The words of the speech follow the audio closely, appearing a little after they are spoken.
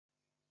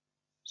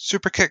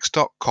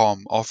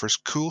Superkicks.com offers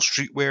cool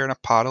streetwear and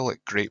apparel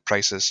at great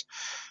prices.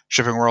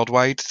 Shipping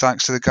worldwide,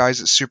 thanks to the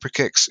guys at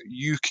Superkicks,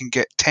 you can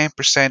get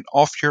 10%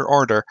 off your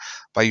order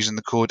by using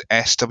the code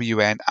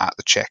SWN at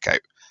the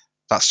checkout.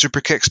 That's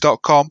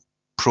superkicks.com,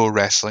 pro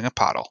wrestling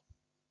apparel.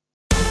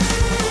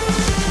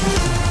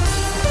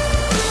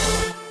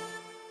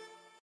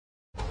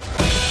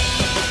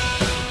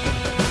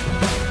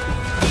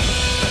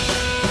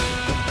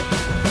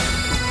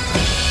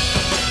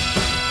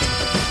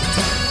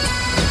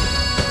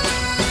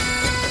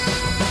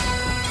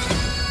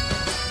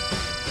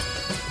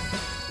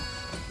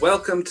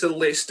 Welcome to the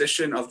latest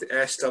edition of the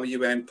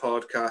SWN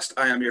podcast.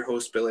 I am your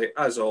host, Billy.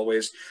 As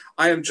always,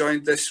 I am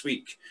joined this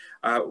week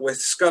with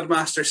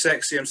Scudmaster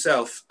Sexy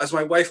himself, as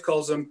my wife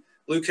calls him,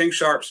 Luke King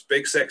Sharp's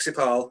big sexy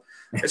pal.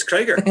 It's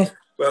Krieger.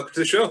 Welcome to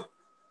the show.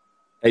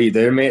 How you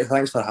doing, mate?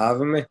 Thanks for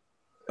having me.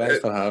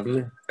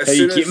 How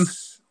you keeping?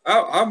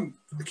 I'm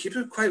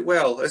keeping quite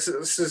well. This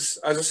is,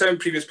 as I said in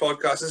previous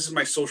podcasts, this is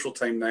my social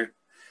time now.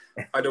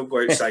 I don't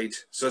go outside,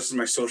 so this is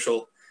my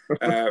social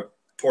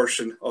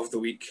portion of the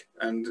week,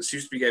 and it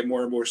seems to be getting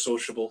more and more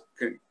sociable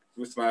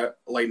with my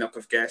lineup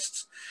of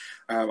guests.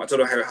 I don't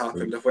know how it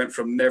happened. I went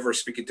from never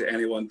speaking to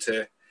anyone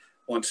to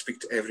want to speak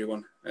to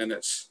everyone, and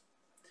it's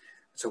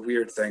a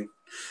weird thing.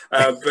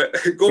 But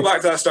go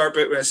back to that start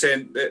bit when I was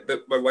saying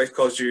that my wife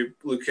calls you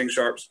Luke King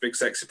Sharp's big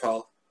sexy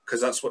pal,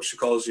 because that's what she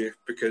calls you,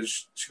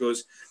 because she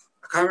goes,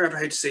 I can't remember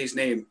how to say his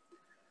name,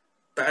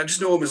 but I just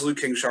know him as Luke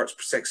King Sharp's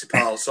sexy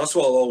pal, so that's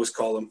what I'll always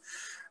call him.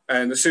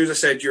 And as soon as I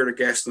said you're a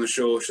guest on the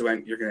show, she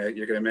went, "You're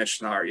gonna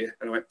mention that, are you?"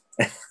 And I went,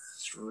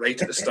 "It's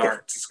right at the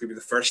start. It's gonna be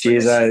the first." She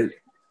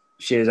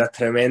is a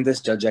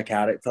tremendous judge of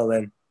character,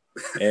 then,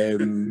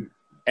 and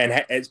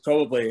it's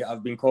probably,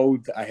 I've been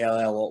called a hell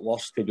of a lot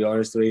worse, to be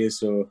honest with you.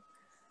 So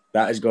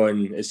that is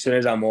going. As soon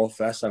as I'm off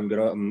this,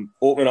 I'm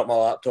opening up my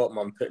laptop and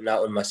I'm putting that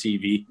on my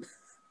CV.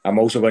 I'm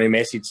also going to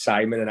message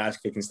Simon and ask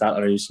if he can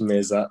start announcing me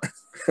as that.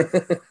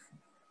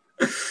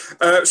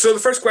 So the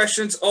first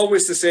question's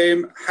always the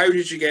same. How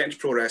did you get into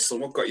pro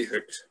wrestling? What got you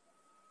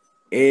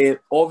hooked?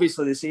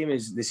 Obviously the same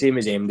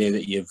as MD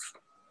that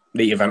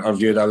you've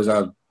interviewed. I was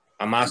a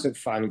massive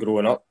fan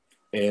growing up.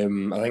 I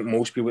think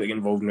most people that get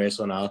involved in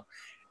wrestling are.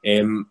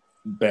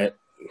 But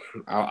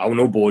I'll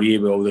not bore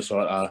you with all the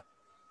sort of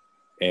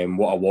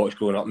what I watched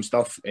growing up and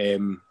stuff. If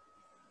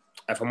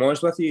I'm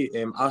honest with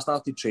you, I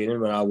started training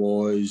when I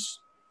was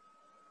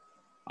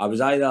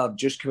either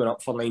just coming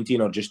up for 19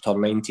 or just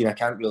turned 19. I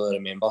can't really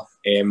remember.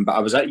 But I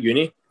was at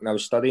uni and I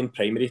was studying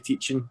primary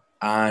teaching,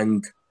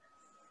 and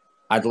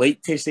I'd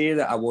like to say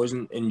that I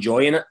wasn't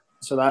enjoying it.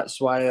 So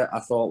that's why I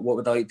thought, what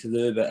would I like to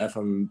do? But if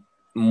I'm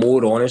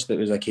more honest, it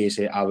was a case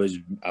that I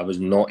was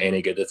not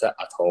any good at it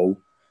at all.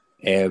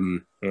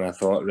 And I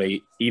thought,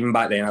 right, even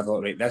back then, I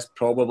thought, right, this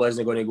probably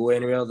isn't going to go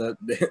anywhere.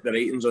 The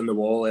writing's on the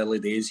wall, early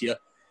days here.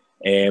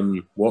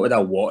 What would I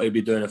want to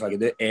be doing if I could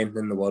do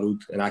anything in the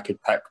world and I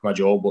could pick my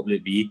job, what would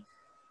it be?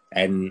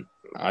 And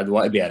I'd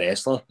want to be a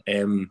wrestler.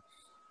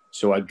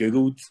 So I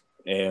googled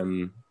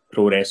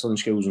pro wrestling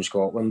schools in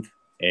Scotland,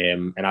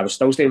 and I was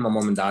still staying with my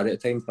mum and dad at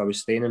the time. I was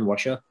staying in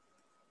Wishaw,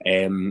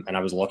 and I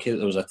was lucky that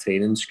there was a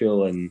training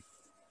school in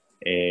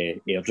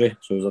Airdrie.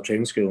 So it was a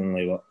training school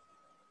only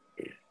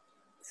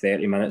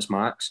 30 minutes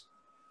max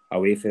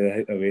away from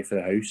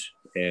the house.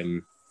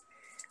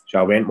 So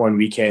I went one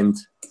weekend,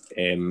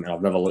 and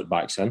I've never looked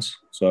back since.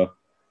 So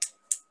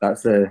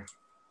that's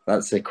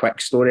the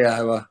quick story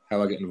of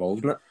how I get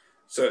involved in it.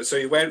 So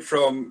you went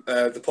from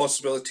the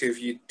possibility of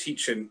you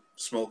teaching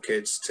small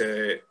kids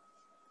to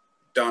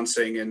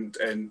dancing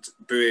and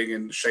booing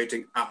and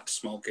shouting at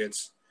small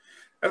kids.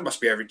 That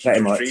must be every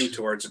teacher's dream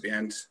towards at the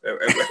end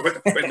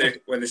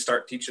when they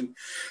start teaching.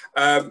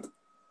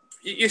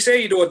 You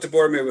say you don't want to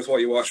bore me with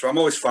what you watch, but I'm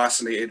always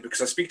fascinated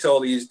because I speak to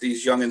all these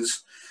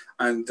youngins,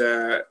 and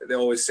they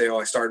always say, "Oh,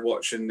 I started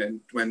watching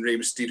and when Rey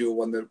Mysterio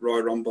won the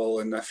Royal Rumble,"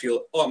 and I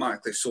feel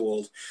automatically so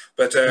old.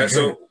 But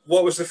so,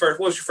 what was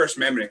your first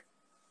memory?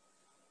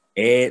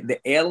 The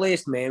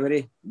earliest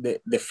memory,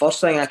 the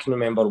first thing I can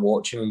remember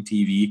watching on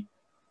TV,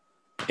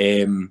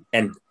 and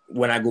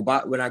when I go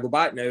back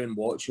now and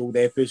watch old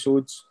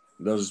episodes,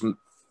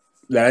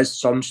 there is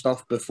some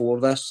stuff before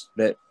this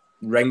that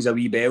rings a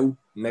wee bell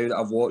now that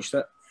I've watched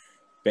it.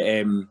 But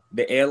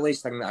the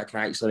earliest thing that I can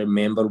actually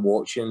remember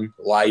watching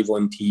live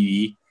on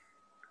TV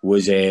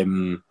was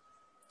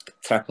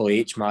Triple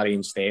H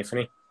marrying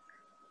Stephanie.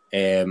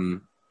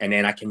 And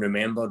then I can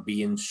remember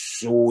being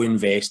so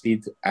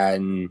invested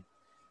in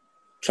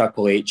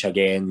Triple H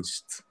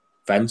against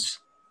Vince.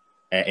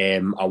 I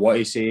want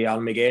to say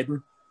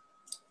Armageddon.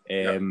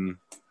 And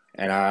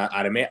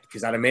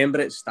I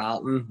remember it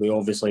starting with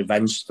obviously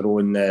Vince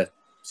throwing the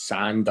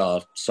sand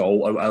or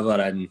salt or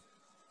whatever in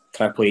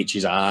Triple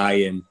H's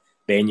eye, and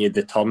then you had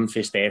the turn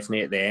for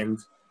Stephanie at the end.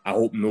 I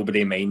hope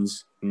nobody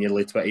minds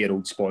nearly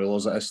 20-year-old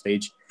spoilers at this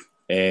stage.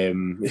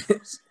 And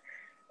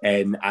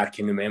I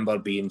can remember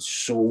being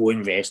so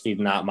invested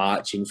in that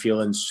match and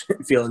feeling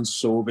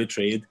so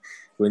betrayed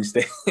when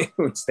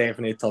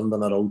Stephanie turned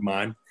on her old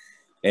man.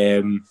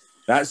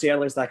 That's the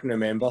earliest I can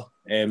remember.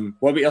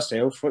 What about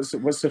yourself?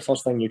 What's the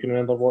first thing you can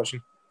remember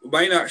watching?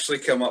 Mine actually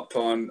came up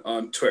on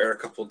Twitter a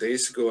couple of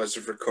days ago as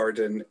of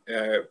recording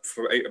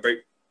for about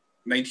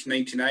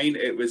 1999.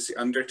 It was the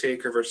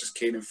Undertaker versus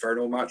Kane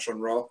Inferno match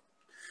on Raw.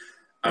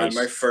 Nice. And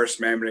my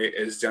first memory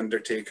is the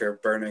Undertaker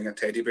burning a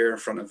teddy bear in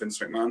front of Vince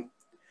McMahon.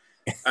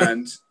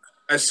 And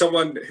as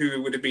someone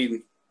who would have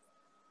been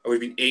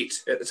 8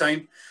 at the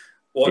time,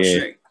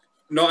 watching it,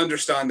 not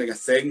understanding a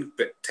thing,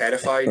 but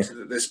terrified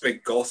that this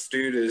big goth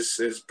dude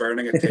is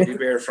burning a teddy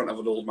bear in front of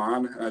an old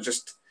man. And I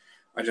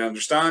didn't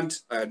understand.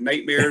 I had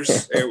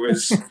nightmares. It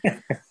was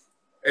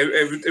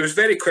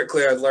very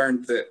quickly I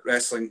learned that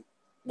wrestling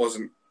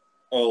wasn't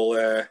all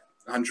 100%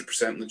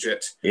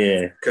 legit.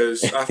 Yeah.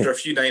 Because after a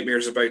few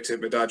nightmares about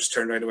it, my dad just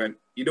turned around and went,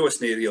 "You know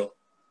it's not real."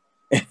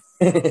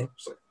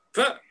 It's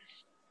like,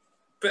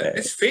 but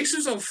his face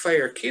is on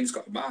fire. Kane's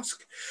got a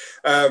mask.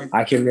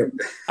 I can.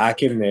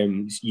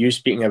 You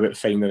speaking about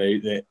finding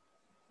out that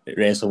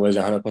wrestling was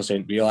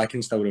 100% real. I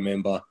can still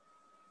remember.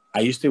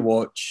 I used to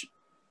watch.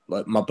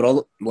 Like my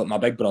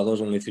big brother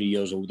was only 3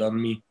 years older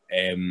than me.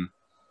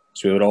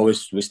 So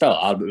we still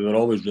are, but we were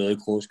always really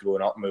close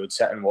growing up, and we would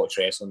sit and watch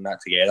wrestling and that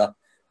together.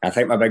 I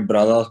think my big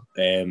brother,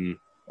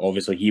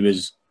 obviously he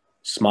was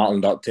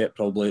smartened up to it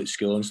probably at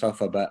school and stuff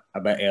a bit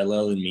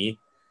earlier than me.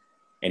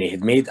 And he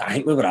had made, I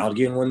think we were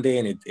arguing one day,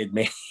 and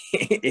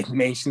he'd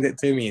mentioned it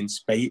to me in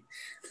spite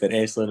that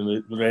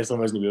wrestling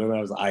wasn't real, and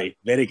I was like, aye,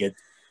 very good.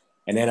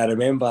 And then I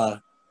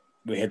remember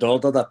we had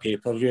ordered a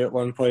pay-per-view at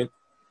one point,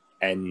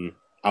 and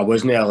I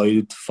wasn't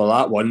allowed for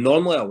that one.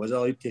 Normally I was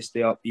allowed to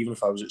stay up even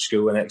if I was at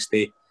school the next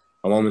day.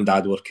 My mum and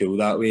dad were cool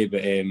that way,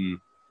 but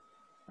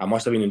I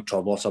must have been in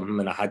trouble or something,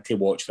 and I had to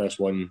watch this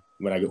one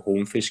when I got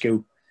home from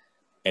school.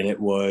 And it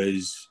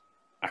was,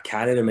 I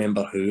can't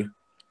remember who,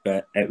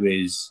 but it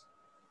was,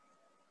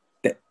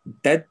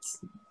 did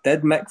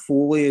Mick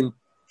Foley and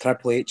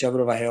Triple H ever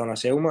have a Hell in a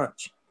Cell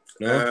match?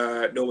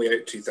 No? No Way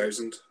Out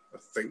 2000, I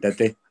think. Did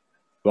they?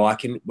 Well,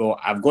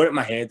 I've got it in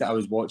my head that I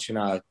was watching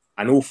I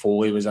know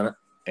Foley was in it,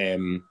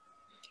 and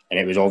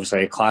it was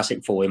obviously a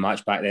classic Foley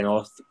match back then,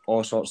 all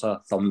sorts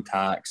of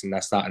thumbtacks and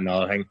this, that and the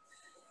other thing.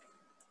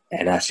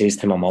 And I says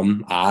to my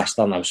mum, I asked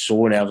her, and I was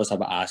so nervous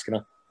about asking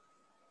her.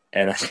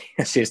 And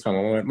I says to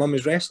my mum, "Mum,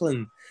 is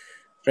wrestling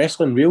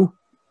real?"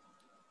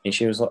 And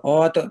she was like,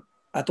 "Oh, I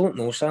don't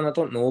know, son, I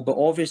don't know. But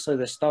obviously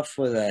the stuff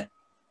with the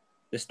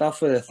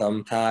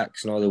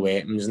thumbtacks and all the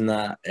weapons and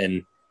that."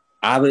 And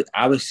I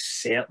was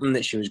certain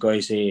that she was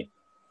going to say,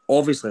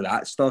 "Obviously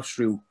that stuff's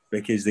real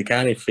because they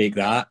can't fake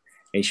that."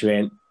 And she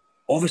went,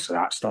 "Obviously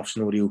that stuff's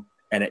not real,"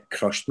 and it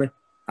crushed me.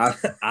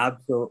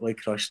 Absolutely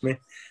crushed me.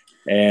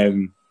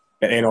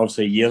 But then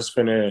obviously years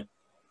from now,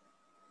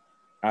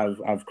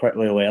 I've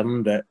quickly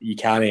learned that you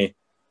can't,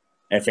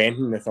 if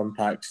anything, the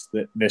thumbtacks,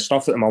 the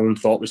stuff that my mum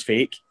thought was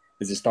fake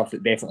is the stuff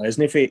that definitely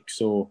isn't fake.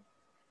 So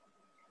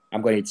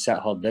I'm going to sit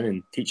her down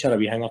and teach her a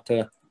wee thing or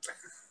two.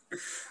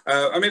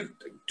 I mean,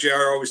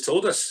 JR always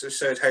told us, he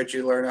said, "How do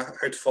you learn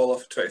how to fall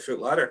off a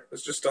 20-foot ladder?"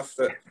 It's just stuff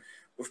that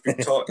we've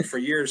been taught for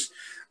years.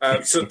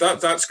 So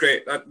that's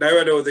great. Now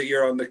I know that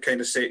you're on the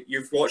kind of say,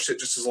 you've watched it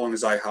just as long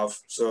as I have.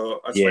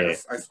 So that's why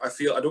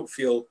I don't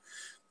feel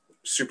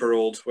super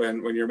old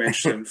when you're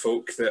mentioning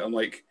folk that I'm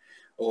like,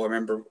 I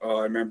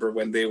remember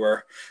when they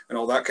were, and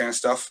all that kind of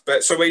stuff.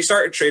 But so when you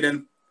started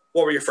training,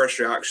 what were your first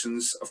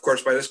reactions? Of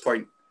course, by this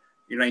point,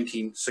 you're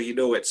 19, so you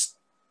know it's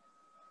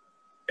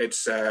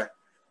a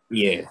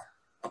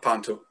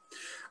panto.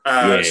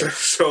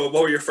 So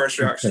what were your first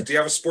reactions? Do you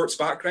have a sports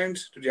background?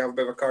 Did you have a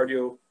bit of a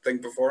cardio thing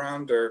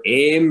beforehand, or?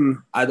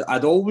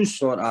 I'd always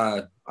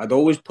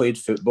played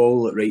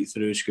football right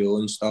through school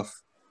and stuff.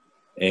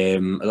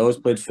 I'd always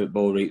played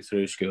football right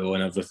through school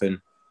and everything.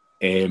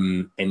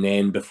 And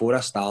then before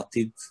I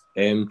started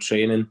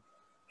training,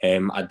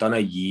 I'd done a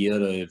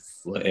year of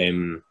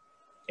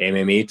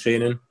MMA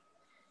training.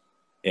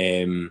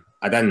 I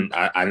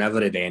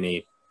never had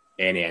any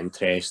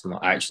interest in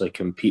actually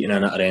competing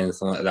in it or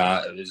anything like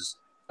that.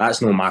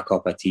 That's not my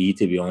cup of tea,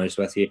 to be honest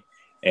with you.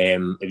 It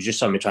was just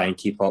something to try and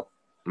keep up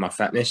my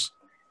fitness.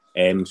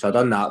 So I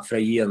done that for a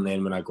year, and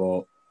then when I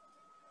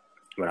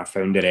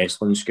found the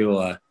wrestling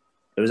school,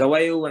 there was a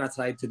while when I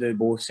tried to do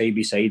both side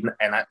by side,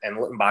 and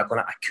looking back on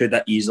it, I could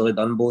have easily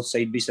done both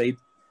side by side.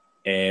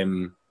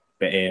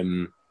 But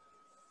as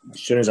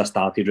soon as I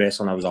started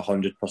wrestling, I was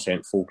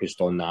 100% focused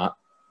on that.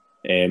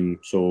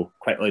 So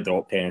quickly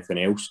dropped anything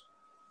else.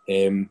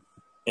 In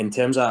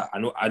terms of,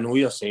 I know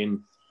you're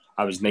saying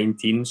I was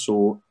 19,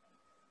 so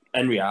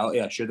in reality,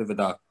 I should have had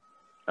a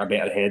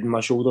better head on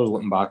my shoulders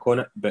looking back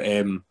on it. But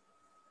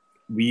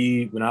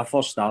when I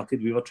first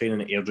started, we were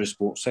training at Airdrie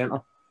Sports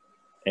Centre.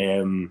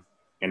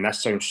 And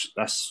this sounds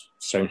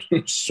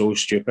so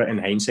stupid in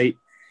hindsight,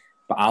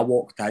 but I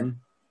walked in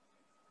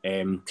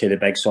to the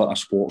big sort of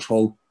sports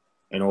hall,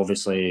 and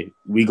obviously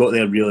we got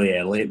there really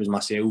early. It was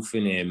myself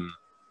and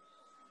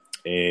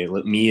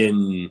like me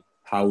and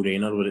Hal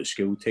Rayner were at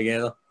school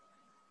together.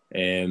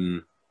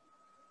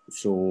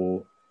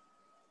 So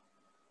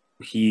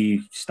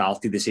he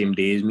started the same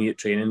day as me at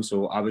training,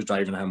 so I was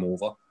driving him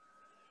over.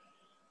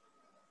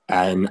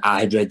 and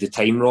I had read the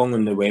time wrong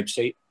on the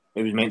website.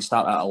 It was meant to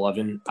start at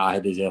 11. I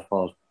had it there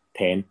for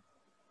 10.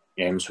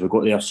 So we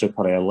got there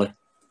super early.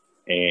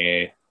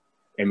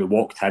 And we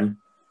walked in.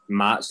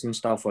 Mats and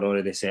stuff were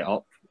already set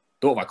up.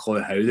 Don't have a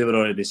clue how they were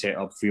already set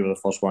up. We were the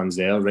first ones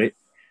there, right?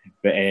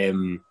 But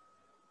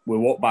we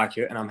walked back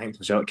out and I'm thinking to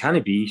myself, can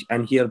it be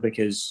in here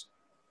because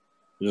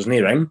there's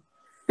no ring?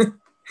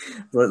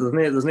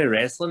 there's no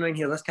wrestling ring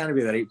here. This can't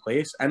be the right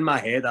place. In my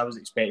head, I was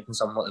expecting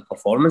something like the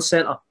performance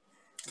centre.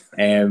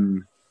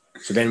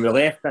 So then we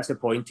left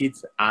disappointed,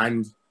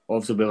 and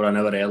obviously we were an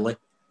hour early.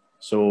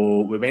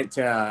 So we went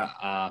to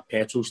a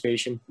petrol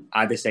station.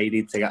 I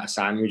decided to get a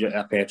sandwich at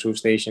a petrol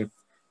station.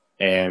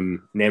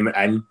 Then went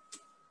in,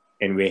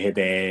 and we had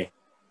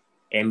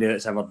anybody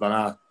that's ever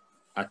done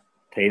a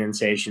training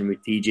session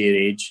with TJ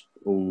Rage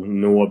will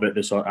know about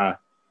the sort of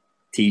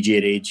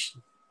TJ Rage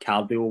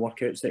cardio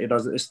workouts that he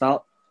does at the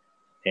start.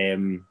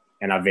 And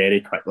I very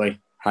quickly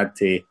had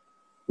to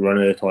run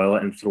to the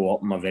toilet and throw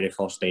up on my very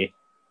first day.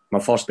 My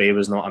first day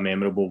was not a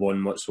memorable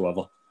one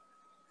whatsoever.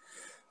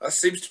 That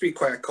seems to be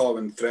quite a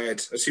common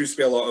thread. There seems to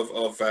be a lot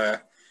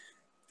of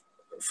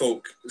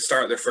folk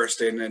start their first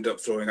day and end up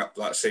throwing up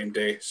that same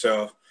day.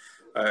 So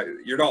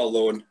you're not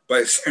alone by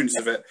the sounds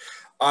of it.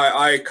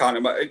 I can't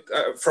imagine.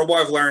 From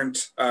what I've learned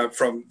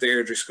from the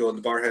Airdrie School and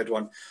the Barhead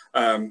one,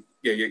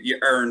 you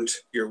earned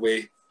your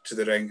way to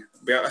the ring.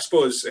 But I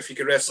suppose if you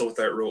can wrestle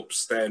without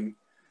ropes, then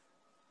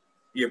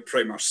you're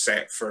pretty much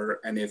set for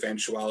any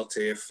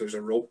eventuality if there's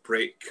a rope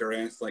break or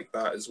anything like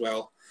that as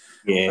well.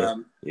 Yeah.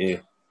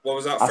 What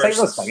was that I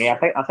first?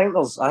 I think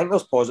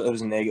there's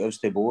positives and negatives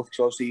to both. Because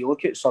obviously you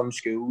look at some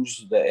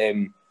schools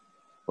that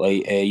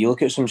you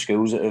look at some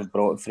schools that have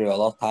brought through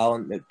other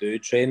talent that do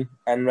train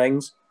in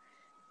rings,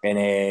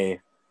 and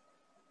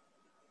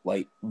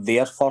like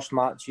their first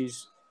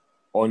matches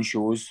on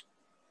shows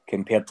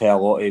compared to a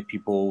lot of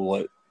people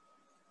like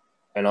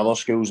in other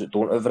schools that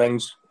don't have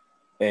rings,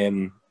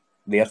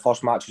 their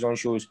first matches on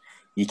shows,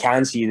 you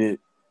can see that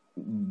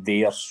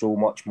they are so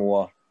much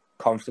more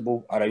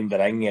comfortable around the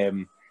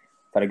ring.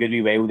 For a good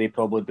wee while, they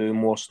probably do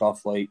more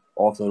stuff like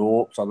off the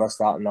ropes or this,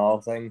 that, and the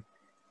other thing.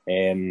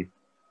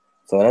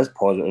 So there is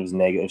positives and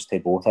negatives to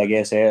both, I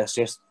guess. It's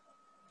just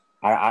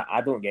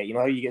I don't get, you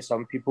know how you get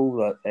some people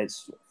that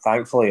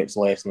thankfully it's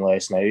less and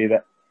less now,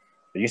 but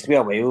there used to be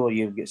a while where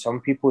you get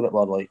some people that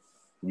were like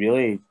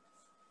really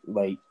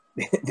like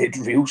they had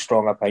real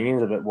strong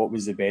opinions about what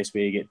was the best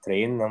way to get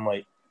trained. And I'm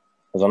like,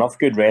 there's enough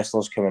good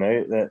wrestlers coming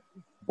out that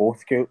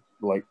both could,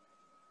 like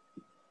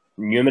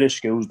numerous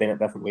schools doing it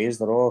different ways.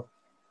 They're all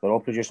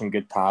producing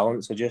good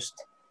talent. So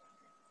just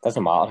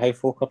doesn't matter how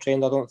folk are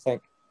trained, I don't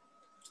think.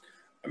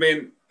 I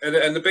mean,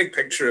 and the big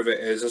picture of it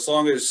is as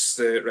long as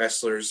the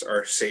wrestlers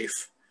are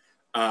safe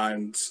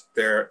and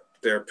they're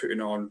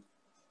putting on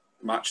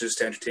matches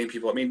to entertain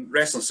people. I mean,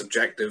 wrestling's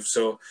subjective,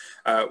 so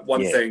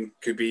one thing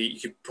could be you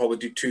could probably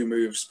do 2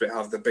 moves but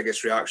have the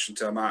biggest reaction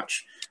to a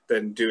match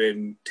than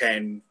doing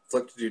 10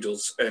 flip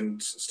doodles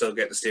and still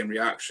get the same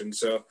reaction.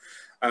 So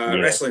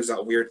wrestling's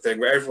that weird thing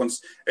where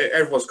everyone's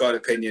got an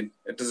opinion.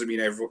 It doesn't mean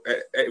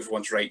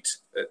everyone's right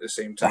at the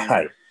same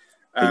time.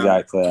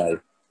 Exactly.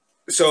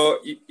 So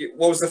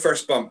what was the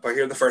first bump? I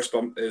hear the first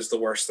bump is the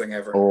worst thing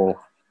ever. Oh,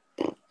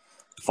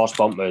 first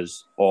bump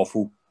was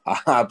awful.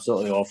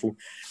 Absolutely awful.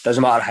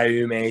 Doesn't matter how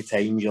many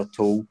times you're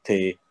told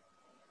to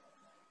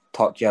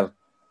tuck your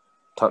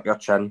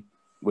chin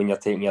when you're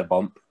taking your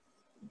bump.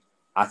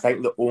 I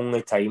think the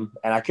only time,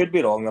 and I could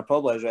be wrong, there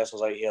probably is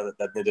wrestlers out here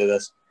that didn't do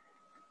this,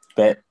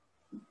 but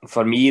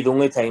for me, the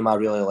only time I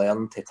really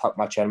learned to tuck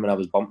my chin when I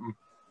was bumping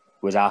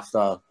was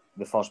after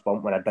the first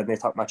bump when I didn't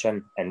tuck my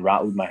chin and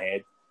rattled my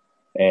head.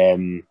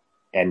 And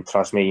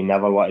trust me, you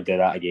never want to do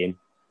that again.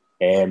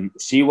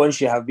 See,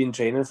 once you have been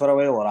training for a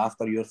while or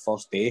after your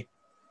first day,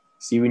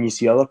 see when you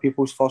see other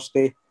people's first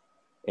day,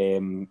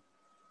 and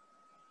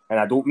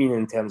I don't mean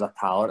in terms of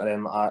talent or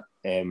anything like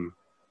that,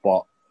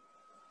 but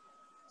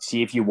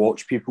see if you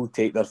watch people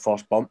take their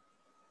first bump,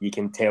 you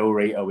can tell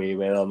right away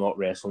whether or not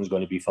wrestling's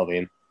going to be for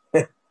them.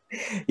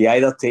 You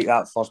either take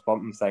that first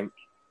bump and think,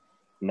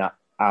 nah,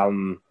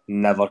 I'm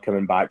never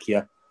coming back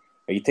here.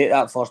 Or you take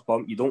that first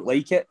bump, you don't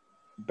like it,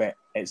 but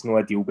it's not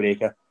a deal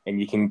breaker, and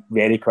you can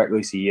very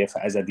quickly see if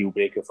it is a deal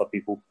breaker for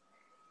people.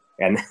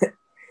 And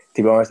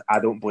to be honest, I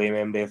don't blame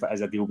them if it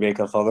is a deal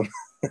breaker for them.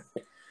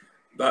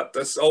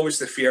 That's always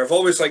the fear. I've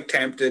always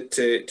tempted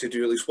to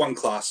do at least one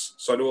class,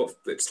 so I know what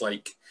it's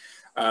like.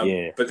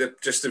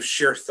 But just the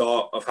sheer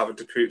thought of having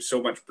to put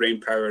so much brain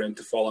power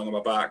into falling on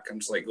my back, I'm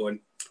just going,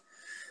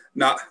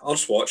 nah, I'll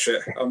just watch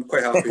it. I'm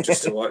quite happy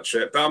just to watch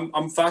it. But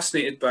I'm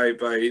fascinated by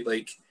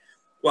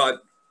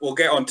we'll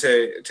get on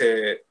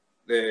to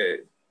the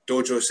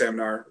dojo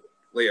seminar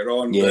later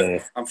on. Yeah.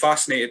 But I'm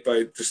fascinated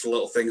by just the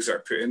little things that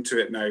are put into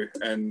it now,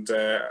 and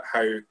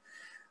how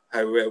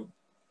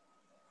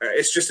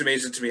it's just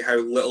amazing to me how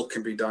little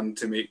can be done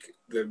to make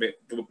the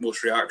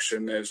most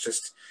reaction. It's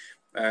just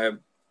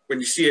when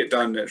you see it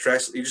done, it's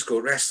wrestling. You just go,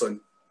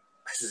 wrestling.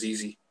 This is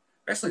easy.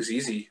 Wrestling's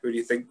easy. What do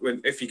you think?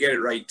 If you get it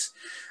right,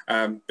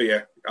 but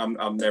yeah,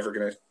 I'm never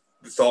gonna.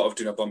 The thought of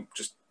doing a bump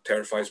just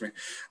terrifies me.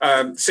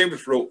 Same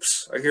with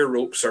ropes. I hear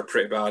ropes are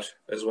pretty bad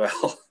as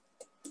well.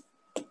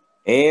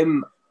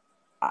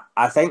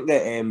 I think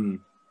that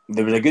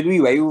there was a good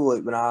wee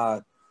while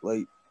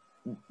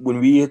when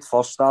we had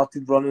first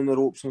started running the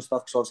ropes and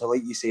stuff. So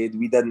like you said,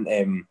 we didn't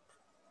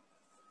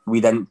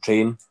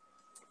train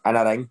in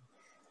a ring.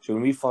 So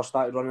when we first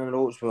started running the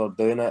ropes, we were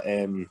doing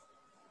it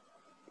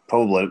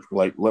probably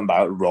like went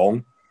back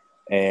wrong,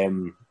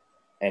 and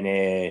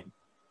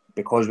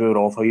because we were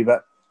off a wee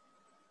bit,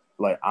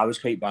 like I was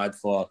quite bad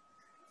for,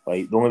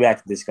 like the only way I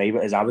could describe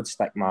it is I would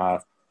stick my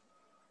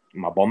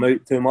bum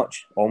out too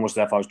much, almost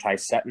as if I was trying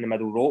to sit in the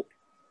middle rope,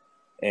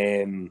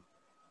 and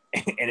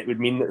it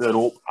would mean that the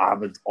rope, I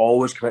would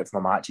always come out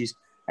for my matches,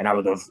 and I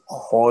would have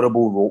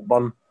horrible rope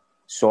burn,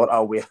 sort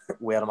of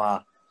where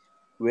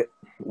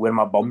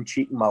my bum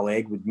cheek and my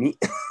leg would meet.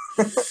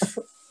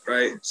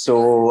 Right.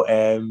 So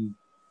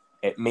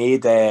it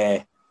made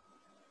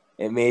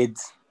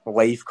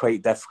life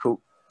quite difficult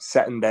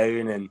sitting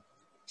down and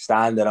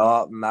standing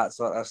up and that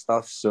sort of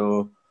stuff.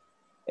 So,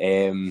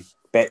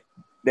 but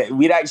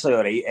we're actually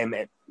all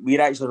right.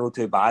 We're actually not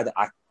too bad.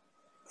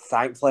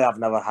 Thankfully, I've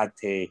never had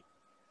to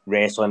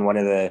wrestle in one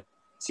of the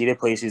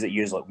places that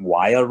use like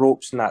wire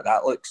ropes and that.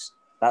 That looks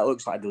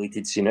like a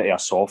deleted scene out of a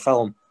Saw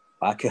film.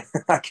 I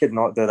could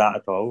not do that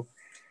at all.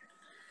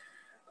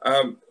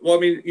 Well, I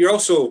mean, you're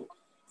also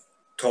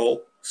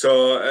tall,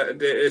 so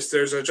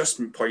there's an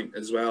adjustment point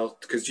as well,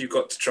 because you've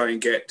got to try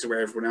and get to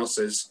where everyone else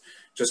is,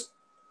 just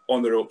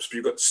on the ropes, but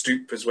you've got to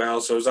stoop as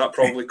well. So is that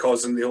probably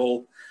causing the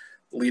whole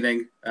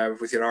leaning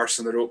with your arse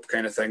on the rope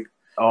kind of thing?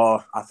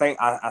 Oh, I think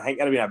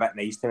it'd been a bit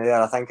nice to me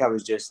there. I think I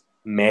was just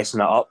messing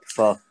it up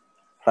for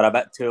a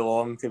bit too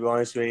long, to be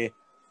honest with you.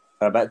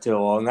 For a bit too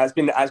long. That's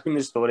been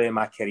the story of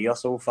my career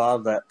so far,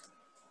 that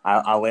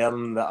I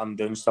learn that I'm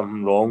doing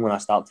something wrong when I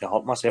start to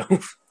hurt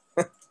myself.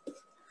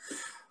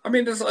 I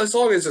mean, as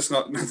long as it's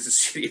not nothing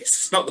serious,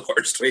 it's not the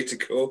worst way to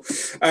go.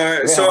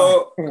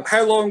 So,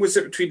 how long was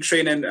it between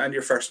training and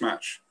your first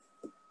match?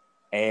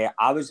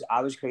 I was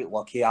quite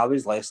lucky. I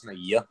was less than a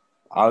year.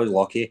 I was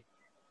lucky.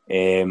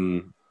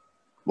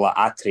 Like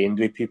I trained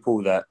with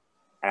people that,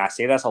 and I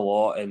say this a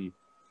lot, and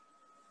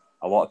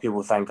a lot of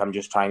people think I'm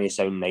just trying to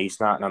sound nice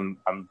and that, and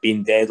I'm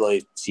being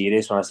deadly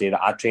serious when I say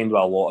that I trained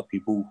with a lot of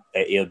people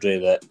at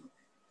Airdrie that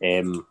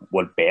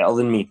were better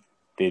than me.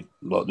 They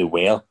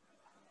were.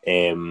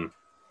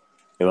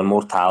 They were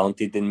more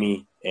talented than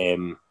me.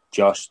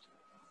 Just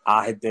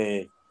I had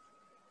the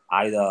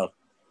either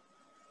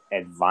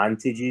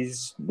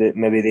advantages that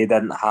maybe they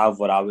didn't have,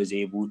 where I was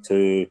able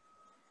to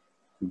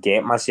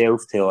get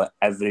myself to like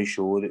every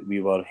show that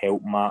we were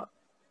helping at.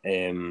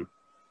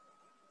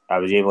 I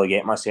was able to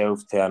get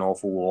myself to an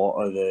awful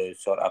lot of the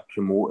sort of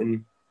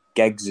promoting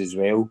gigs as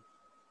well.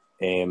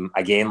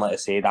 Again, like I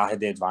said, I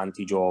had the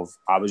advantage of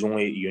I was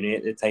only at uni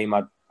at the time.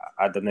 I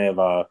didn't have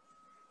I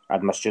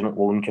had my student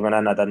loan coming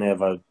in. I didn't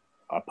have a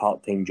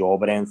part-time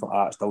job or anything like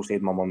that. I still stayed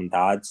with my mum and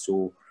dad,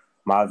 so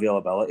my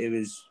availability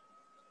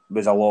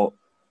was a lot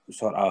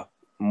sort of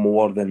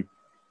more than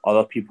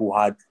other people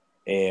had.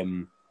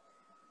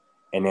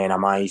 And then I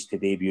managed to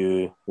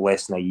debut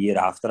less than a year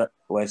after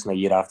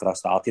I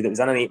started. It was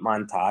in an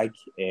 8-man tag.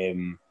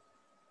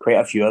 Quite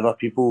a few other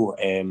people.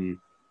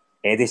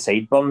 Eddie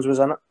Sideburns was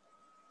in it,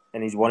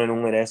 in his one and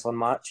only wrestling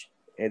match.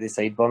 Eddie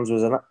Sideburns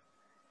was in it.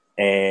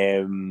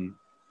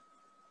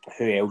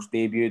 Who else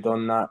debuted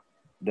on that?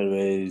 There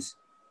was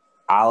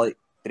Alec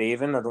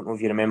Draven. I don't know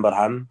if you remember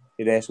him.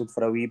 He wrestled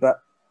for a wee bit.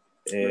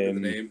 Remember the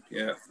name,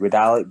 yeah. With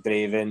Alec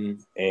Draven,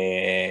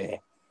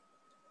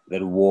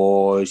 there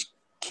was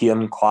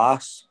Kieran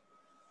Class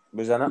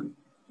was in it.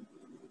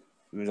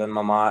 He was in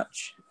my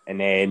match. And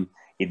then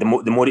the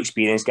more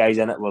experienced guys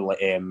in it were like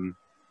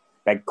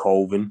Big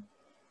Colvin,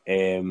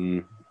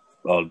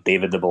 or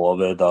David the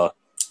Beloved, or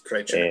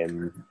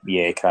Krieger.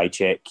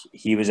 Krieger.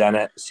 He was in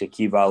it.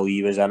 Sakib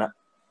Ali was in it.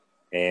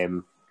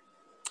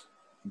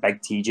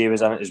 Big TJ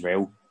was in it as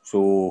well.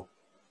 So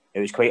it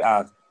was quite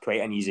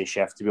an easy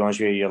shift, to be honest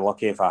with you. You're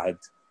lucky if I had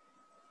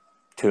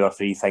 2 or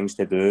 3 things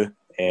to do.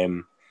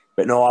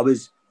 But no, I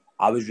was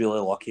really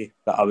lucky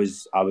that I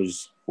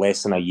was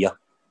less than a year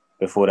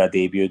before I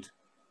debuted.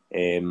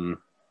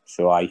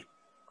 So I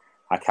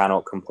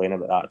cannot complain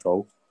about that at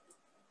all.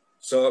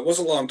 So it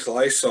wasn't long till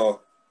I saw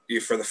you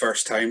for the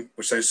first time,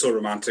 which sounds so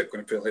romantic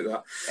when I put it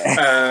like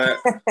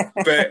that.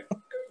 But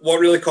what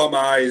really caught my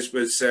eyes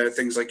was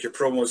things like your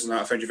promos and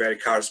that. I found you very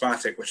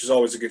charismatic, which is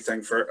always a good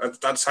thing for.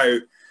 That's how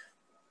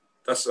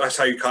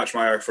you catch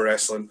my eye for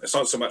wrestling. It's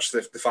not so much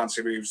the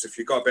fancy moves. If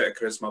you've got a bit of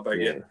charisma about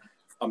you,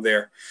 I'm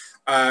there.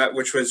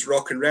 Which was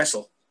Rock and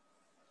Wrestle.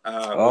 When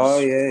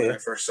I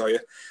first saw you.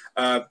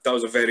 That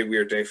was a very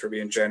weird day for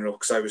me in general,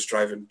 because I was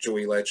driving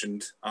Joey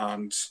Legend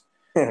and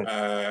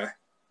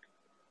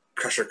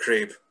Crusher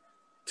Crabe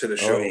to the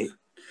show. Right.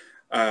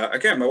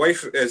 Again, my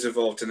wife is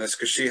involved in this,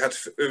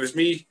 because it was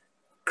me,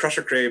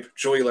 Crusher Crabe,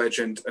 Joey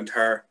Legend, and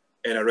her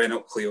in a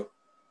Renault Clio.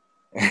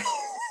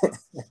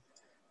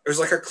 It was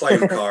like a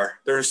cloud car.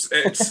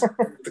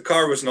 The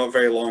car was not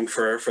very long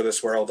for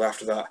this world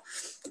after that.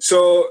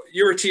 So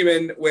you were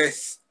teaming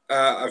with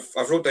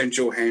I've wrote down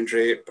Joe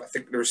Hendry, but I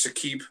think there was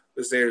Sakib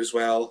was there as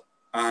well,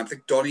 and I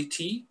think Donny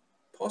T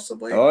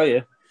possibly. Oh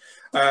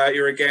yeah.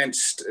 You're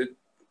against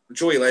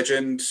Joey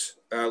Legend,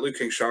 Luke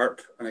King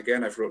Sharp, and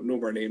again I've wrote no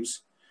more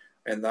names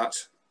in that,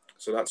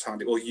 so that's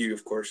handy. Well, you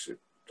of course.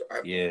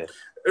 Yeah.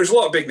 There's a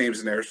lot of big names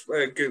in there.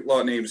 A good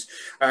lot of names,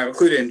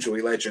 including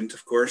Joey Legend,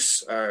 of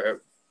course,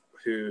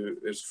 who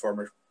is a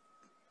former,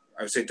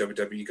 I would say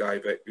WWE guy,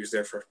 but he was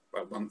there for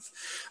a month.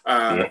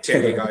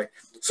 TNA guy.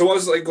 So what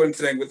was it like going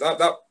to with that?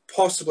 That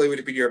possibly would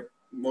have been your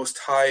most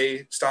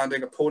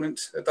high-standing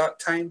opponent at that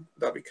time.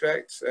 Would that be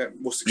correct?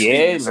 Most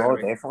experienced. Yeah, no,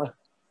 anyway.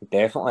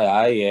 definitely.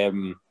 I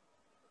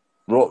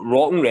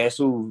Rock and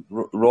Wrestle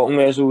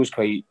was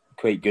quite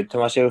good to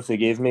myself. They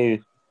gave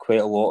me quite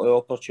a lot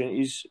of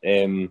opportunities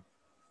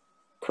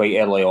quite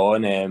early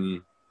on.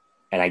 And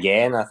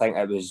again, I think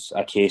it was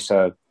a case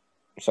of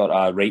sort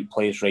of right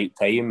place, right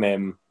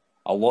time.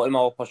 A lot of my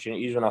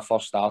opportunities when I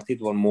first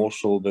started were more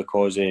so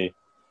because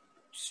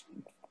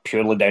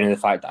purely down to the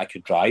fact that I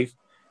could drive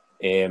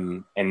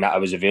and that I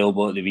was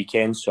available at the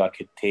weekends, so I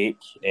could take.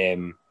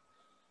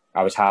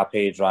 I was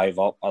happy to drive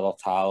up other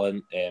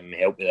talent,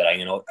 help with the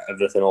ring and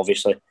everything,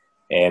 obviously.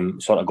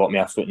 Sort of got me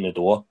a foot in the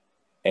door.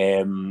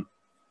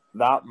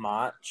 That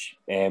match,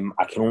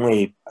 I can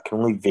only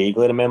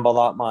vaguely remember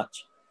that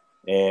match.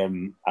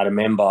 I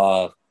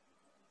remember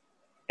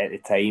at the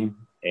time,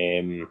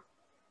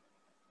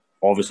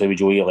 obviously with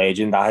Joey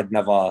Legend, I'd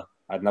never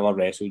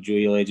wrestled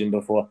Joey Legend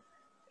before,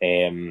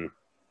 and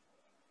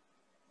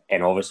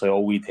obviously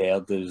all we'd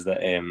heard is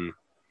that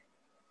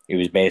he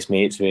was best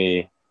mates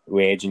with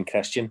Edge and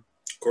Christian.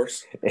 Of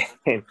course,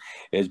 he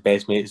was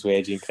best mates with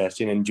Edge and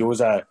Christian, and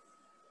Joe's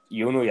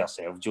you know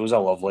yourself, Joe's a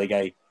lovely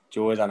guy.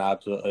 Joe is an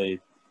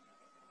absolutely.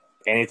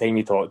 Anytime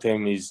you talk to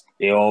him,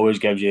 he always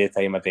gives you the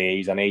time of day.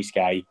 He's a nice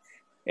guy.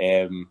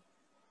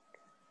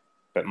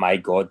 But my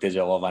God, does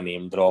he love a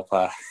name drop?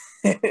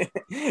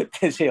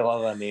 Does he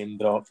love a name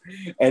drop?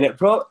 And it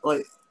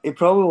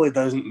probably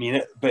doesn't mean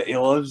it, but he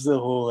loves the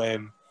whole.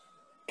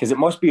 Because it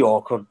must be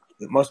awkward.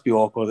 It must be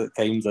awkward at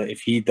times. Like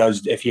if he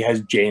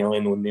has genuinely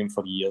known them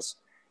for years,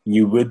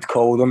 you would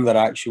call them their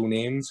actual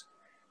names.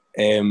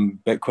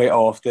 But quite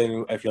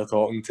often, if you're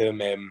talking to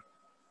him,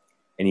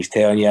 and he's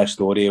telling you a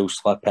story, he'll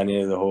slip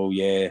into the whole,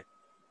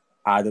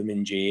 Adam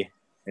and Jay.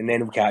 And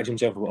then he'll catch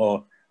himself,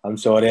 oh, I'm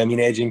sorry, I mean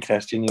Edge and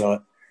Christian. You're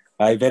like,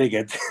 aye, very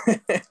good.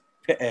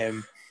 But,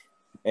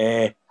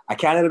 I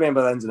can't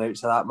remember the ins and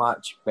outs of that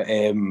match, but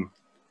I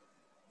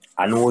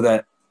know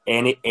that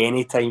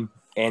any time,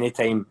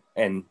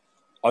 and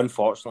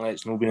unfortunately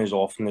it's not been as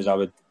often as I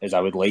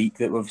would like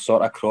that we've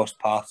sort of crossed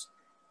paths,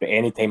 but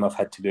any time I've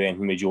had to do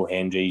anything with Joe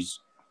Hendry's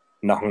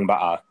nothing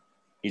but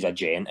he's a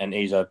gent, and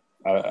he's a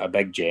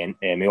big gent.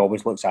 He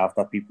always looks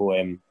after people.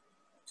 He's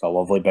a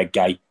lovely big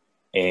guy.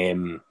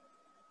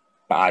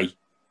 But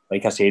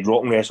like I said,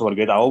 Rock and Wrestle were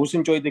good. I always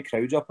enjoyed the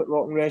crowds up at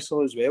Rock and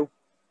Wrestle as well.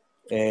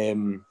 I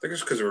think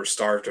it's because we were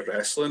starved of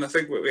wrestling. I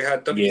think we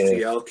had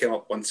WCL came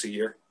up once a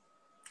year.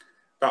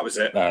 That was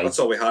it. That's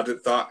all we had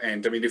at that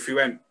end. I mean, if we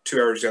went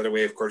 2 hours the other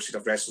way, of course, you'd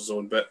have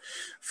WrestleZone. But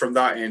from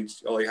that end,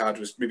 all you had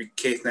was maybe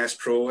Caithness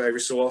Pro every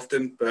so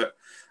often. But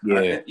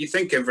you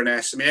think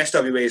Inverness, I mean,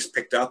 SWA has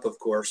picked up, of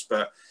course,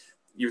 but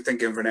you would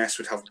think Inverness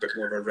would have a bit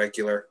more of a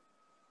regular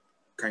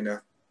kind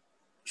of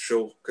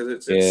show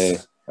because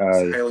it's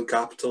Highland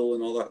Capital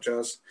and all that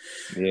jazz.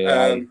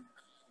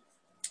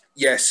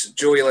 Yes,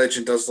 Joey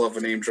Legend does love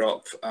a name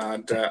drop,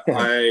 and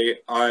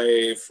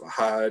I've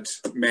had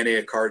many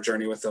a car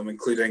journey with him,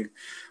 including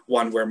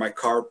one where my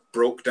car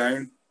broke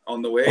down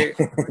on the way,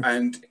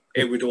 and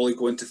it would only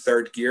go into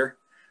third gear.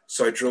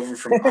 So I drove him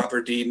from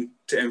Aberdeen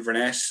to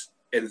Inverness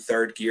in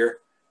third gear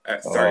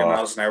at 30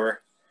 miles an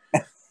hour.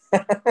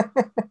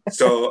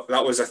 So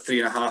that was a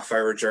 3.5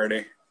 hour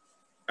journey.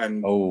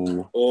 And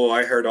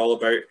I heard all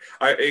about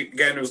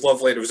again, it was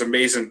lovely. It was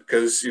amazing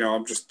because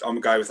I'm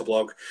a guy with a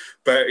blog,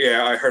 but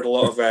yeah, I heard a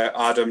lot of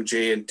Adam,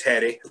 Jay, and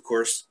Terry, of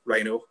course,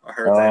 Rhino. I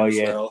heard them as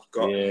well.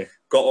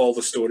 Got all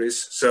the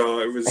stories. So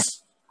it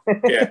was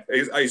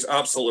he's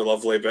absolutely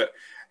lovely. But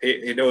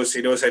he knows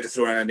how to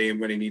throw in a name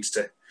when he needs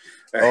to.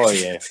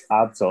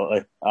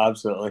 Absolutely.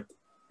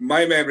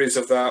 My memories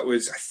of that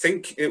was I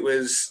think it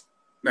was.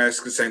 Now it's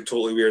going to sound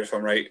totally weird if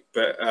I'm right,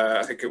 but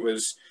I think it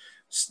was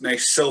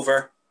nice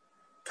silver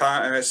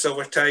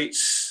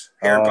tights,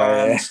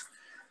 hairband,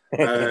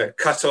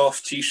 cut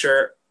off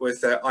T-shirt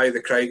with "I the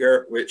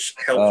Krieger," which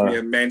helped me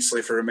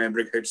immensely for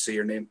remembering how to say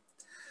your name.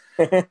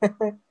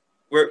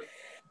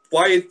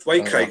 Why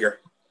Krieger?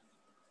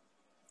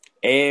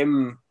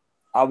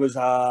 I was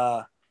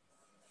I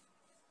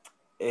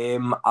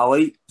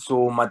like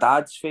my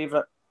dad's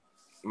favourite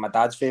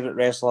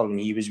wrestler when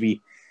he was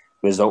wee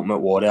was Ultimate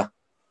Warrior.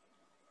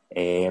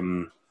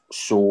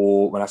 So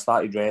when I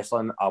started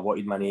wrestling, I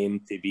wanted my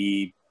name to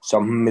be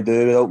something to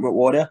do with Ultimate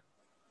Warrior.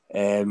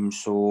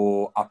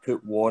 So I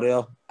put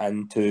Warrior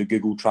into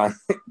Google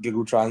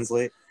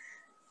Translate,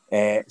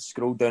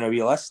 scrolled down a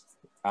wee list,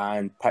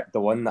 and picked the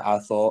one that I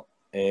thought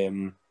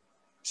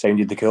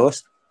sounded the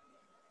coolest.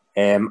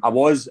 I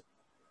was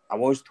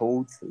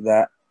told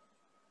that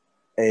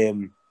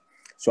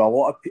So a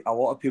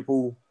lot of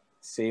people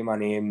say my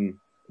name,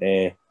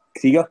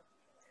 Krieger,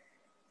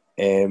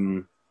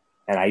 and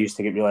I used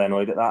to get really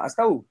annoyed at that.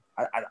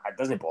 It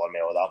doesn't bother me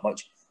all that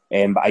much.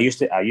 But I used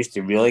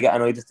to really get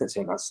annoyed at it,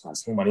 saying that's not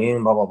my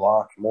name, blah blah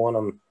blah. Come on,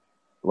 I'm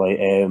like,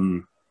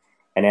 and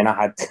then I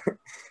had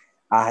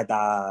I had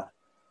a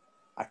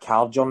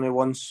car journey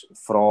once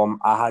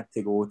I had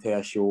to go to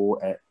a show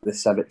at the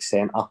Civic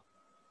Centre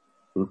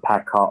and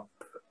pick up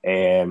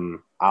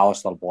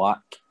Alistair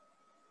Black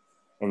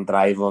and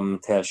drive him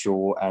to a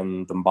show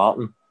in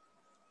Dumbarton.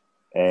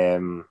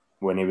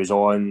 When he was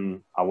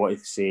on, I wanted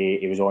to say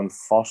he was on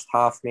first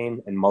half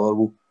main in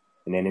Motherwell,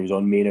 and then he was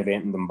on main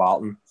event in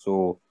Dumbarton.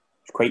 So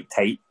it's quite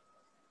tight.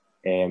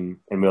 And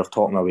we were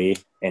talking away,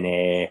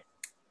 and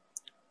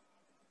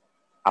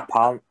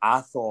apparently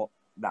I thought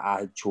that I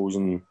had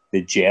chosen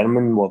the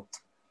German word,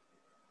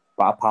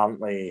 but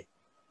apparently,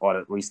 or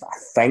at least I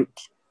think,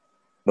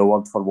 the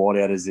word for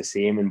warrior is the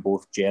same in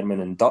both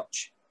German and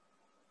Dutch.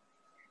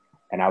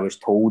 And I was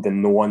told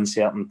in no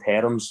uncertain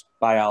terms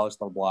by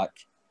Alistair Black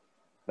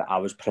that I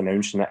was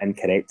pronouncing it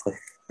incorrectly.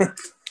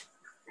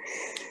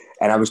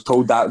 And I was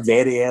told that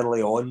very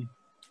early on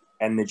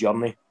in the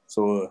journey.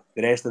 So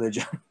the rest of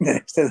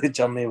the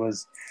journey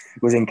was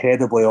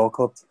incredibly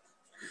awkward.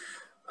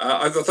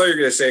 I thought you were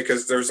going to say,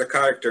 because there was a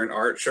character in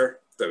Archer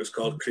that was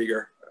called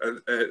Krieger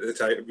at the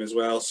time as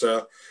well.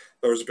 So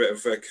there was a bit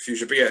of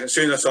confusion. But yeah, as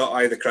soon as I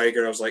saw the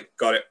Krieger, I was like,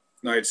 got it.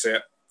 Now I'd say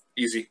it.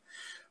 Easy.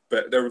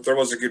 But there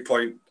was a good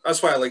point.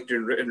 That's why I like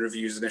doing written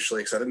reviews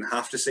initially, because I didn't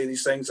have to say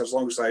these things. As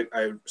long as I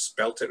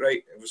spelt it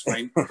right, it was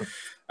fine.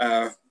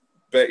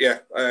 But yeah,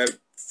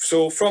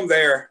 so from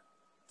there,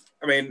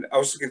 I mean, I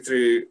was looking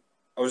through.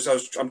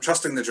 I'm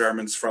trusting the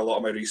Germans for a lot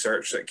of my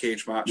research at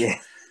Cage Match.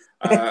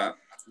 Yeah.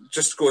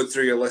 Just going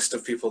through your list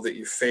of people that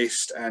you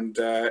faced, and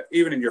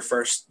even in your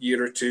first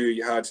year or two,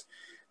 you had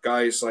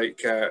guys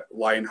like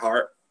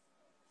Lionheart,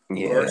 of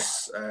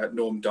course,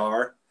 Noam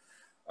Dar.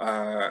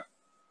 I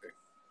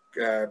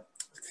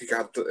think you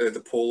had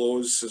the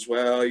Polos as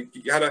well.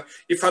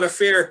 You've had a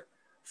fair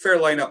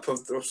lineup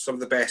of some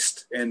of the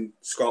best in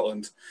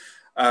Scotland.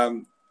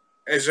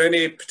 Is there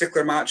any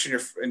particular match in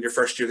your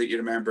first year that you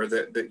remember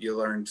that you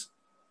learned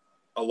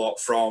a lot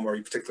from, or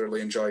you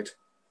particularly enjoyed?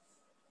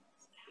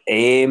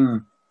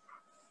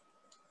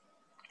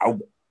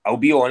 I'll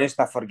be honest,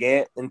 I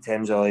forget in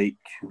terms of like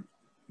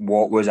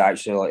what was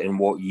actually like in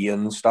what year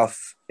and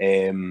stuff.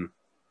 Talking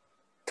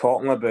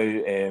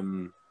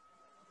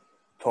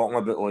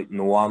about like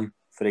Noam,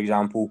 for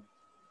example.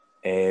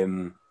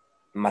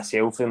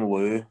 Myself and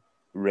Lou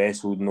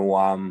wrestled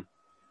Noam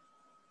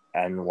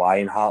and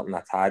Lionheart in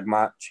a tag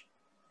match.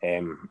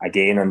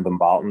 Again in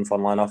Dumbarton,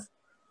 funnily enough.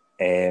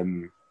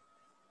 And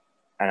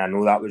I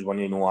know that was one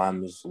of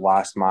Noam's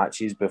last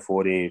matches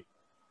before he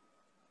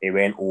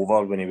went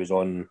over when he was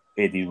on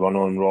Eddie's run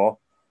on Raw.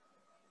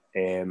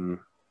 And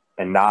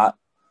that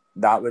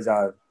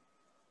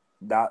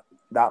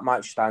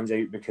match stands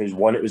out because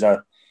one,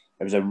 that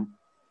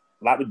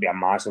would be a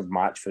massive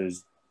match for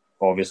us,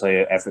 obviously,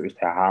 if it was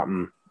to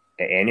happen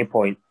at any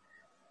point.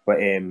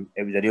 But it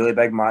was a really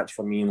big match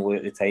for me and Lou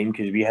at the time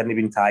because we hadn't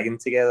been tagging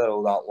together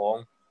all that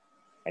long.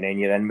 And then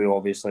you're in with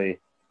obviously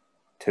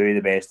two of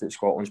the best that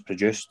Scotland's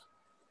produced,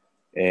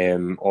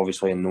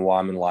 obviously in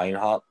Noam and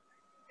Lionheart.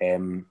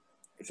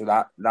 So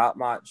that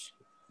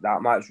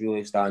match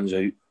really stands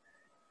out.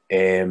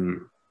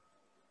 And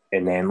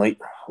then like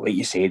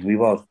you said, we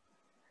were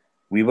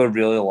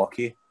really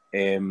lucky.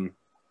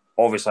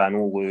 Obviously, I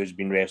know Lou's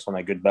been wrestling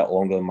a good bit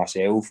longer than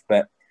myself,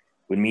 but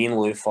when me and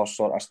Lou first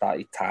sort of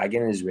started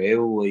tagging as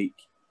well, like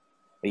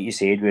you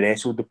said, we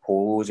wrestled the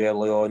Polos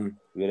early on.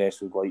 We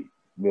wrestled, like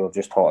we were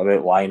just talking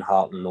about,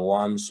 Lionheart and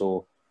Noam.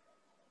 So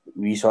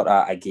we sort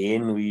of,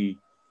 again, we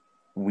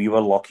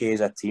were lucky as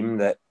a team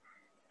that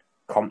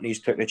companies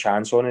took the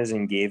chance on us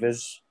and gave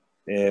us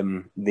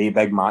the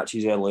big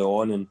matches early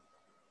on, and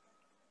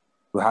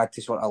we had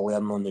to sort of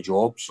learn on the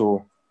job.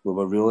 So we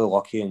were really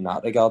lucky in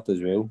that regard as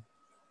well.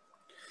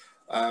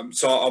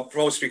 So I'll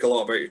probably speak a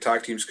lot about your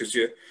tag teams because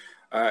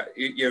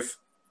you've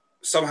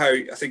somehow,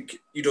 I think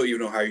you don't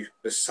even know how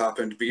this has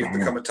happened, but you've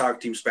become a tag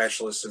team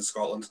specialist in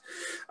Scotland.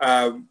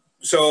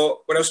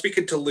 So when I was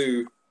speaking to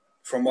Lou,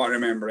 from what I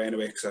remember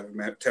anyway, because I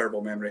have a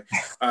terrible memory,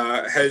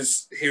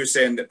 he was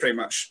saying that pretty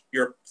much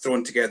you're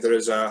thrown together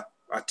as a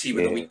team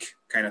of the week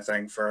kind of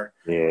thing for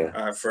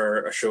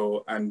a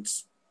show, and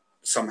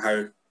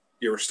somehow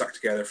you were stuck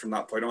together from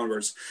that point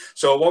onwards.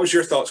 So what was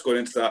your thoughts going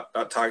into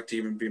that tag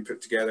team and being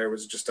put together?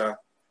 Was it just this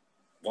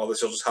will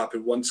just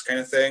happen once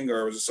kind of thing,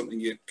 or was it something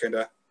you kind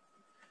of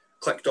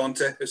clicked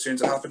onto as soon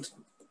as it happened?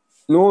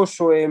 No,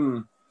 so we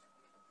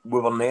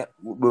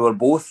were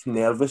both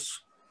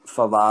nervous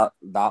for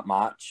that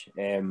match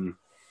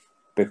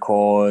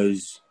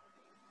because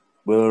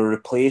we were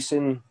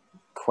replacing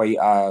quite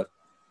a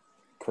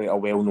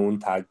well-known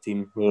tag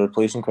team.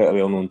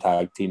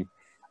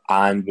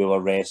 And we were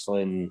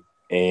wrestling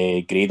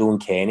Grado and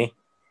Kenny.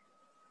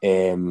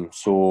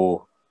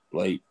 So,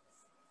 like,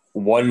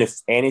 one,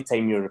 if any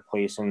time you're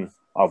replacing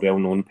a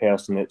well-known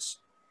person, it's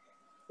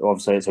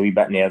obviously it's a wee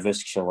bit nervous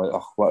because you're like,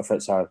 oh, what if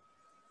it's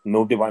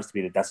nobody wants to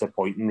be the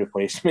disappointing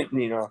replacement,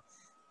 you know?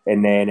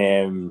 And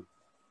then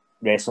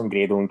wrestling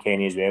Grado and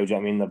Kenny as well, do you know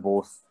what I mean? They're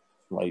both,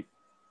 like,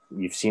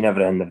 you've seen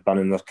everything they've done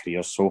in their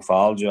careers so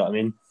far, do you know what I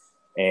mean?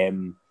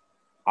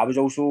 I was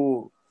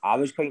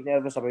quite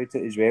nervous about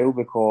it as well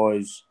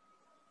because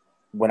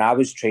when I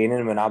was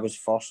training, when I was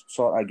first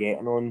sort of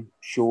getting on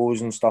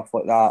shows and stuff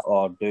like that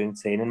or doing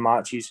training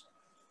matches,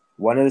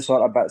 one of the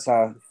sort of bits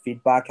of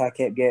feedback I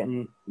kept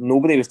getting,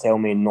 nobody was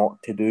telling me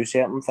not to do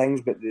certain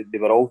things, but they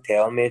were all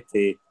telling me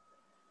to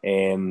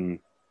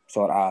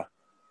sort of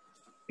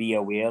be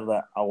aware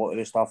that a lot of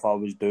the stuff I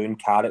was doing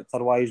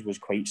character-wise was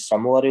quite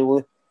similar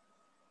to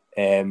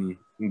Lou.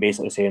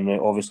 Basically saying that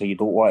obviously you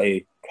don't want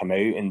to come out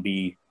and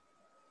be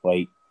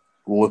like,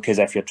 look as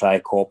if you're trying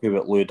to copy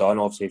what Lou done.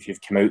 Obviously, if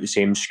you've come out the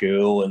same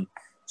school and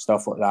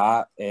stuff like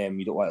that,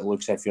 you don't want to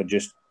look as if you're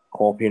just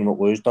copying what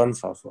Lou's done.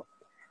 So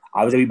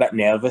I was a wee bit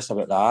nervous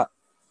about that.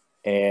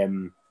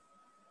 And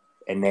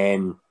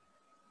then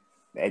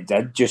it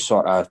did just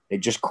it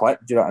just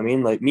clicked, do you know what I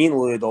mean? Like, me and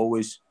Lou had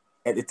always,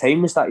 at the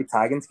time we started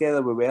tagging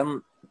together, we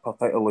weren't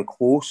particularly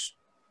close,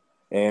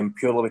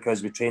 purely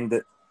because we trained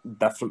at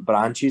different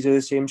branches of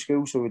the same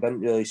school, so we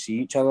didn't really see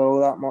each other all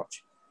that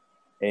much.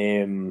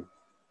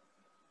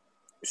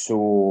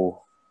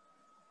 So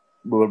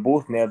we were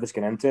both nervous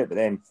going into it, but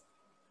then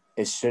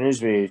as soon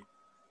as we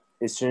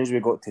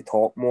got to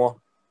talk more,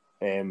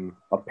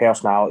 our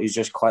personalities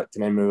just clicked,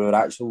 and then we were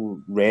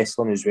actually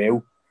wrestling as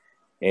well.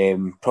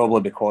 Probably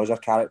because our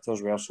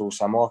characters were so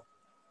similar,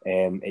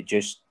 it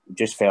just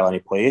fell into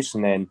place,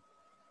 and then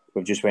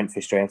we just went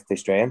from strength to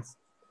strength.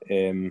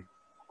 I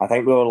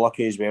think we were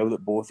lucky as well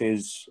that both of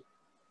us,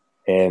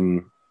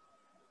 none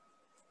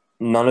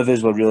of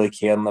us were really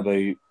caring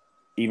about,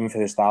 even for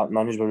the start,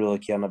 none of us were really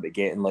caring about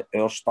getting like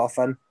our stuff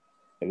in.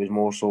 It was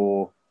more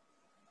so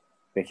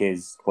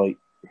because, like,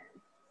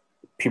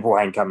 people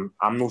think I'm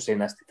not saying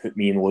this to put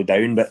me and Lou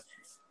down, but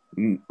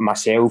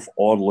myself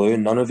or Lou,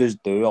 none of us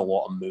do a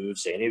lot of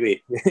moves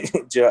anyway. Do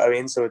you know what I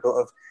mean? So we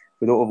don't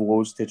have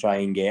loads to try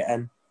and get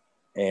in,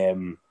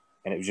 and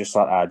it was just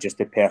just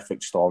the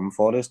perfect storm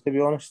for us, to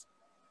be honest.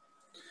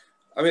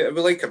 I mean,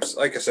 like I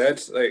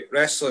said, like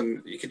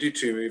wrestling, you could do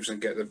two moves and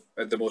get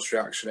the most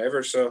reaction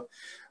ever. So,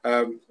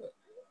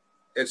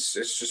 it's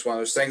just one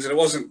of those things. And it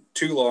wasn't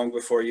too long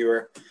before you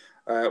were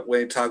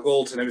winning tag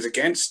gold, and it was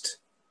against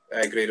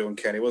Grado and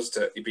Kenny,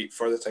 wasn't it? You beat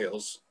for the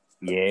titles.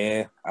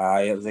 Yeah,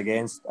 it was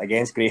against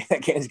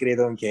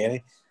Grado and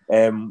Kenny.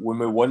 When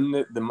we won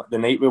the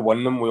night we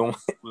won them, we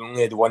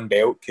only had one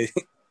belt because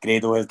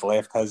Grado had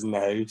left his in the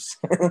house,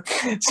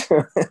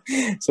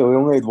 so we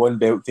only had one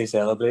belt to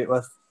celebrate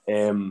with.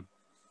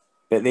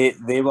 But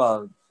they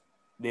were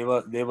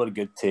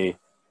good too.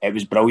 It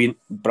was brilliant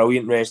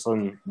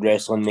wrestling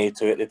they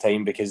too at the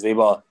time, because they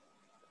were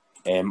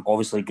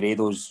obviously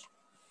Grado's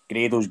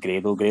the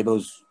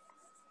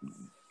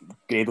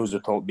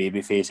top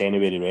babyface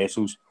anywhere he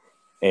wrestles,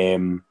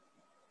 and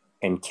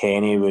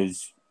Kenny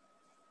was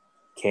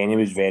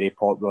very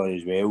popular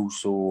as well.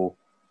 So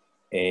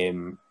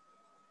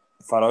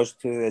for us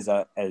two,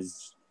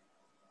 as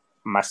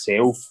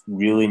myself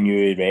really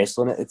knew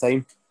wrestling at the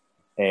time,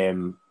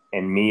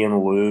 and me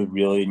and Lou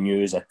really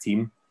knew as a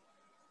team,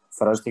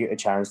 for us to get the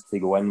chance to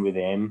go in with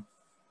them,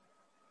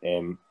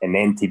 and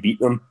then to beat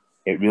them,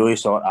 it really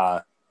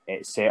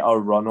it set our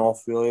run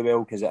off really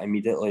well, because it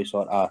immediately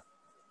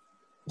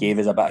gave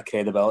us a bit of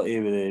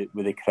credibility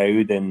with the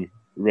crowd, and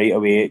right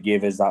away it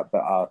gave us that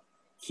bit of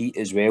heat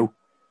as well.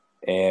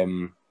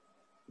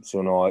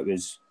 So no, it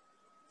was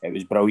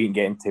brilliant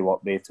getting to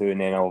work they two,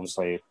 and then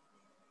obviously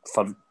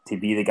to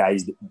be the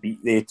guys that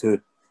beat they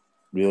two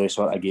really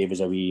gave us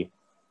a wee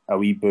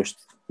boost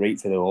right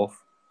for the off.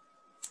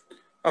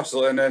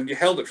 Absolutely, and then you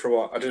held it for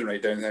what? I didn't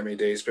write down how many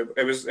days, but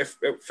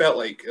it felt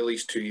like at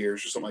least 2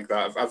 years or something like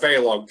that. A very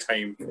long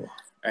time,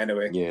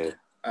 anyway. Yeah.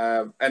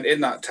 And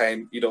in that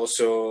time, you'd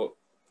also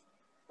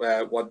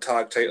won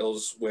tag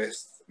titles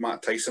with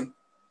Matt Tyson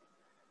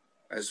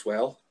as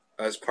well,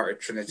 as part of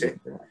Trinity.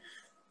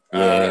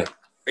 Yeah.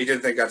 I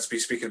didn't think I'd be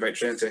speaking about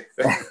Trinity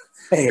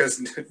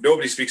because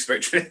nobody speaks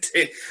about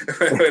Trinity.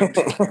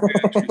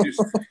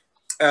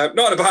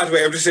 Not in a bad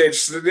way. I'm just saying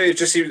it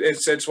just seems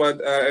it's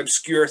one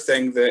obscure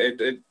thing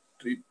that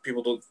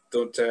people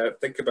don't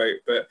think about,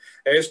 but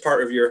it is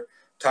part of your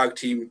tag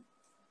team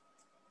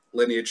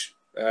lineage,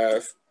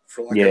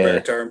 for lack of a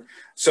better term.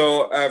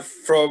 So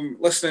from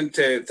listening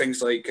to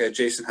things like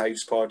Jason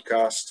Hyde's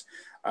podcast,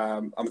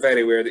 I'm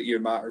very aware that you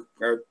and Matt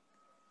are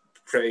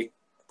pretty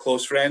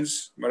close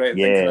friends. Am I right in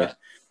thinking that?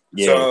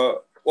 Yeah.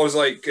 So what was it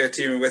like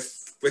teaming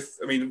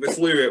with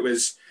Lou? It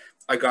was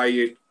a guy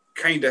you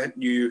kind of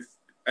knew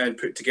and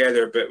put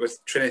together, but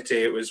with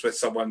Trinity it was with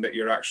someone that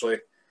you're actually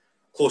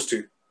close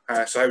to.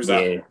 So how was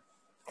that?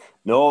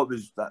 No, it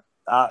was that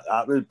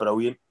was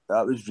brilliant.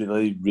 That was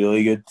really,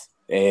 really good.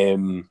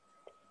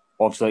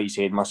 Obviously, like you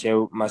said,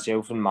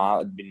 myself and Matt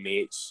had been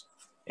mates.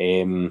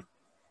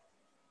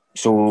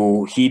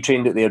 So he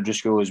trained at the Airdrie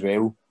School as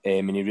well,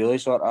 and he really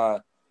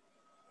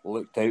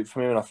looked out for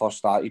me when I first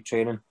started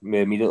training. We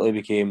immediately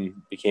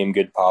became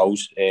good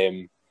pals.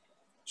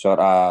 Sort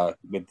of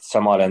with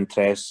similar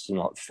interests in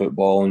like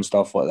football and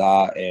stuff like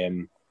that.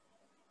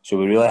 So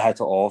we really hit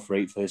it off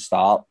right from the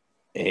start.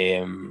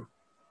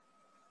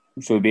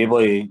 So we'd be able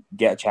to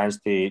get a chance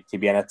to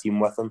be in a team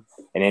with him,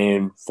 and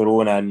then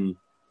throwing in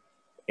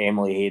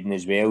Emily Hayden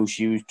as well.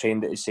 She was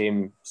trained at the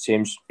same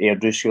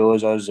Airdrie school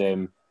as us.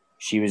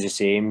 She was the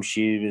same.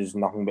 She was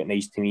nothing but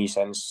nice to me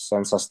since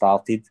I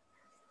started.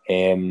 So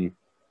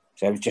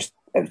it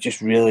was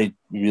just really,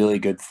 really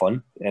good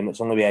fun, and it's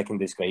the only way I can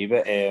describe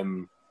it.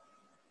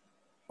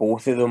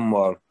 Both of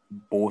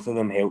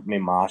them helped me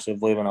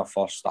massively when I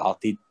first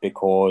started,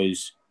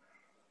 because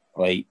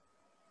like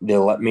they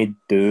let me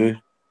do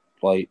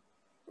like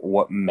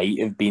what might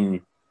have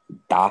been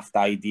daft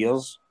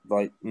ideas.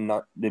 Like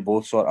they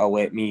both sort of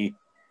let me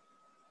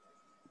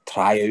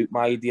try out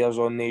my ideas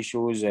on these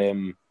shows.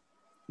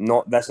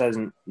 This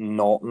isn't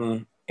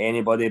knocking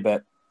anybody,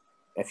 but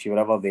if you were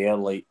ever there,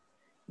 like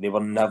they were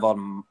never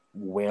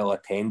well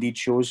attended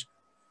shows,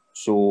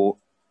 so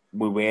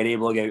we were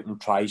able to go out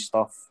and try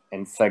stuff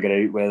and figure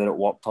out whether it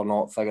worked or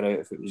not, figure out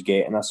if it was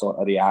getting a sort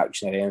of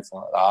reaction or anything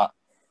like that.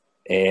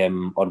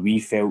 Or we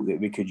felt that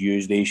we could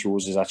use these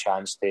shows as a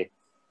chance to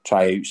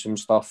try out some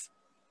stuff.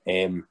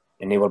 And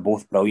they were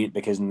both brilliant,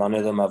 because none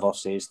of them ever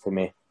says to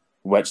me,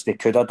 which they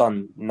could have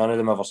done, none of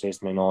them ever says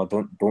to me, no,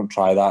 don't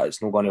try that,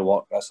 it's not going to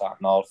work, this, that,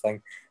 and other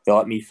thing. They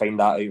let me find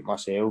that out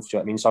myself. Do you know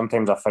what I mean?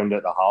 Sometimes I found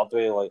out the hard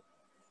way, like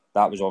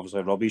that was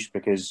obviously rubbish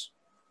because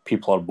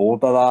people are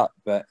bored of that,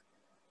 but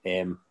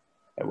it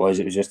was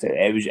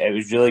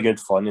really good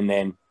fun. And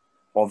then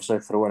obviously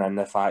throwing in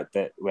the fact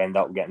that we ended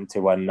up getting to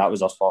win, that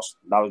was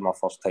my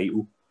first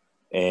title.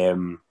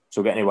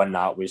 So getting to win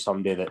that with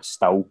somebody that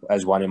still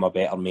is one of my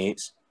better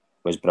mates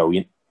was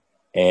brilliant.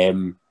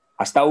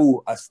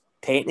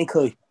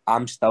 Technically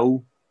I'm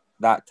still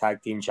that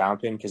tag team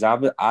champion, because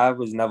I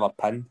was never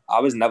pinned.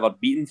 I was never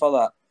beaten for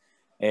that.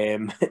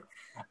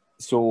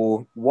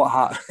 So what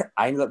happened?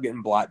 I ended up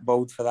getting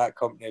blackballed for that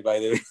company, by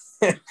the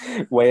way,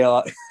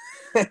 while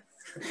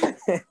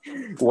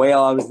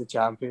I was the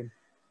champion,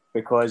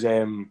 because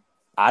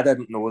I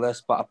didn't know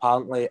this, but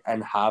apparently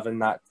in having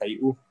that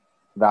title,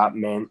 that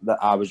meant that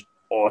I was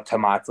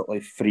automatically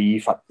free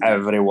for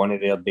every one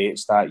of their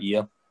dates that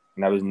year,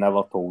 and I was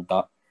never told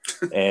that.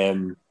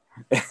 And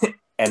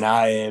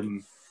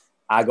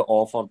I got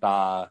offered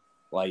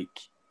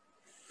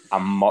a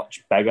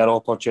much bigger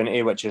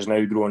opportunity, which is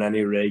now grown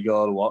into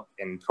regular work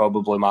and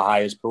probably my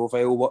highest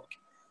profile work.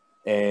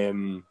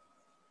 And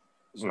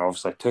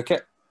obviously took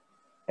it.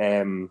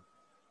 And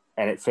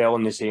it fell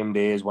on the same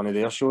day as one of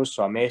their shows.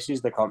 So I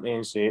messaged the company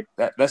and said,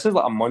 this is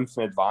like a month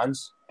in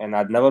advance, and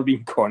I'd never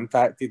been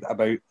contacted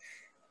about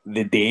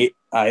the date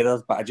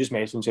either, but I just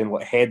messaged saying,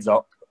 like, heads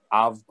up,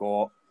 I've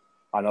got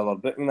another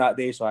booking that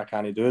day, so I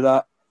can't do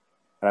that.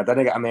 And I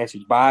didn't get a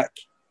message back.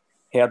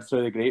 Heard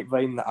through the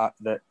grapevine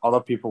that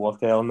other people were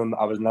telling them that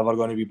I was never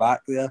going to be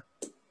back there.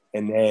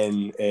 And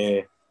then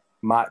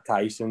Matt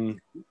Tyson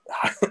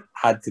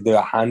had to do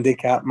a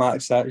handicap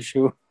match that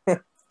show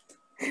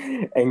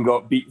and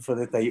got beat for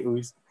the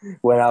titles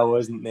when I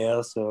wasn't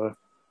there. So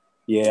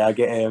yeah, I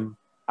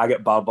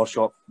get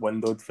barbershop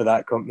windowed for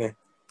that company.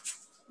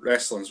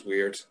 Wrestling's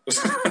weird.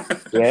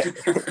 Yeah,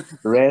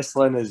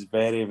 wrestling is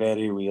very,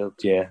 very weird.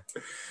 Yeah.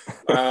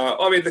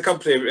 I mean, the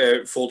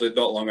company folded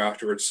not long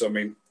afterwards. So I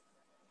mean,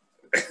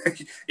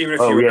 even if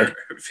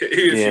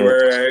you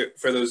were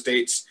for those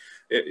dates,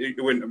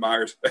 it wouldn't have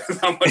mattered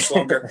that much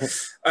longer.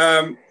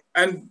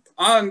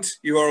 And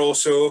you are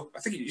also, I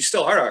think you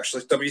still are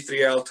actually,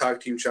 W3L Tag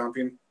Team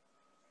Champion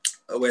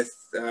with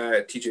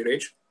TJ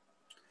Rage.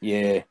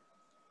 Yeah.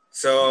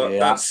 So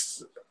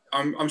that's,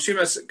 I'm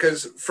assuming that's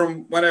because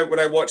from when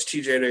I watch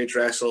TJ Rage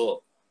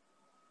wrestle,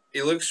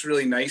 he looks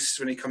really nice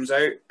when he comes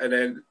out, and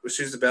then as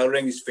soon as the bell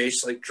rings, his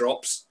face like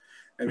drops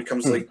and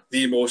becomes like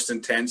the most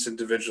intense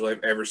individual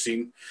I've ever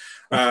seen.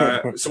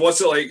 So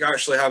what's it like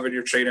actually having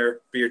your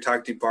trainer be your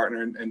tag team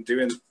partner and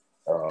doing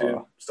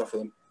stuff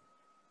with him?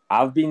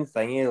 I've been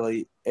thinking,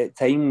 like, at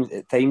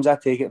times I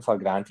take it for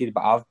granted,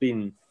 but I've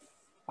been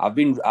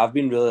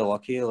really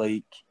lucky.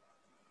 Like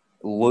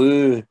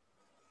Lou,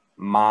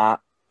 Matt,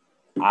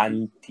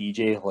 and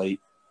TJ, like,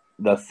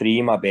 they're three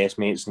of my best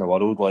mates in the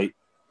world, like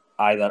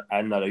either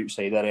in or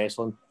outside of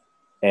wrestling.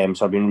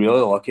 So I've been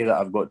really lucky that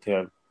I've got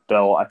to do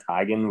a lot of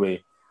tagging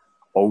with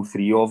all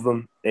three of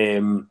them.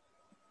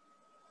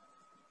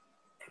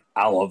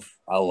 I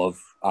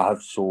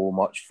have so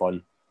much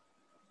fun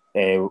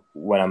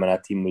when I'm in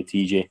a team with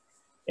TJ.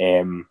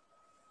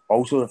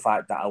 Also the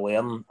fact that I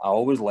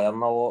always learn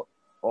a lot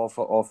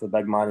off the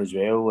big man as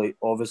well. Like,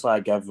 obviously I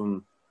give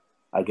him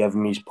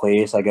his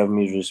place, I give him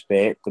his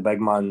respect. The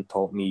big man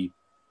taught me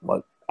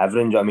like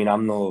everything. I mean,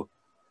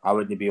 I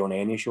wouldn't be on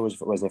any shows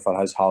if it wasn't for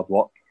his hard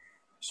work.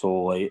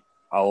 So like,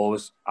 I'll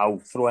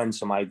throw in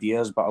some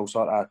ideas, but I'll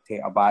sort of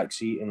take a back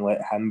seat and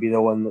let him be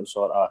the one that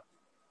sort of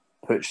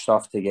puts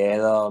stuff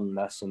together and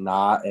this and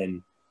that.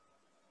 And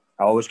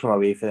I always come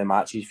away from the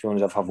matches feeling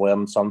as if I've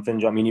learned something. Do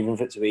you know what I mean? Even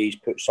if it's the way he's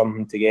put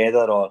something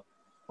together or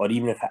or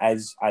even if it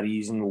is a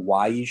reason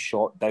why he's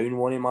shot down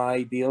one of my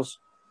ideas,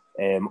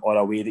 or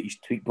a way that he's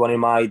tweaked one of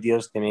my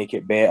ideas to make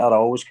it better, I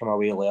always come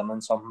away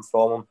learning something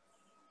from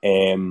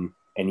him.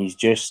 And he's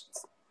just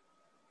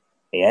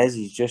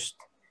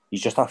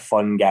a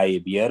fun guy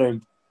to be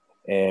around.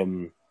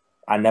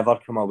 I never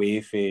come away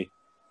for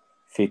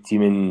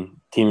teaming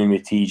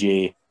with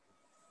TJ.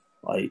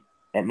 Like,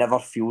 it never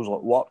feels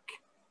like work.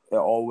 It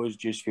always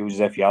just feels as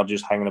if you're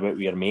just hanging about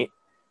with your mate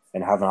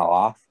and having a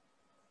laugh.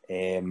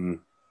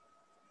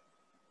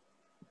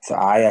 So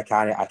I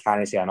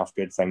can't say enough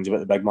good things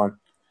about the big man.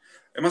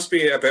 It must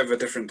be a bit of a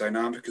different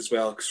dynamic as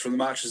well, because from the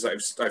matches that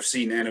I've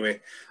seen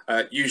anyway,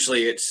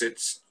 usually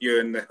it's you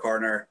in the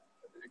corner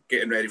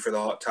getting ready for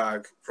the hot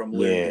tag from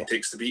Lou who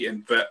takes the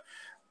beating. But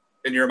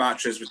in your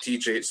matches with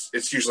TJ,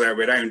 it's usually our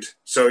way around.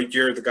 So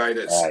you're the guy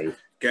that's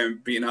getting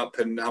beaten up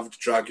and having to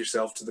drag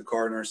yourself to the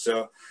corner.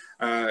 So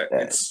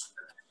it's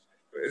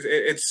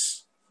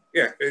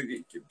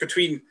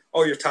between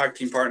all your tag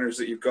team partners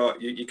that you've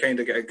got, you kind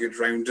of get a good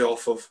round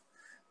off of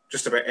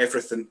just about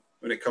everything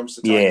when it comes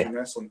to tag team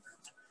wrestling.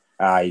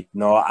 Aye,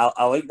 no,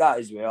 I like that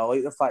as well. I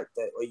like the fact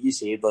that, like you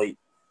said, like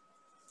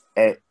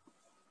it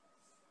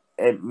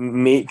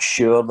makes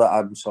sure that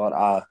I'm sort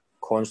of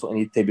constantly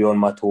need to be on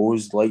my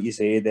toes. Like you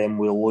said,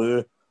 with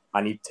Lou,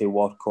 I need to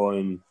work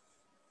on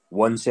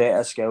one set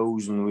of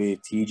skills, and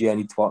with TJ, I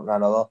need to work on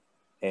another.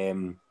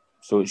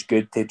 So it's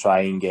good to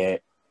try and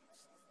get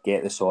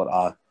the sort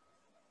of,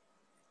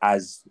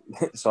 as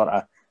sort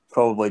of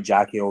probably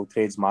Jackie all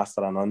trades,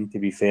 master of none, to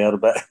be fair,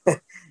 but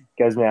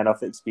gives me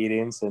enough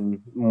experience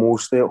and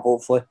most of it,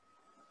 hopefully.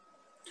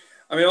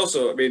 I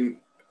mean,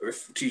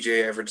 if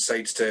TJ ever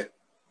decides to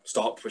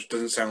stop, which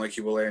doesn't sound like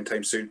he will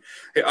anytime soon,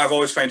 I've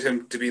always found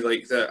him to be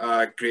like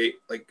the great,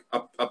 like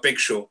a big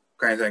show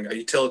kind of thing, a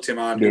utility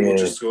man who will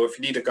just go, if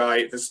you need a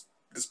guy, this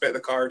bit of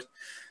the card,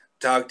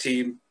 tag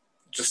team,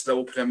 just the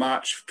opening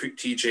match, put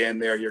TJ in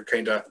there, you're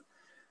kind of,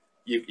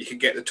 you can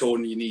get the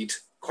tone you need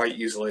quite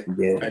easily, and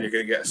you're going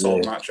to get a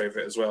solid match out of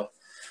it as well.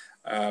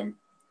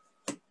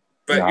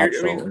 But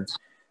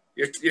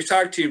your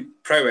tag team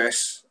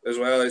prowess as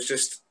well is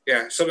just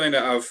something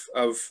that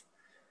I've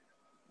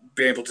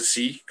been able to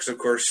see, because of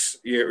course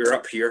you're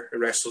up here at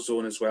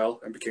WrestleZone as well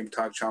and became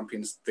tag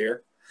champions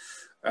there.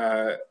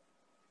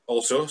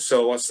 Also,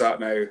 so what's that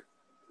now?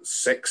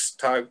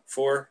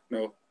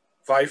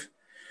 5?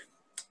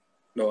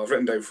 No, I've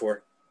written down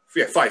 4.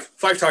 Yeah,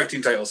 5 tag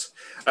team titles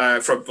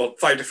from 5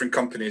 different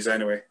companies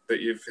anyway that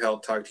you've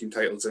held tag team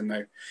titles in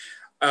now.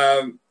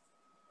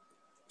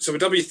 So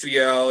with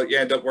W3L, you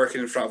end up working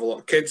in front of a lot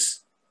of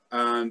kids,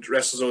 and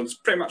WrestleZone's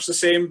pretty much the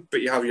same,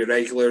 but you have your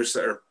regulars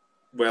that are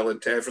well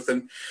into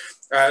everything.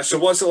 So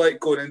what's it like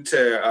going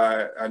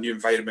into a new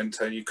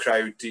environment, a new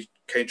crowd? Do you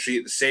kind of treat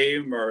it the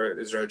same, or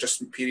is there an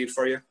adjustment period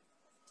for you?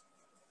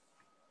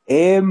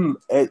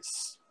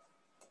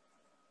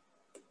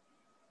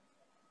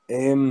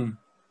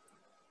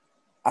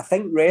 I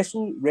think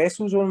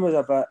WrestleZone was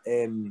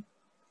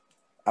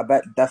a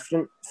bit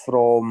different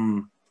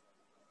from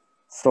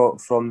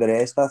the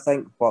rest, I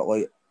think, but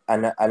like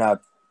in a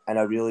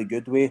really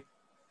good way,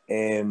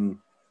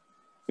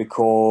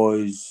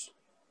 because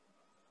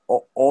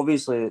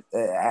obviously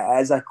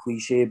it is a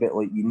cliche, but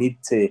like you need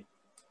to,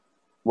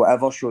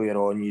 whatever show you're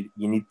on, you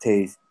need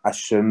to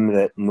assume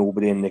that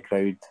nobody in the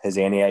crowd has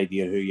any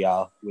idea who you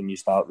are when you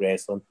start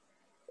wrestling,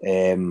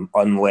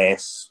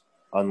 unless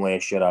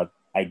you're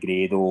a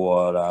grado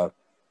or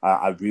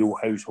a real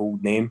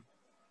household name.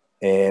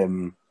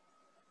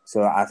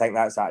 So I think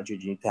that's the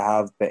attitude you need to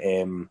have. But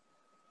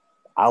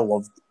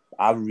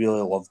I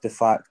really loved the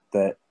fact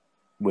that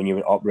when you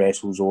went up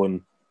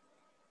WrestleZone,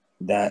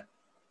 that,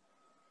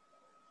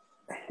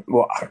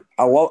 well,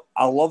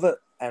 I love it,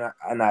 and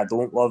I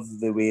don't love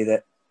the way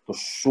that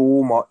there's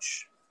so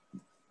much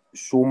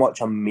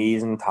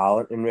amazing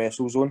talent in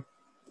WrestleZone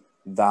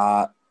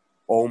that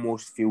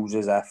almost feels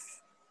as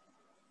if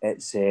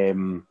it's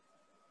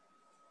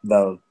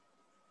the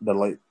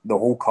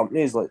whole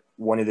company is like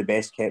one of the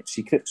best kept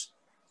secrets.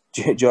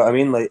 Do you know what I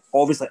mean? Like,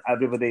 obviously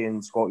everybody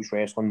in Scottish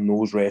wrestling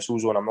knows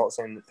WrestleZone. I'm not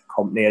saying that the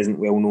company isn't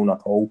well known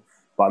at all,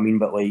 but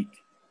like,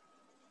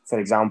 for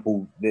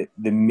example, the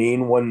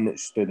main one that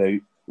stood out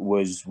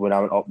was when I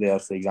went up there,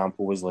 for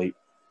example, was like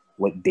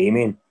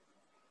Damien.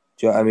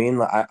 Do you know what I mean?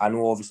 Like, I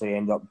know obviously he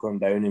ended up going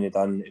down and he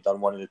done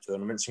one of the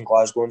tournaments in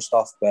Glasgow and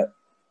stuff, but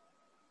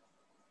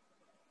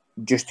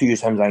just to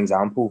use him as an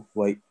example,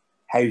 like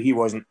how he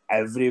wasn't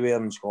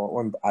everywhere in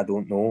Scotland, I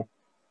don't know.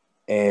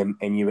 And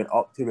you went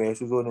up to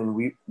WrestleZone, and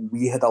we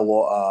had a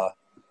lot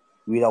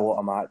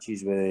of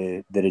matches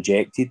with the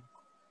Rejected,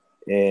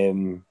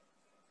 and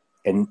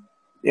they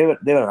were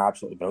an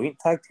absolutely brilliant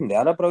tag team. They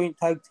are a brilliant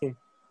tag team,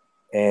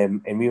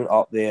 and we went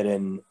up there,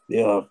 and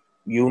they were,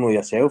 you know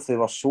yourself, they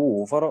were so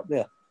over up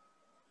there.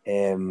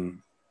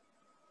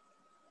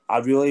 I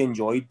really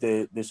enjoyed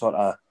the sort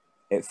of,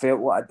 it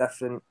felt like a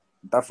different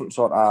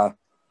sort of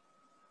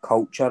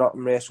culture up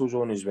in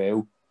WrestleZone as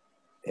well.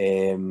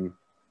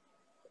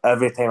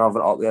 Every time I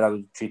went up there, I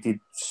was treated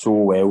so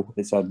well.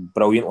 It's a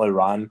brilliantly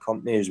ran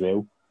company as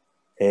well.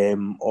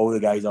 All the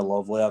guys are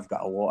lovely. I've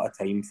got a lot of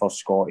time for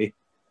Scotty.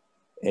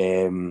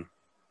 But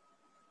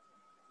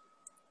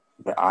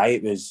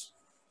it was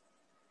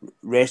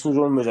Wrestle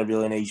Zone was a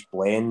really nice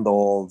blend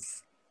of.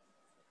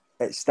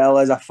 It still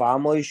is a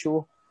family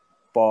show,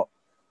 but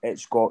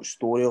it's got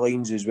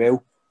storylines as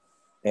well.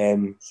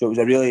 So it was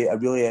a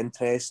really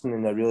interesting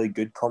and a really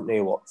good company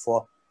to work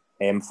for.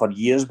 For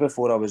years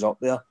before I was up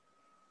there,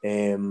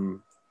 Lou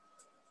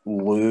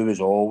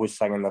was always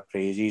singing their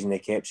praises, and they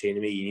kept saying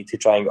to me, "You need to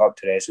try and get up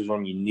to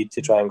WrestleZone. You need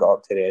to try and get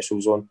up to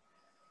WrestleZone."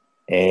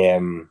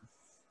 And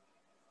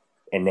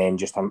then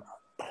just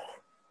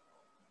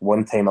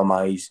one time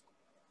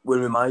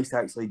when we managed to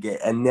actually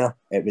get in there,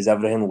 it was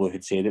everything Lou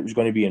had said it was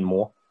going to be and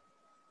more.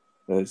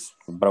 It was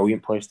a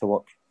brilliant place to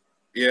work.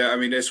 Yeah, I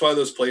mean, it's one of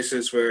those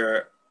places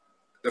where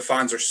the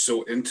fans are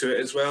so into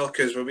it as well.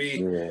 Because when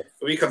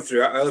we come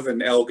through, I live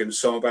in Elgin,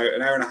 so I'm about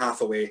an hour and a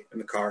half away in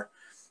the car,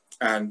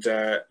 and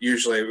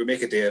usually we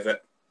make a day of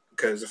it.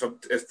 Because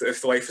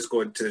if the wife is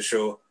going to the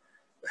show,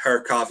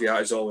 her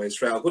caveat is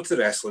always, "Right, I'll go to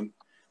the wrestling,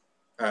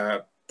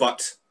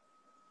 but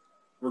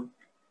I'm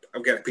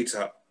getting a Pizza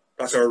Hut."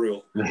 That's our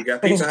rule. We get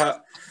a Pizza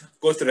Hut,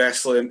 go to the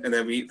wrestling, and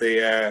then we eat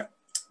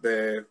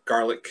the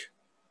garlic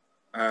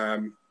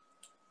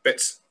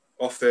bits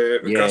off the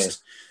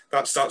crust.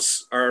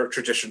 That's our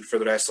tradition for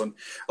the wrestling.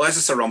 Unless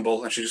it's a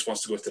Rumble and she just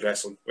wants to go to the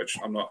wrestling, which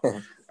I'm not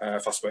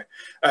fussed by.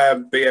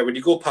 But yeah, when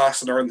you go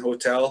past the Northern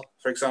Hotel,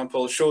 for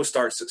example, the show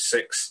starts at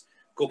 6,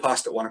 go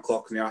past at 1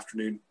 o'clock in the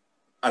afternoon,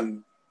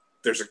 and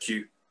there's a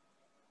queue.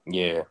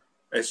 Yeah.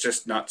 It's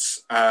just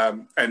nuts.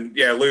 And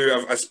yeah,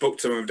 Lou, I spoke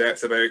to him in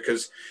depth about it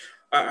because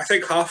I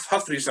think half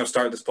the reason I've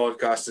started this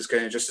podcast is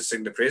kind of just to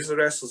sing the praise of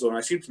the WrestleZone.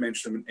 I seem to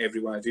mention them in every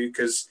one I do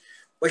because,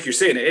 like you're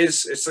saying,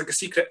 it's like a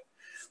secret.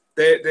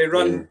 They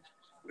run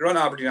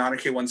Aberdeen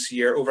Anarchy once a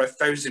year, over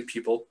 1,000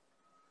 people,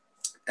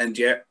 and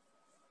yet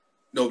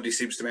nobody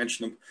seems to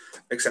mention them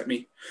except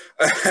me.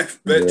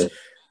 But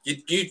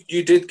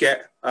you did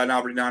get an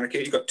Aberdeen Anarchy.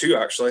 You got 2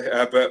 actually,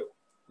 but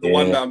the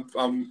one that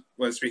I'm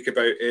going to speak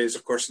about is,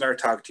 of course, another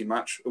tag team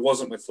match. It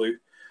wasn't with Lou,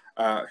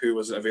 who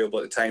wasn't available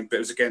at the time, but it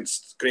was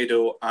against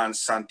Grado and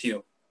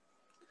Santino.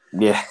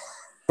 Yeah.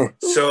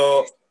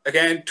 So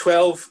again,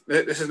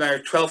 this is now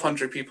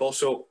 1,200 people.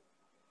 So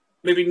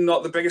maybe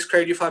not the biggest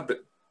crowd you've had,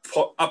 but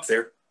up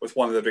there with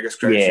one of the biggest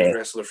crowds you've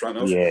wrestled in front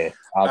of. Yeah,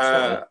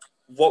 absolutely.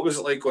 What was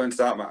it like going into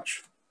that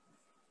match?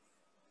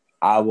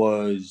 I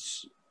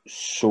was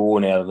so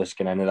nervous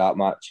going into that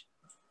match.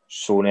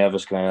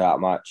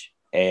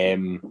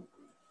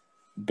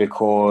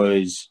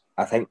 Because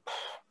I think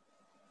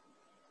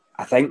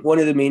one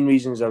of the main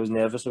reasons I was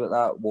nervous about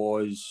that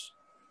was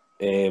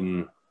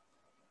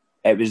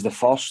it was the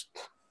first.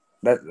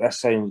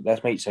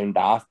 This might sound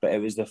daft, but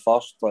it was the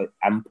first like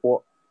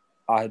import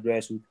I had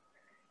wrestled,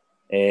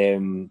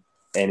 and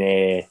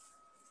it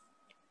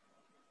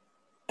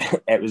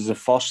was the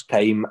first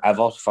time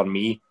ever for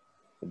me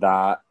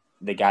that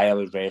the guy I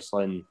was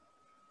wrestling.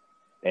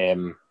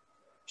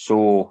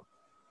 So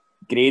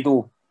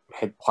Grado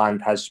had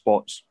planned his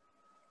spots.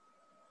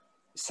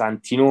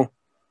 Santino,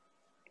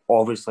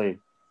 obviously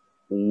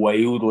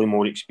wildly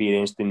more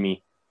experienced than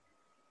me,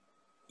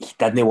 he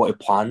didn't want to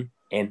plan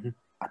anything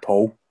at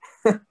all.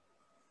 And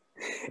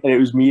it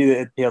was me that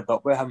had paired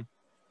up with him,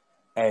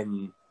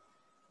 and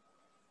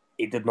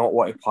he did not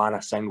want to plan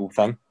a single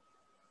thing.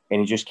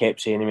 And he just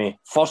kept saying to me,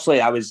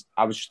 firstly, I was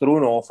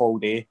thrown off all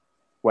day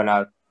when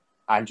I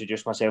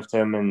introduced myself to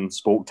him and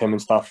spoke to him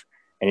and stuff,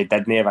 and he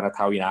didn't have an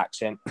Italian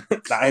accent.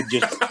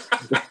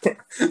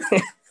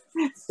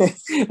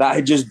 that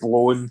had just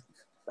blown.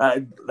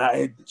 That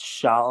had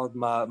shattered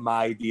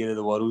my idea of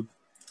the world.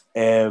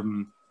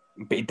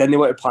 But he didn't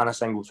want to plan a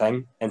single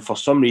thing. And for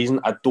some reason,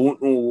 I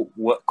don't know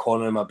what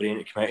corner of my brain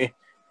it came out of,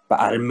 but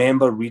I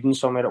remember reading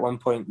somewhere at one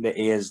point that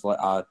he's like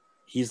a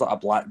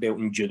black belt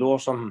in judo or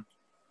something.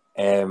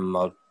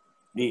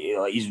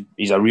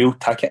 He's a real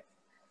ticket.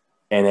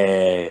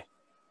 And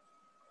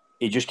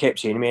he just kept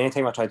saying to me,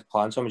 anytime I tried to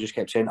plan something, he just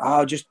kept saying,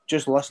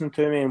 just listen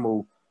to me and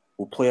we'll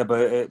play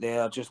about it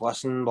there, just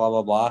listen, blah,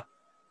 blah, blah.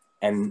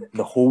 And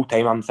the whole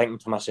time I'm thinking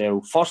to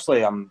myself,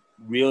 firstly, I'm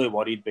really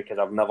worried because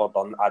I'd never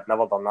done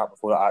that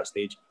before at that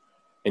stage.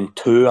 And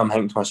 2, I'm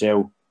thinking to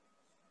myself,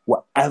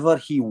 whatever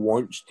he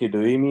wants to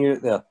do to me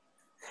out there,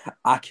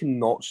 I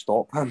cannot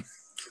stop him.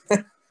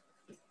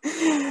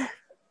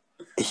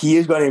 He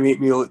is going to make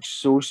me look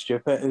so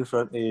stupid in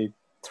front of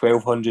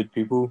 1,200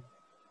 people.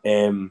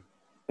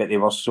 But they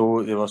were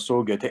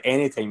so good.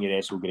 Any time you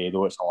wrestle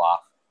Grado, it's a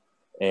laugh.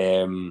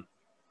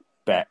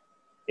 But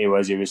it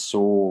was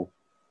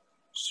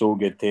so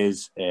good to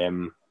us.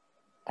 And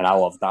I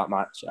loved that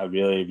match. I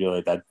really,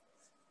 really did.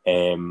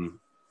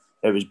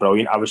 It was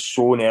brilliant. I was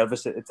so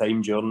nervous at the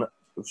time during it.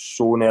 It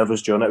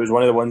was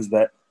one of the ones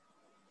that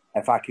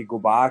if I could go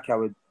back, I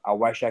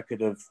wish I could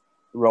have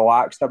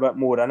relaxed a bit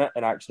more in it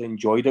and actually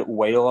enjoyed it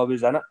while I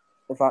was in it,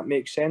 if that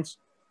makes sense.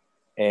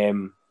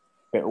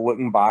 But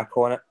looking back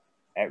on it,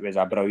 it was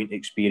a brilliant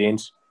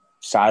experience.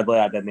 Sadly,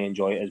 I didn't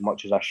enjoy it as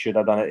much as I should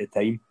have done at the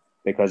time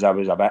because I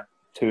was a bit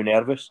too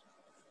nervous.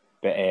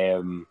 But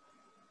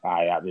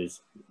Aye, that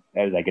was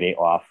a great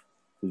laugh.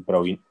 It was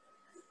brilliant.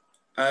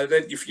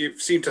 Then you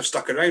seem to have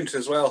stuck around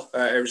as well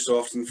every so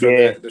often for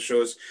Yeah. the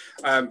shows,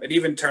 and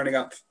even turning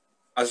up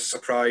as a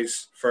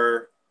surprise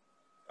for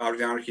Art of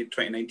the Anarchy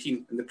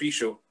 2019 in the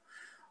pre-show,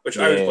 which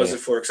I was buzzing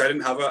for because I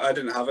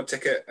didn't have a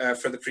ticket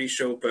for the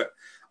pre-show, but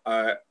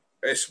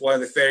it's one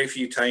of the very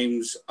few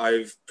times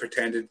I've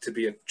pretended to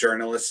be a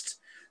journalist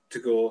to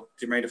go,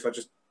 do you mind if I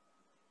just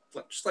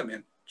let me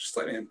in? Just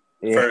let me in.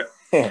 Yeah.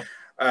 For,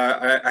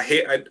 I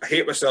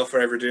hate myself for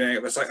ever doing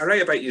it. But it's like, I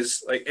write about you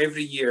like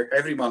every year,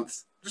 every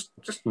month. Just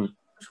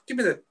give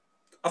me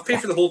I'll pay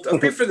for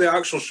the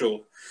actual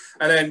show.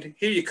 And then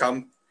here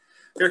comes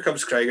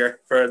Krieger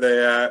for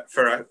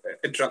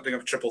interrupting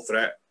a triple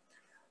threat.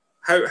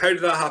 How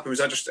did that happen? Was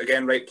that just,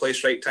 again, right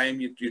place, right time?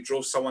 You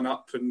drove someone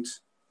up and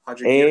had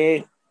your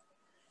gear?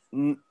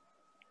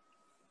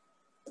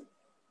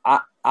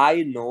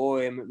 I know.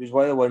 It was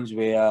one of the ones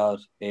where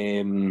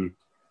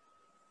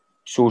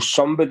so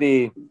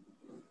somebody,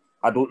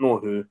 I don't know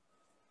who,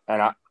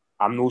 and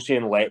I'm not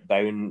saying let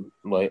down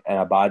like in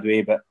a bad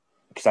way, but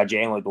because I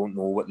generally don't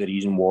know what the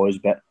reason was,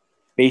 but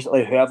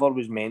basically whoever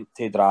was meant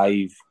to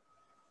drive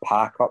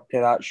Pack up to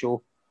that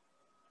show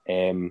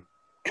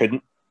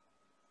couldn't.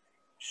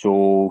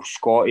 So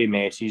Scotty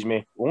messages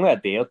me only a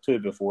day or two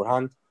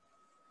beforehand.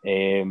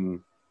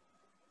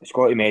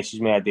 Scotty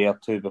messaged me a day or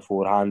two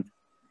beforehand,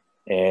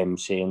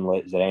 saying,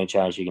 like, is there any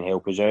chance you can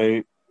help us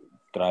out?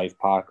 Drive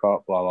Pack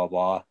up, blah blah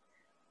blah.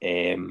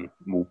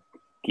 We'll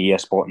give you a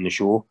spot in the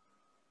show.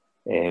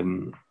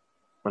 And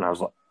I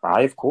was like,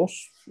 aye, of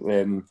course.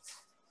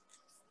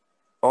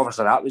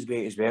 Obviously that was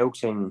great as well,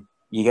 because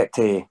you get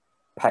to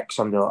pick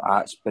somebody like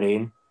that's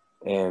brain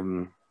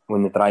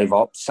when they drive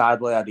up.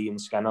 Sadly, I had Ian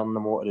Skinner on the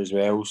motor as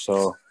well,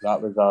 so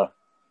that was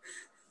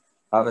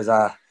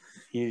a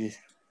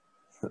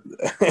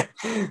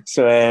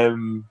so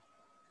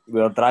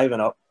we were driving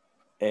up,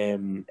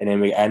 and then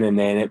we get in, and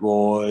then it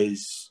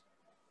was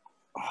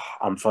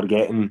I'm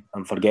forgetting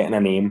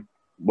a name,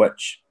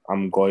 which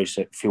I'm going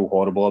to feel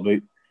horrible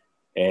about.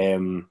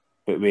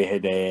 But we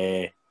had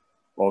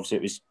obviously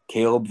it was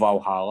Caleb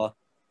Valhalla,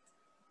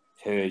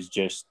 who is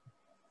just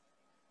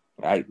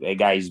the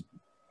guy's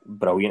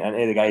brilliant, isn't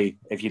he? The guy,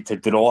 if you to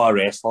draw a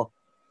wrestler.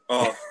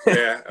 Oh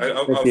yeah,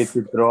 if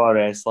you to draw a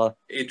wrestler,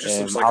 he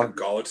just looks like a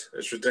god.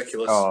 It's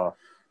ridiculous. Oh,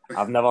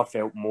 I've never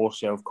felt more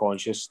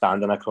self-conscious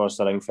standing across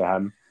the ring for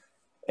him.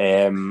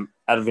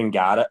 Irvin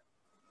Garrett,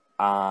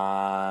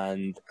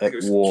 and I think it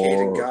was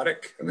Caden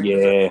Garrick.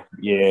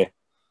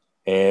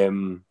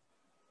 Yeah.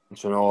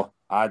 So no,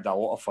 I had a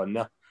lot of fun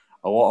there.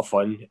 A lot of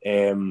fun.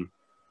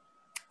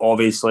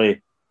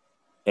 Obviously,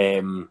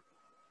 you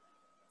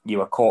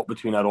were caught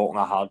between a rock and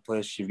a hard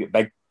place. You've got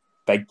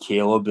big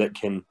Caleb that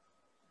can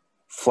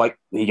flick.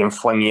 He can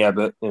fling you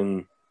about,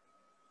 and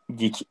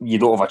you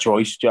don't have a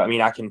choice. Do you know what I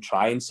mean? I can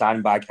try and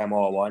sandbag him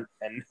all I want,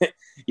 and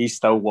he's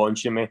still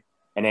launching me.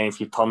 And then if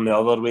you turn the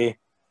other way,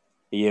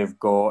 you've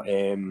got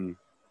Irvin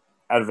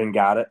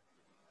Garrett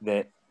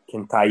that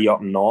can tie you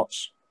up in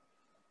knots,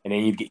 and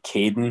then you've got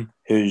Caden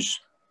whose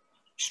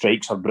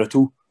strikes are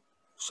brutal.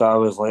 So I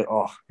was like,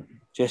 I'd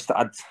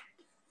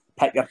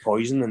pick your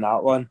poison in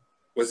that one.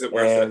 Was it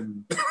worth it?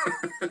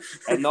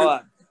 And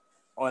not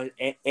any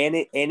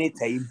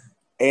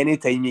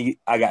time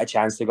I get a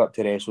chance to go up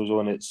to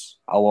WrestleZone, it's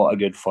a lot of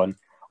good fun.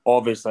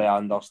 Obviously, I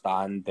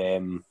understand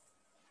the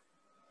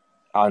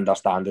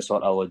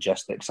sort of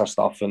logistics of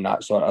stuff and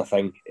that sort of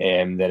thing.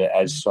 That it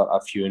is sort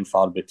of few and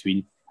far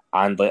between,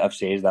 and like I've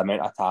said, the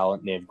amount of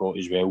talent they've got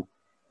as well.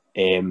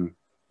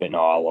 But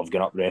no, I love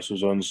going up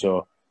WrestleZone,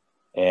 so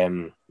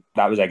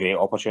that was a great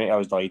opportunity. I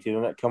was delighted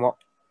when it came up.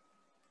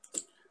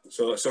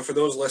 So for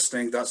those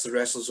listening, that's the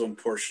WrestleZone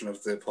portion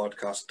of the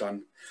podcast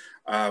done.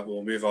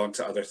 We'll move on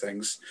to other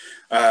things.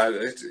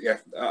 Like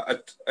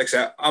I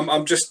said,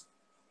 I'm just,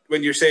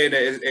 when you're saying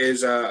it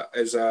is like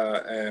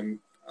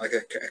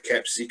a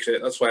kept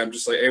secret, that's why I'm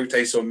just like, every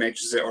time someone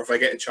mentions it, or if I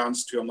get a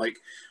chance to, I'm like,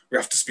 we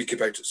have to speak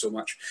about it so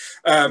much.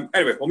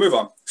 Anyway, we'll move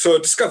on. So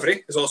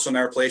Discovery is also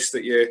another place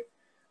that you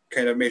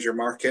kind of made your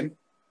mark in.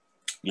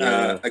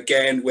 Yeah.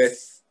 Again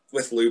with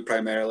Lou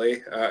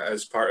primarily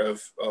as part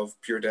of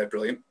Pure Dead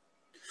Brilliant.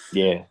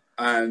 Yeah.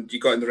 And you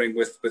got in the ring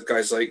with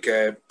guys like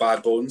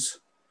Bad Bones.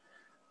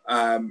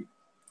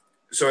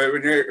 So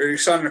when you're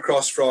standing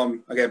across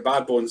from, again,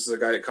 Bad Bones is the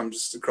guy that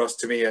comes across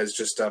to me as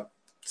just a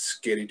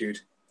scary dude.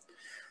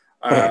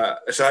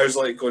 So I was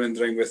like going in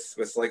the ring with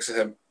likes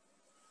of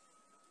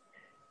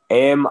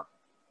him.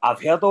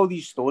 I've heard all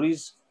these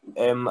stories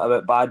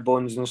about Bad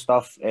Bones and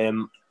stuff.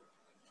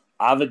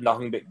 I've had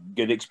nothing but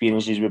good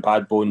experiences with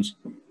Bad Bones.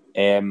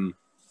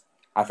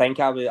 I think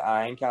I was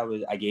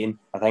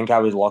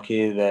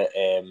lucky that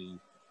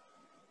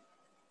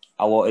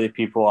a lot of the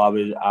people I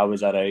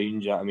was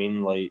around, you know what I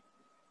mean, like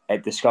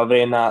at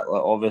Discovery and that,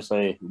 like,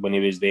 obviously when he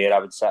was there, I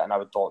would sit and I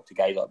would talk to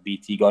guys like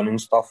BT Gunn and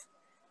stuff.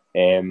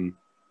 And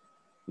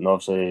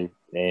obviously,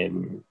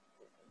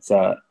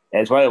 so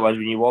it's one of the ones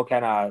when you walk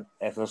in,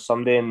 if there's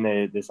somebody in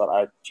the sort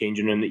of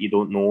changing room that you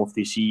don't know, if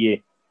they see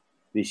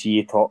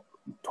you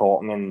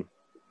talking and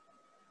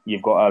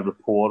you've got a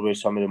rapport with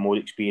some of the more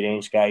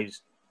experienced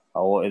guys.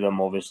 A lot of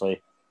them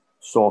obviously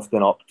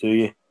soften up to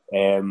you.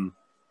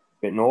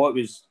 But no, it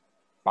was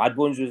Bad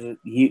Bones was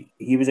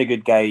he was a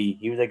good guy.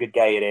 He was a good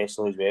guy to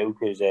wrestle as well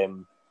because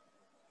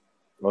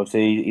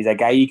obviously he's a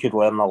guy you could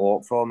learn a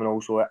lot from, and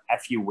also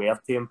if you were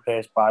to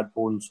impress Bad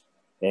Bones,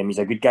 he's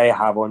a good guy to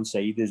have on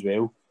side as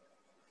well.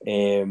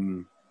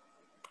 I'm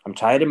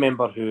trying to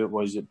remember who it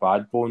was that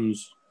Bad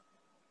Bones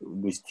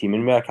was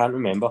teaming with. I can't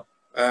remember.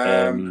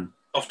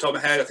 Off the top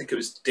of my head, I think it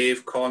was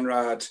Dave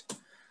Conrad.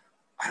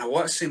 And I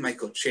want to say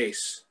Michael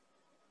Chase,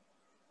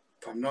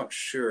 but I'm not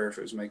sure if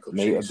it was Michael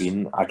Chase. Might have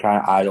been.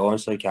 I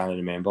honestly can't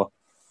remember.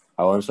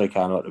 I honestly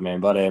cannot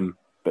remember.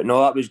 But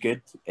no, that was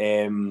good.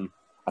 I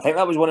think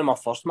that was one of my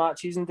first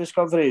matches in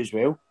Discovery as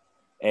well.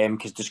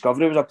 Because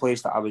Discovery was a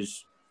place that I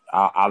was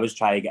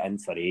trying to get in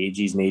for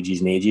ages and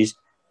ages and ages.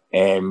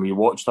 We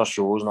watched their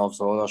shows, and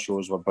obviously all their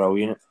shows were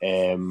brilliant.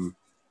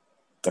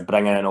 They're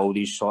bringing in all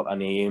these sort of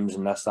names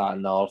and this, that,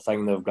 and the other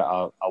thing. They've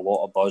got a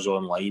lot of buzz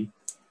online.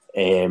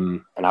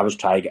 And I was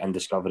trying to get in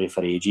Discovery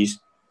for ages.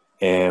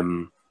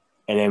 And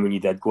then when you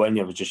did go in,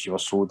 you were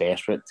so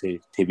desperate to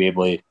be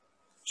able to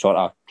sort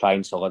of try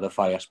and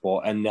solidify a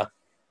spot in there.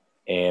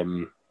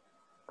 And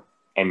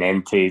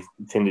then to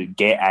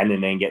get in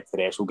and then get to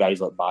wrestle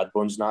guys like Bad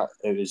Bones and that,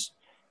 it was,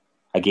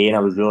 again, I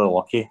was really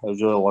lucky. I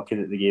was really lucky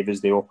that they gave us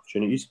the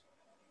opportunities.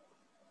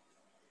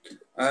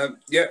 And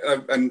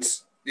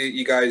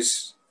you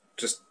guys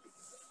just,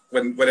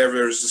 whenever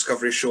there was a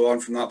Discovery show on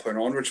from that point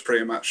onwards,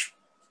 pretty much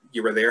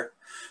you were there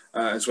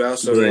as well.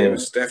 So Yeah. it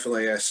was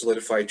definitely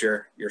solidified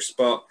your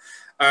spot.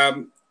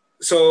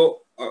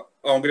 So I'm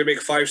going to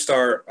make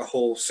 5-star a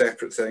whole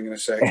separate thing in a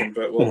second,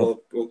 but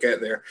we'll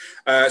get there.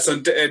 So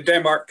in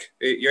Denmark,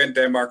 you're in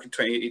Denmark in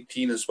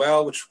 2018 as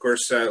well, which of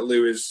course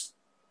Lou is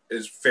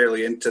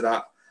fairly into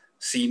that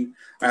scene.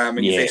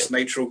 And you faced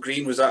Nitro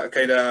Green. Was that a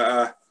kind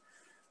of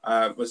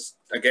was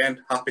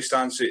again happy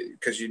stance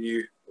because you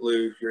knew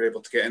Lou, you were able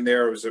to get in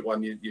there, or was it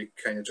one you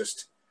kind of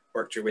just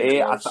worked your way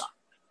towards?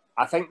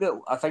 I think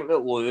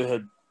that Lou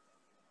had.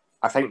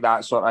 I think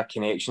that sort of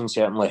connection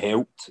certainly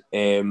helped.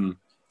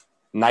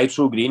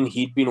 Nitro Green,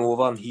 he'd been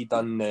over and he'd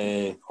done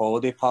the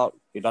holiday park.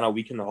 He'd done a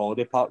week in the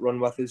holiday park run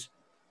with us.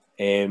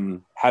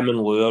 Him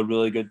and Lou are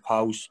really good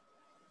pals.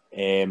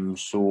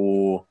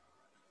 So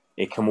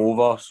he came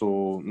over.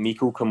 So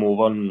Miko came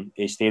over and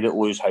he stayed at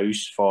Lou's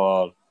house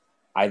for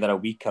either a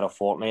week or a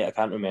fortnight. I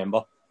can't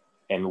remember.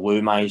 And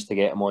Lou managed to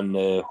get him on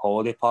the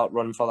holiday park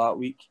run for that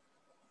week.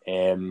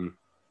 And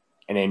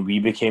then we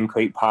became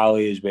quite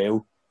pally as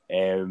well.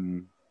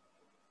 And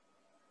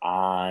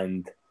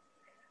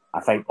I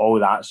think all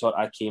that sort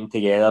of came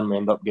together and we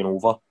ended up getting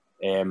over.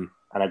 And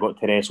I got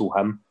to wrestle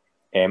him.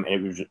 And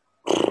it was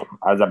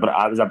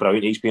a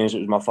brilliant experience. It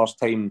was my first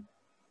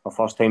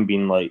time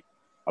being like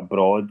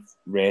abroad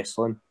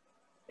wrestling.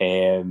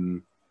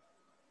 And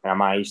I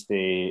managed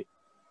to,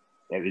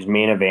 it was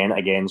main event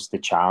against the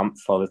champ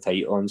for the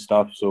title and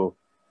stuff. So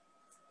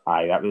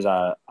that was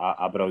a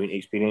brilliant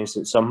experience.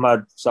 It's something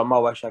I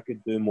wish I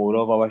could do more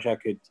of. I wish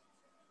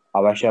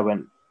I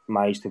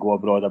managed to go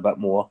abroad a bit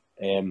more.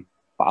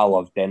 But I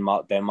loved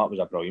Denmark. Denmark was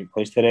a brilliant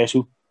place to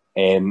wrestle.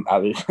 It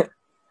was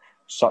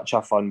such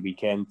a fun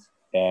weekend.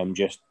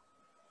 Just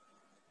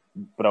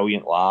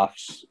brilliant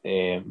laughs.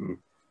 That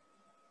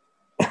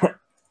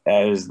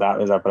was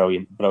a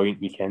brilliant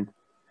weekend.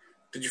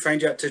 Did you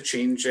find you had to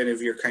change any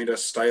of your kind of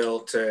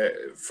style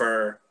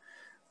for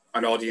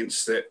an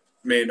audience that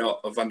may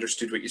not have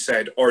understood what you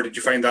said, or did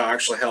you find that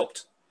actually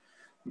helped?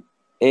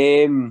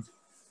 I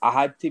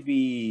had to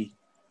be.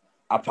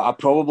 I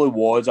probably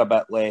was a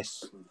bit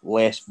less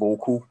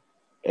vocal.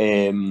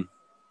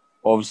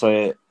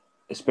 Obviously,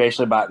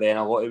 especially back then,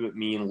 a lot of what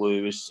me and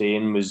Lou was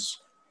saying was,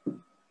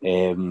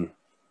 it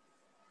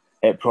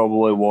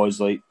probably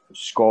was like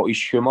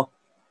Scottish humour.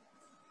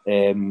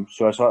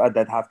 So I sort of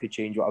did have to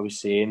change what I was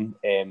saying,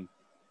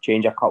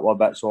 change a couple of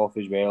bits off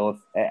as well.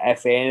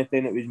 If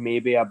anything, it was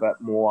maybe a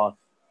bit more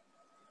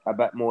of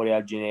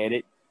a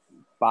generic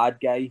bad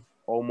guy,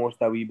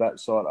 almost a wee bit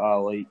sort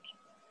of like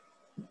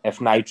if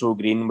Nitro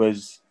Green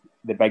was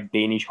the big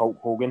Danish Hulk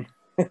Hogan.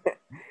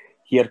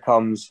 here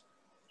comes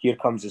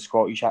the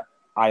Scottish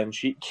Iron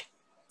Sheik.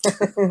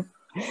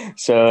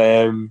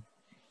 So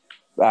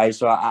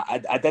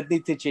I did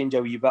need to change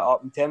a wee bit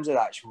up in terms of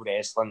the actual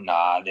wrestling.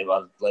 Nah, they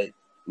were like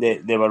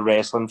they were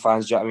wrestling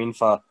fans. Do you know what I mean?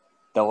 For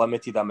the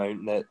limited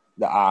amount that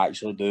I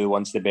actually do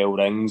once the bell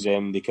rings,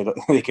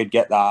 they could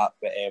get that.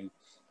 But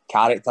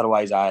character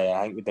wise,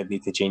 I think we did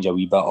need to change a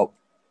wee bit up.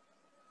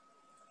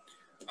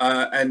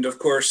 And of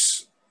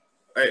course,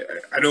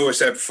 I know I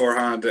said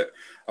beforehand that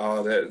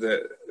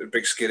the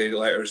big scary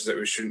letters that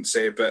we shouldn't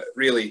say, but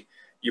really,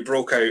 you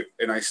broke out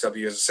in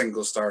ICW as a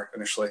single star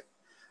initially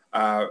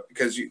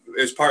because it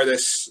was part of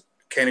this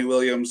Kenny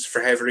Williams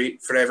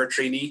Forever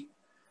trainee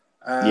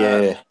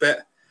bit.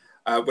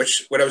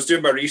 Which when I was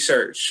doing my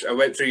research, I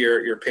went through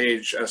your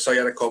page. I saw you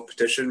had a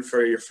competition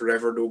for your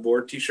Forever No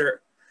More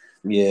T-shirt.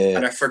 Yeah,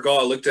 and I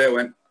forgot. I looked at it and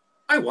went,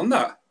 I won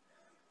that.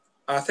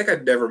 I think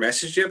I'd never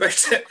messaged you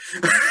about it.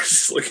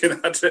 Just look,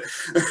 looking at it.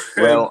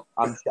 Well,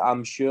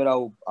 I'm sure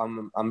I'll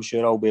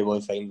be able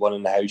to find one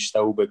in the house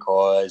still,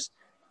 because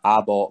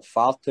I bought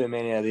far too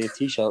many of the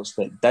t-shirts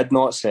that did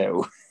not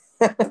sell.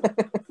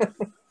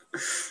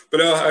 But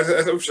no, I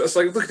was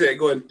like looking at it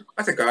going,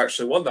 I think I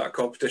actually won that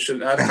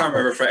competition. And I can't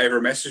remember if I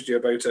ever messaged you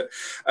about it.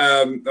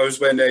 That was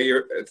when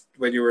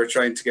you were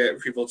trying to get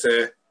people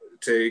to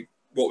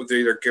what would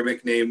be their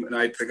gimmick name, and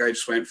I think I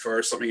just went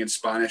for something in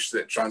Spanish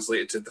that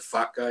translated to the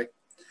fat guy,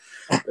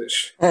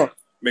 which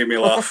made me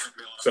laugh.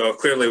 So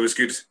clearly it was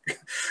good.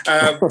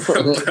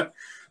 But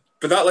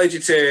that led you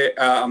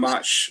to a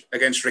match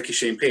against Ricky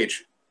Shane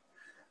Page.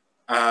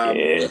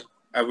 And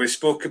we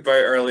spoke about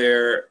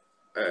earlier,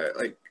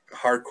 like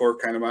hardcore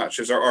kind of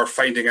matches, or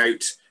finding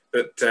out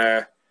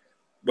that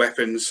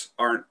weapons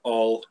aren't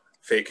all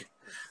fake,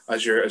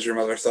 as your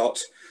mother thought.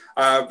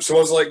 So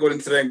what was it like going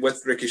into the ring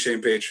with Ricky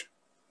Shane Page?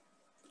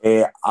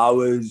 I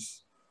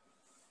was.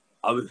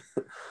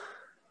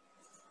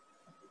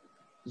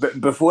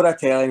 But before I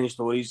tell any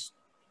stories,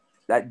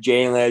 that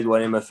genuinely is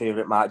one of my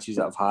favourite matches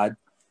that I've had.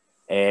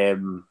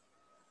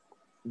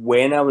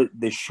 When I was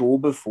the show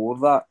before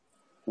that,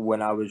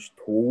 when I was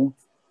told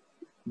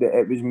that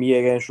it was me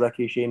against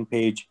Ricky Shane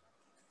Page,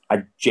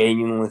 I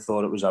genuinely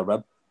thought it was a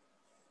rib.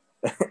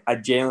 I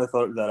genuinely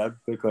thought it was a rib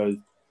because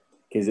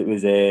it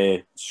was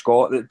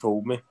Scott that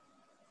told me,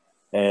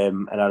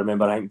 and I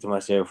remember thinking to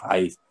myself,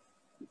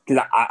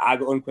 because I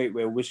got on quite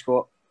well with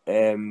Scott.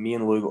 Me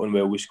and Lou got on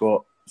well with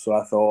Scott, so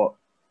I thought,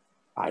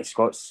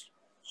 Scott's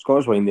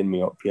winding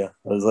me up here.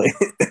 I was like,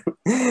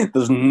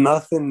 there's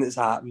nothing that's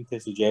happened to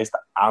suggest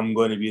that I'm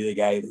going to be the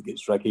guy that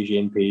gets Ricky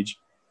Shane Page.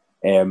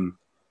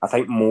 I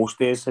think most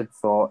of us had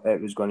thought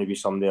it was going to be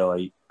somebody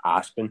like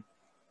Aspen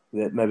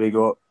that maybe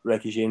got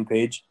Ricky Shane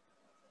Page.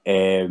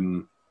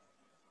 And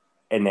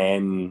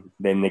then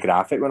the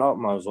graphic went up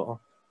and I was like,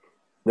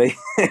 right,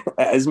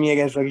 it is me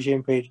against Ricky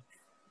Shane Page.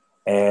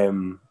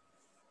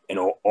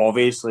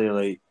 Obviously,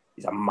 like,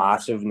 he's a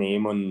massive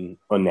name on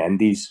the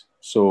indies.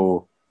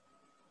 So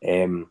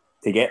to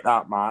get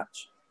that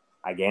match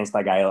against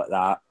a guy like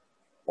that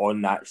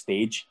on that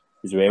stage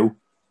as well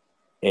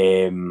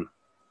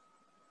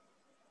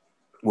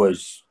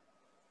was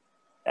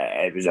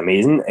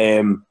amazing.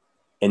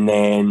 And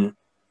then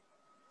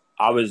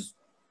I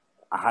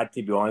had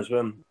to be honest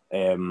with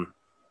him.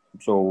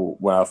 So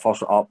when I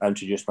first went up, I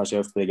introduced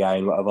myself to the guy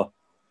and whatever,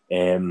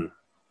 and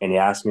he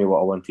asked me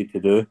what I wanted to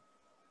do,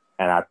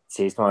 and I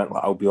said to him,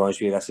 I'll be honest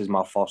with you, this is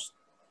my first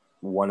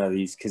one of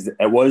these, because they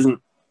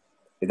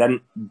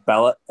didn't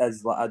bill it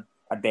as like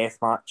a death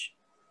match,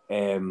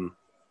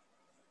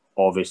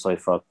 obviously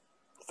for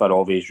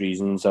obvious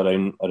reasons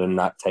around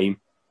that time,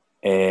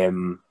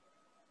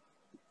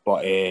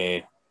 but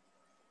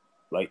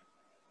like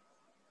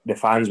the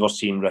fans were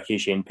seeing Ricky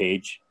Shane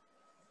Page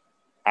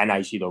in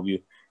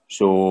ICW,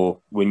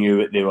 so we knew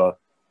what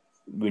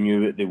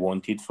they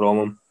wanted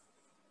from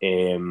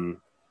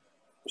him.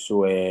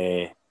 So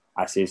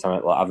I say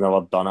something like, I've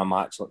never done a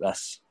match like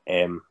this.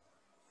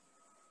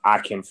 I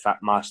can fit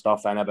my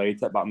stuff in about it,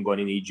 but I'm going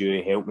to need you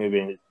to help me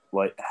with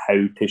like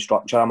how to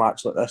structure a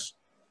match like this.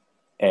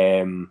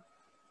 And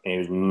he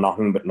was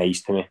nothing but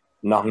nice to me.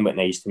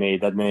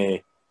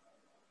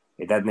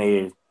 He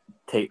didn't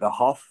take the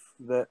huff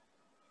that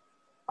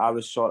I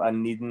was sort of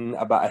needing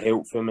a bit of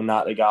help from in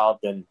that regard,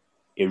 and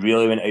he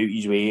really went out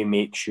his way to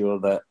make sure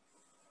that,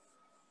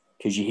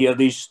 because you hear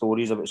these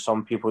stories about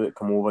some people that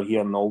come over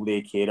here and all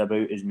they care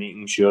about is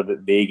making sure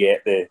that they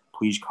get the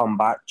 "please come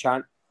back"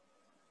 chant.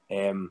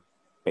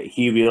 But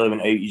he really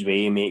went out his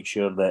way to make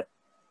sure that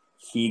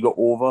he got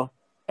over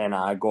and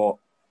I got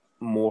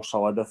more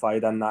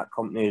solidified in that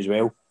company as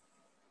well.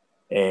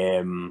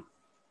 And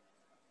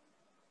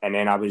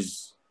then I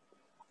was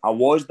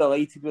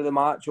delighted with the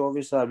match,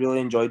 obviously. I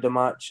really enjoyed the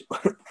match.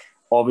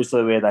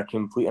 Obviously, we had a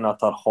complete and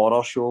utter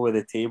horror show with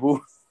the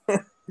table.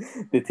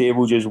 The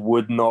table just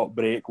would not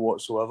break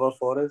whatsoever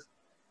for us.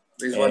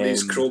 There's one of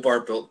these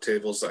crowbar built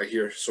tables that I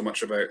hear so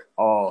much about.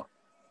 Oh,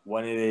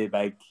 one of the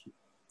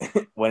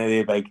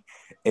big,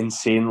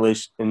 insanely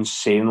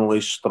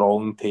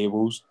strong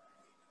tables.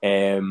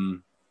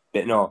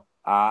 But no,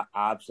 I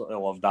absolutely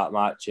loved that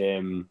match.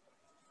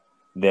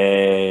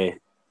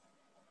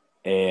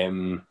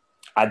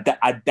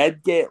 I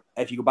did get,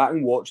 if you go back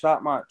and watch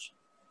that match,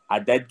 I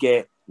did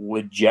get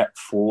legit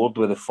floored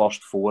with the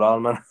first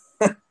forearm.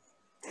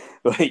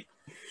 Like,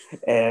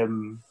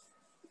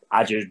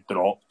 I just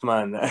dropped,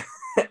 man.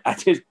 I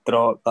just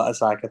dropped like a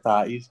sack of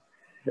tatties.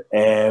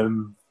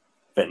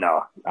 But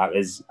no,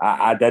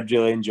 I did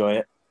really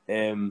enjoy it.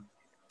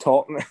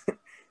 Talking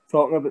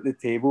about the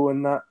table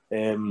and that.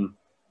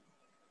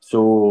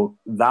 So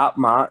that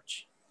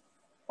match,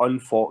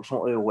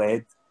 unfortunately,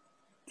 led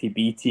to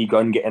BT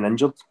Gunn getting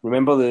injured.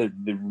 Remember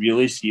the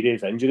really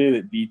serious injury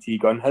that BT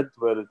Gunn had,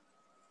 where,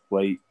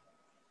 like,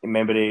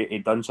 remember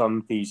he'd done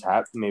something to his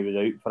hip and he was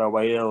out for a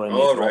while and he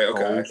dropped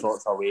all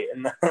sorts of weight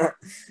in that.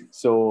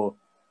 So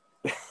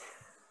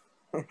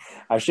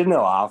I shouldn't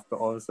have laughed, but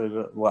obviously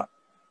we'll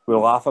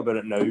laugh about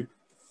it now.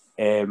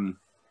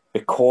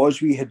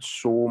 Because we had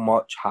so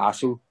much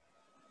hassle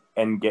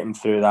in getting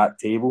through that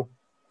table.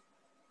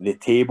 The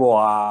table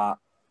are,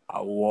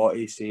 I want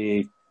to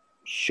say,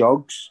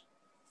 Shugs.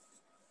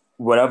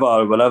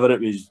 Whenever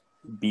it was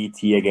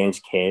BT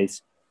against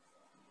Kez,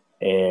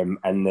 in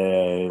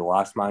the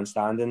last man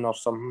standing or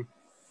something,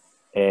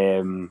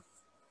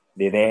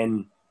 they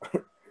then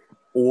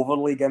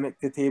overly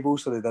gimmicked the table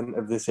so they didn't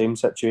have the same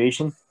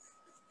situation.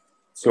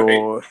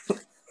 So,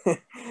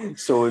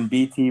 so when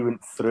BT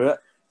went through it,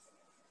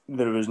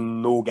 there was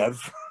no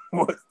give.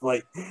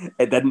 Like,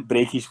 it didn't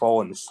break his fall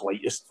in the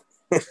slightest.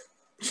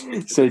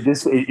 So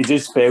it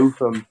just fell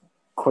from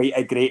quite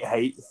a great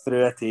height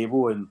through a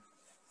table and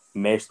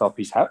messed up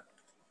his hip.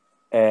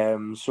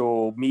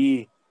 So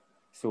me,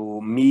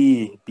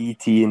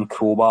 BT and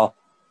Crowbar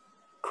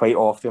quite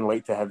often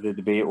like to have the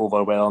debate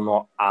over whether or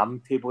not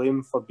I'm to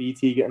blame for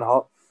BT getting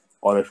hurt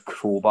or if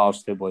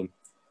Crowbar's to blame.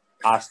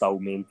 I still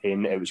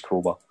maintain that it was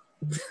Crowbar.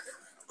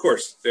 Of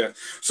course, yeah.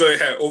 So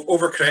yeah,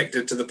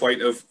 overcorrected to the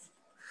point of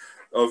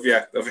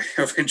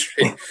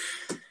injury.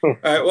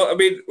 Well, I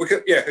mean, we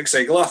could, like I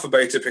say, laugh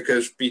about it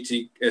because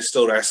BT is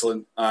still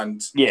wrestling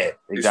and yeah,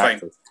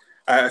 exactly. It's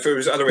fine. If it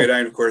was the other way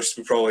around, of course,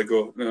 we'd probably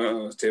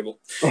go table.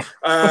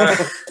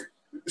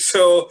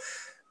 So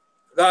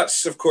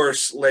that's, of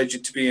course, led you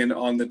to being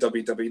on the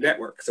WWE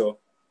Network, though,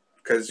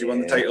 because you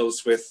won the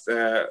titles with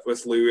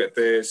Lou at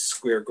the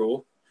Square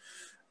Go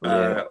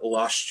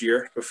last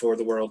year before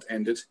the world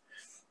ended,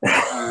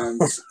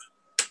 and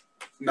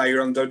now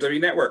you're on the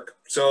WWE Network.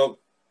 So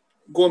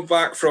going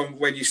back from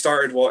when you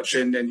started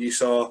watching and you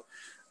saw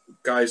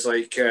guys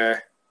like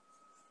The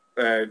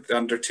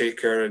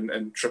Undertaker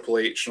and Triple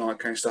H and all that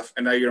kind of stuff,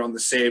 and now you're on the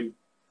same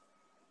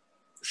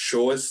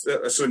show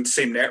so in the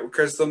same network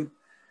as them.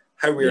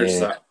 How weird is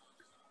that?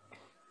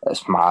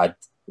 It's mad.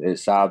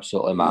 It's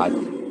absolutely mad.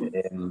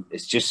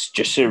 It's just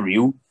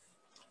surreal.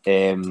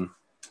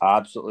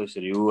 Absolutely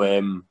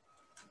surreal.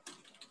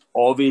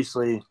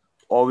 Obviously,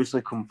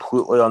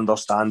 completely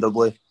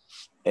understandably,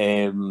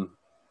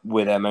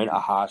 with the amount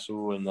of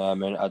hassle and the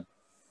amount of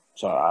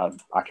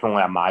I can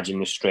only imagine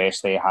the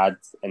stress they had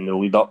in the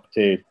lead up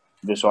to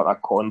the sort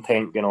of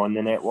content going on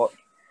the network.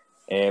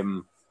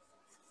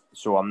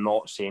 So I'm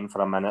not saying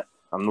for a minute,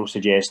 I'm not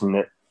suggesting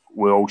that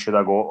we all should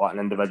have got like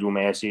an individual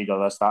message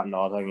or this, that, and the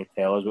other thing to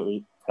tell us what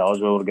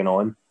we're going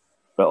on.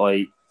 But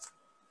like,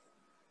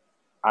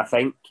 I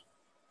think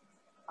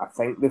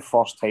the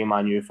first time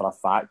I knew for a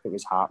fact it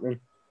was happening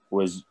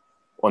was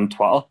on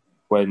Twitter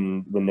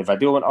when the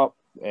video went up.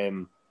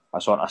 I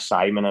saw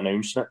Simon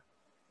announcing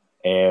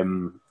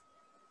it.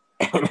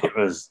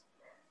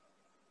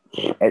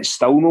 It's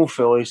still no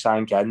fully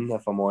sank in,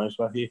 if I'm honest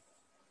with you.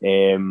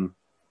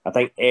 I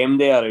think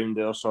MD around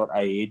their sort of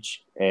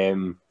age,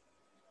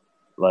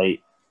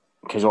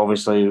 because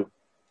obviously,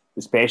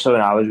 especially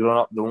when I was growing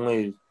up, the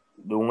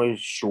only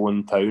show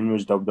in town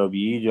was WWE. Do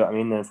you know what I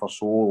mean? And for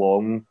so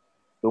long,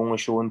 the only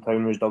show in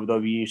town was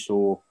WWE.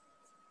 So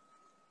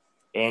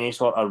any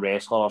sort of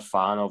wrestler or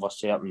fan of a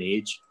certain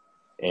age,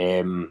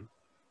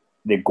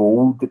 the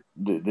goal,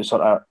 the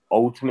sort of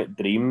ultimate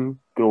dream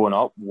growing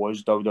up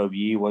was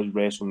WWE, was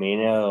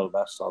WrestleMania or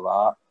this or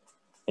that.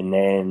 And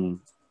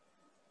then,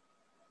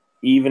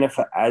 even if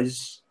it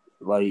is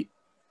like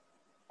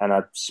in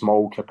a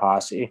small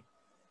capacity,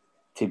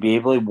 to be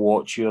able to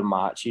watch your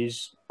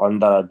matches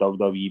under a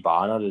WWE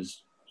banner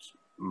is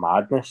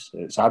madness.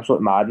 It's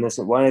absolute madness.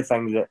 And one of the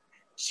things that,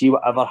 see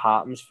whatever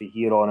happens from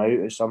here on out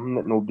is something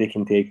that nobody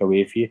can take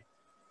away from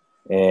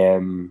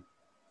you.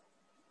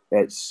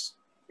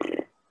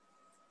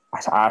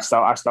 I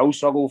still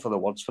struggle for the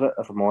words for it,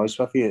 if I'm honest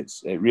with you.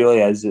 It really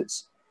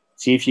is.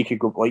 See if you could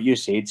go, like you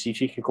said, see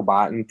if you could go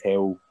back and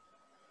tell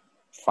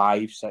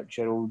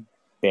 5-6-year-old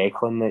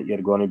Declan that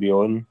you're going to be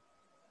able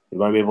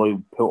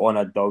to put on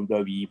a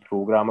WWE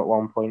program at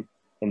one point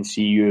and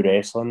see you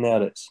wrestling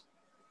there.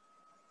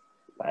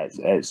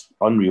 It's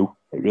unreal.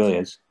 It really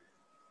is.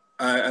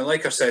 And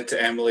like I've said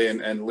to Emily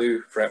and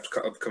Lou for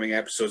upcoming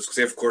episodes, because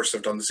they of course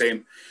have done the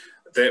same,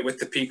 that with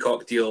the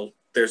Peacock deal,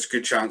 there's a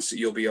good chance that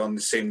you'll be on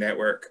the same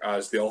network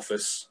as The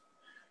Office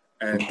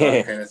and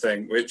that kind of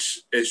thing,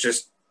 which is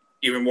just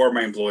even more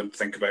mind-blowing to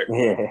think about.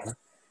 Yeah,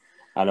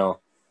 I know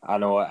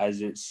it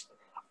is. It's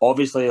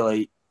obviously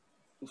like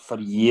for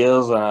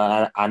years,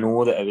 and I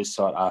know that it was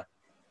sort of,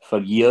 for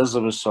years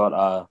it was sort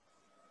of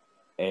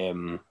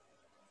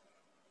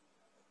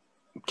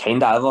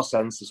kind of ever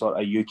since the sort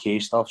of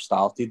UK stuff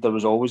started, there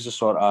was always a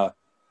sort of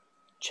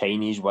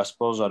Chinese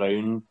whispers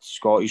around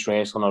Scottish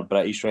wrestling or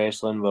British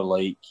wrestling where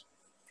like...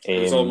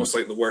 it was almost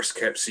like the worst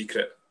kept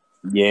secret.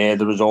 Yeah,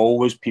 there was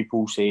always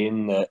people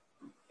saying that,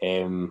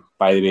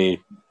 by the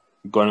way,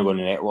 going to go on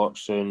the network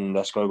soon,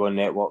 this going to go on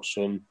the network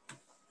soon.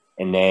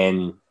 And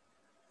then,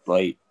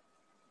 like,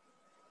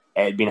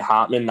 it had been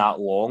happening that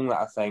long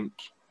that I think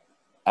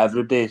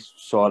everybody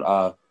sort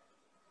of...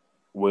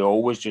 We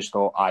always just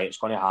thought, it's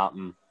going to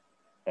happen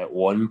at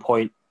one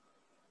point,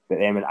 but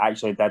then when it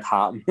actually did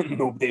happen,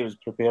 nobody was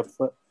prepared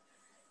for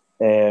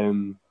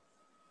it.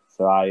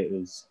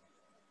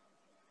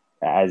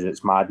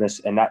 It's madness.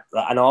 And that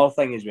another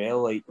thing as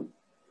well, like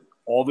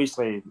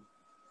obviously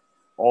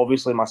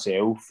obviously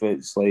myself,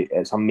 it's like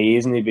it's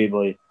amazing to be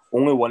like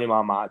only one of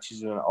my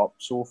matches are up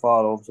so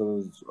far.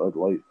 Obviously,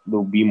 like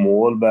there'll be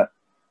more, but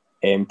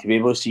to be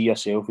able to see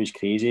yourself is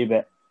crazy.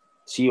 But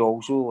see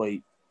also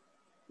like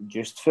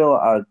just feel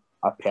like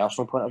a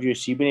personal point of view,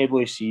 see being able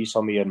to see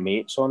some of your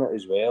mates on it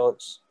as well.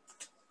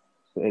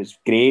 It's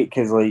great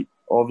because like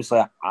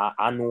obviously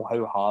I know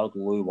how hard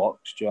Lou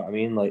works. Do you know what I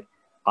mean? Like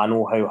I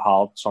know how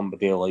hard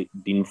somebody like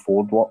Dean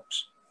Ford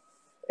works.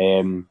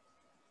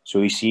 So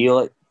you see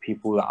like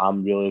people that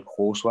I'm really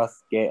close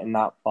with getting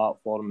that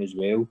platform as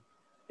well.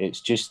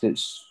 It's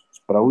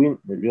brilliant.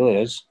 It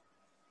really is.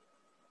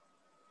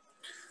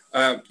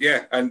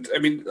 Yeah, and I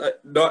mean,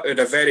 not in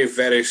a very,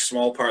 very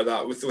small part of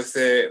that, with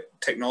the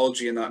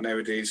technology in that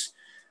nowadays.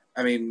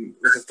 I mean,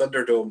 with the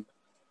Thunderdome,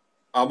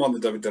 I'm on the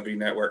WWE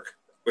Network,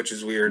 which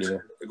is weird. Yeah.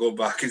 I go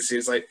back and see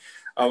it's like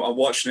I'm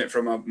watching it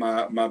from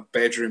my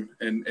bedroom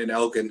in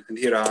Elgin, and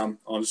here I am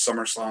on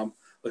SummerSlam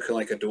looking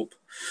like a dope.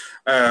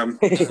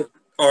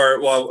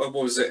 Or well, what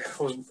was it?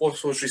 What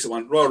was the most recent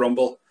one? Royal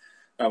Rumble.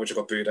 Which I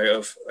got booed out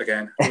of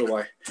again. I don't know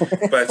why.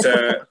 But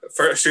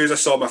as soon as I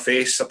saw my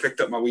face, I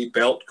picked up my wee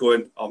belt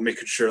going, I'm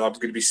making sure I'm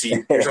going to be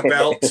seen. Here's a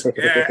belt.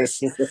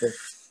 Yes.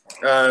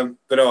 But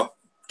no,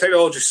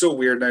 technology is so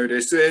weird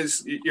nowadays. It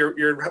is,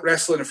 you're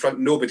wrestling in front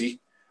of nobody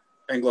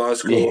in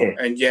Glasgow,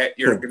 and yet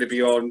you're going to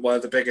be on one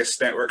of the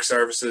biggest network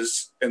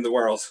services in the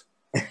world.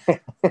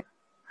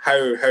 How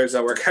does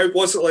that work? How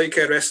was it like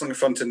wrestling in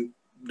front of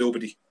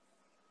nobody?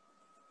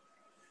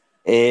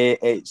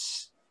 It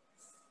is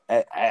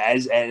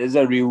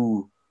a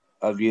real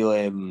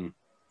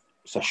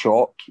it's a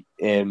shock.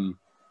 It's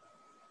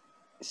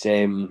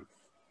a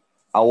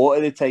lot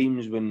of the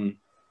times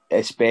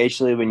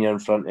especially when you're in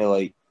front of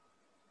like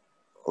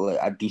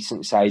a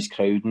decent sized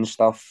crowd and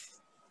stuff,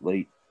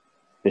 like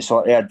the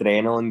sort of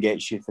adrenaline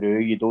gets you through.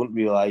 You don't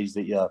realise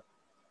that you're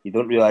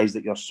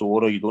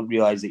sore, or you don't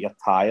realise that you're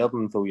tired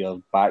until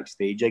you're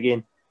backstage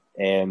again.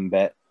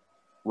 But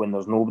when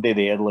there's nobody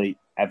there, like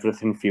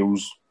everything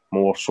feels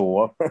more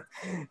sore.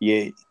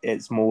 Yeah,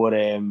 it's more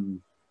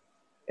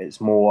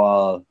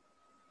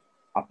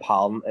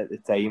apparent at the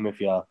time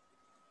if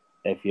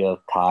you're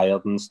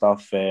tired and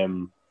stuff.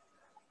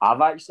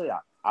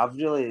 I've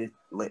really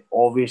like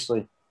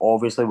obviously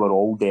we're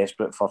all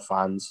desperate for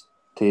fans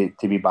to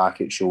be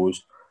back at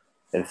shows.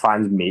 The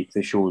fans make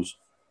the shows,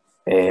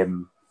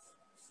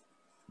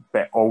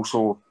 but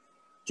also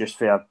just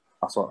for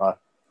a sort of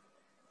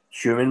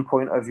human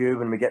point of view,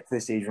 when we get to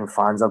the stage when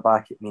fans are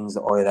back, it means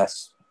that all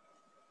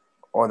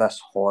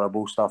this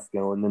horrible stuff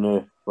going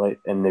on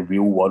in the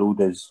real world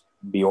is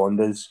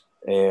beyond us.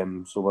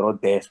 So we're all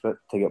desperate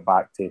to get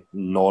back to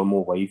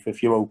normal life,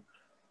 if you will.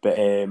 But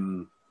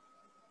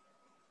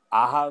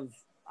I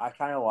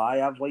can't lie,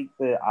 I've liked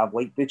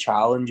the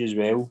challenge as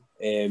well.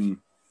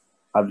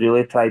 I've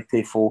really tried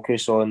to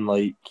focus on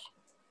like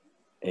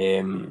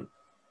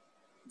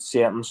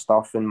certain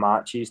stuff in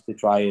matches to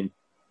try and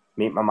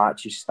make my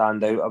matches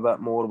stand out a bit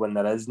more when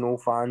there is no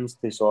fans,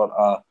 to sort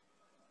of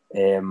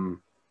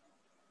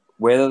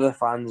whether the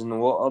fans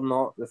know it or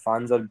not, the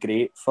fans are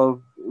great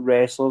for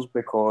wrestlers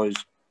because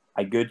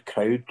a good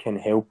crowd can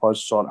help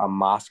us sort of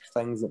mask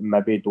things that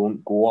maybe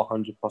don't go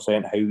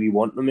 100% how we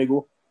want them to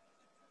go.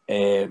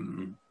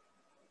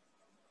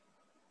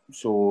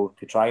 So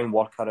to try and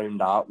work around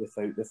that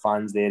without the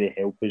fans there to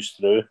help us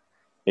through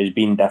has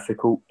been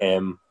difficult.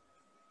 But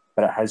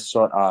it has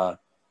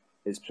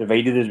it's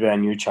provided us with a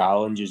new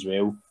challenge as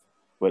well,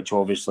 which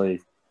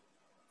obviously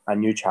a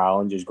new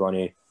challenge is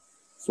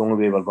it's the only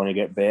way we're going to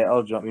get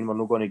better. Do you know what I mean? We're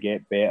not going to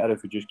get better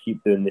if we just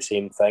keep doing the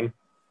same thing.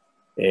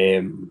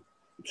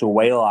 So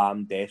while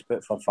I'm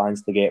desperate for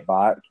fans to get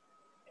back,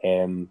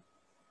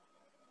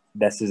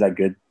 this is a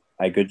good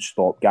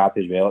stopgap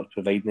as well. It's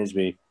providing us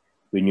with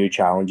new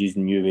challenges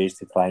and new ways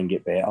to try and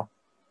get better.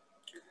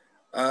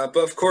 But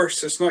of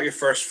course, it's not your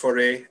first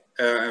foray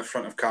in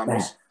front of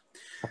cameras.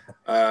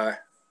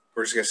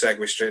 We're just going to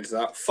segue straight into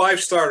that.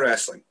 5-star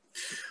wrestling.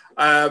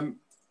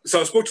 So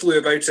I spoke to Lou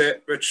about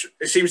it, which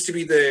it seems to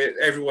be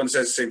everyone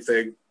says the same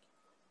thing.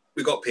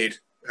 We got paid,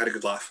 had a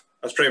good laugh.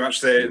 That's pretty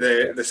much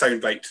the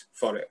sound bite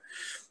for it.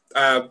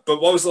 But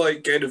what was it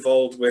like getting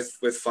involved with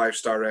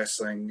 5-star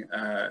wrestling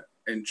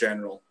in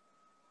general?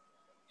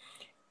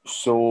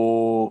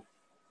 So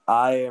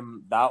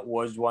that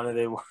was one of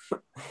the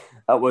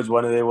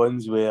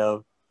ones where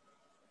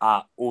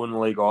I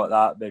only got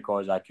that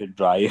because I could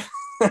drive.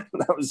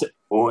 That was the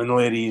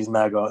only reason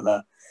I got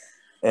that.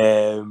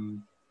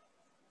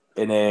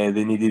 And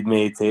they needed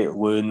me to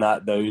learn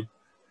that down.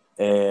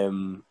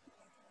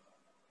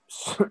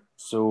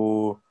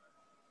 So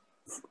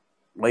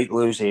like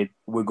Lou said,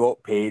 we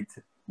got paid,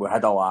 we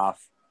had a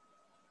laugh,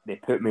 they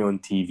put me on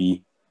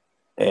TV.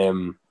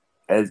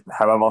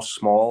 However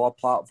small a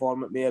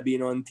platform it may have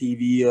been on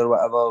TV or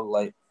whatever,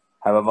 like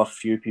however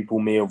few people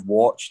may have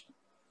watched,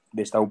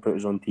 they still put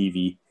us on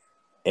TV.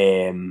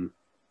 And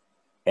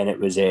it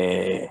was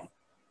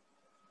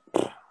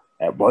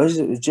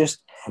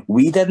just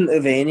we didn't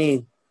have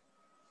any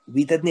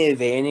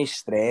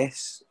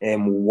stress.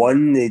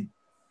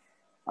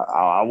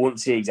 I won't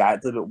say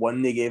exactly, but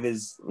one they gave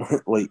us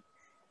like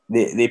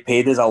they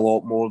paid us a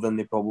lot more than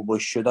they probably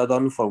should have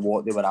done for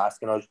what they were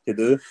asking us to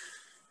do.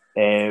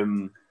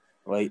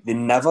 Like they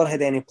never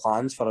had any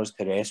plans for us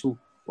to wrestle.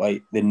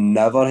 Like they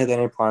never had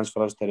any plans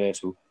for us to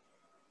wrestle.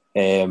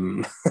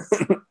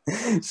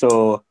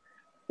 So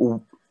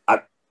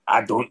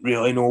I don't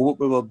really know what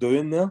we were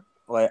doing there.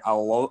 Like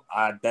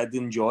I did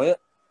enjoy it.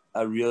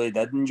 I really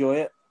did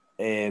enjoy it.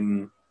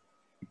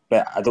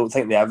 But I don't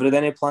think they ever had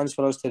any plans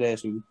for us to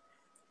wrestle.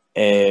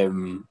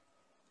 And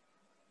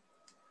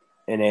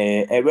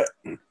it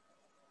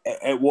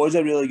was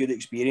a really good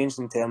experience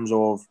in terms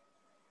of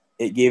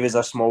it gave us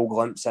a small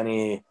glimpse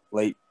into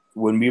like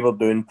when we were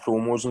doing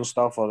promos and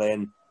stuff, or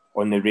then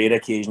on the rare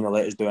occasion they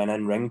let us do an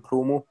in-ring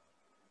promo.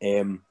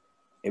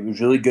 It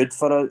was really good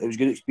for us. It was a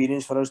good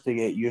experience for us to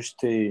get used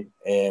to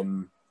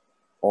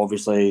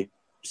obviously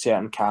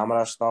certain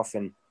camera stuff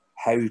and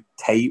how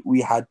tight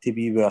we had to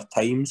be with our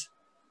times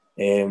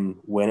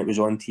when it was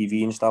on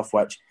TV and stuff,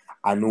 which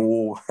I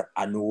know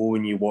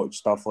when you watch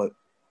stuff like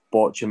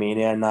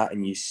Botchamania and that,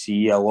 and you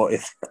see a lot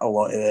of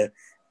the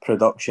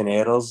production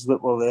errors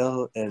that were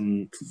there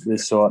and the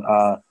sort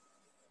of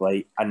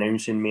like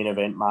announcing main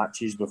event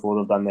matches before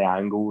they've done the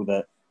angle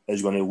that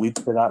is going to lead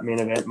to that main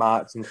event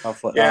match and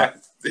stuff like that.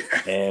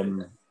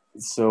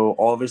 So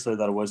obviously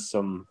there was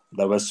some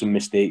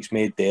mistakes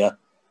made there.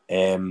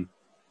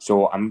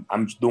 So I'm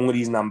the only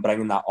reason I'm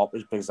bringing that up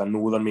is because I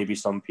know there may be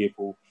some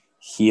people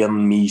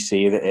hearing me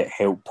say that it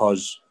helped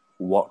us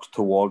work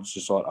towards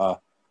the sort of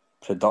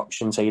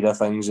production side of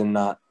things and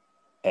that,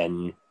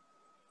 and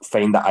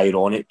find it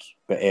ironic.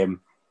 But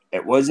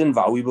it was an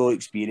invaluable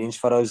experience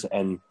for us,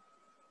 and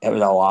it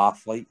was a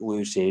laugh. Like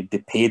Lou said, they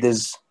paid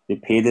us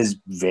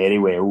very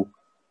well,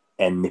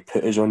 and they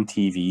put us on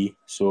TV.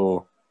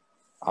 So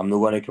I'm not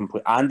going to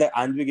complain. And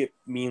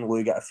me and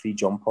Lou get a free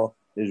jumper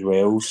as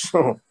well.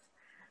 So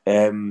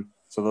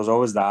there's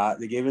always that.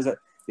 They gave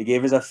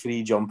us a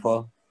free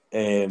jumper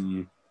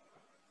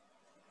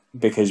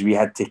because we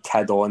had to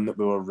kid on that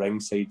we were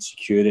ringside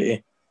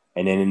security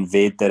and then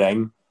invade the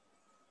ring,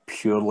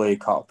 purely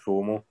cut a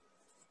promo,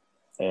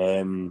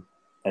 and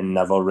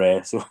never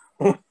wrestle.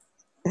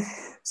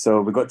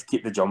 So we got to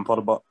keep the jumper,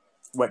 but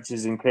which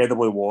is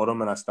incredibly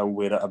warm, and I still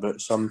wear it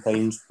about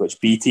sometimes, which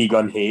BT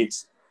Gun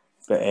hates.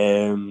 But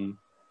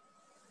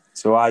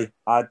so I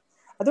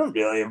don't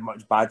really have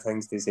much bad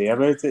things to say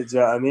about it. Do you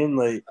know what I mean?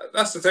 Like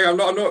that's the thing. I'm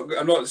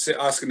not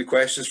asking the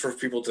questions for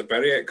people to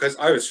bury it, because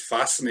I was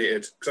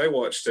fascinated because I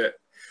watched it.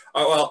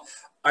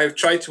 I've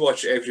tried to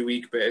watch it every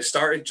week, but it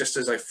started just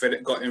as I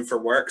got in for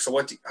work. So I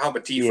wanted to have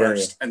a tea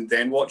first and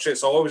then watch it.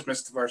 So I always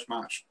missed the first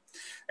match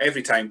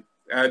every time.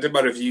 I did my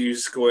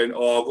reviews going,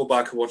 I'll go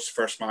back and watch the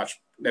first match.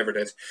 Never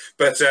did.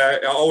 But I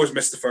always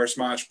missed the first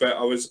match, but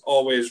I was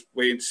always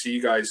waiting to see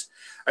you guys.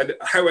 And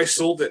how I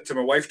sold it to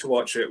my wife to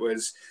watch it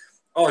was,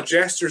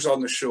 Jester's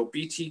on the show,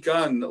 BT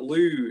Gunn,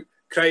 Lou,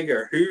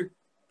 Krieger, who?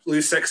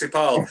 Lou's sexy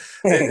pal.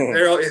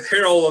 they're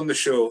all on the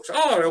show.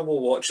 So, we'll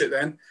watch it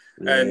then.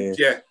 Yeah. And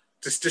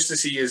just to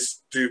see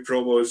us do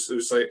promos, it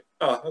was like,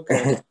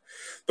 okay.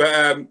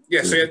 But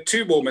so you had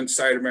two moments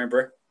I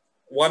remember.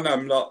 One,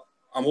 I'm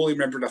only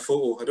remembering a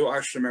photo. I don't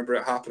actually remember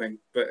it happening,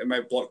 but it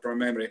might block my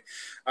memory.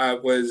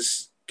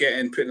 Was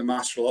put in the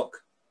master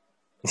lock.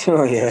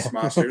 Oh yeah,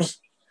 Masters.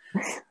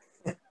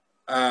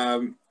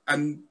 And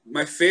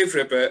my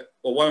favourite bit,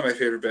 one of my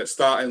favourite bits,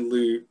 that and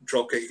Lou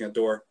drop kicking a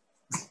door.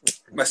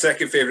 My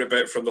second favourite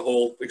bit from the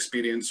whole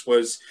experience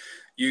was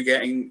you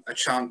getting a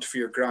chant for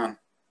your gran.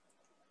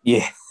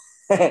 Yeah.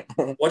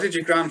 What did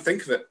your gran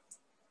think of it?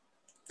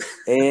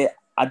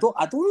 I don't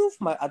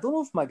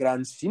know if my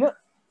gran's seen it.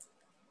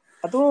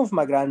 I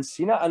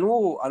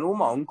know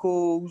my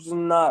uncles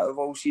and that have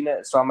all seen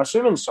it, so I'm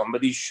assuming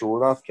somebody's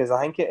shown her, because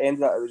I think it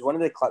was one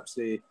of the clips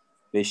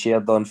they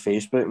shared on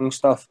Facebook and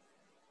stuff.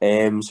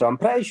 So I'm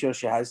pretty sure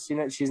she has seen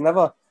it. She's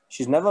never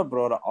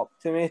brought it up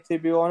to me, to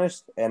be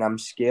honest, and I'm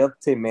scared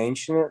to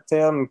mention it to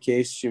her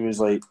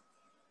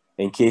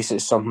in case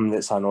it's something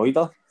that's annoyed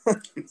her,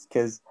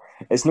 because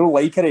it's no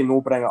like her to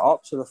no bring it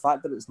up. So the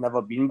fact that it's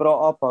never been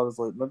brought up, I was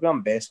like, maybe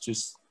I'm best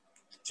just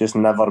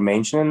never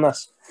mentioning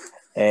this.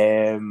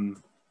 But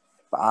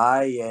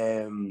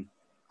I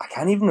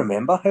can't even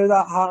remember how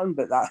that happened,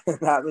 but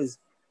that was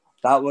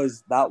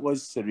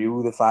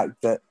surreal. The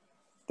fact that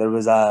there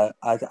was a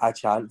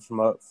chant from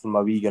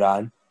a wee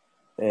gran,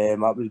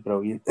 that was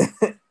brilliant.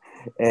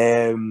 With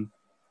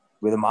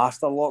the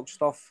master lock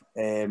stuff,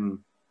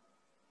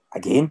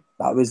 again,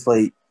 that was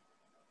like,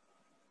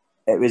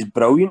 it was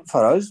brilliant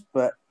for us,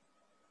 but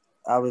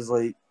I was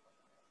like,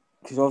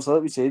 because also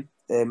like we said,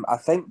 I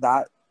think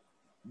that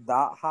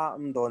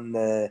happened on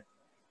it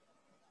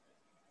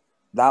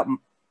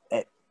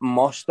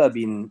must have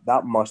been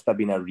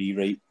a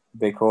rewrite,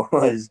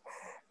 because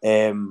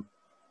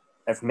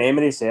if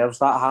memory serves,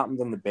 that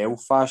happened on the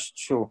Belfast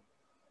show,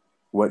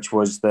 which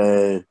was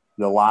the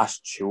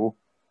last show,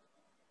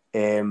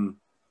 and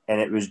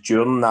it was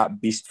during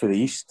that Beast for the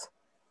East.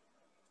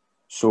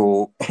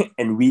 So,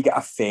 and we get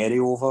a ferry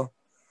over,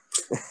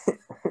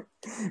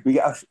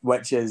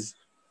 which is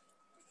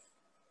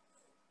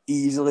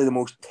easily the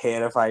most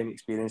terrifying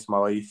experience of my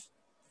life.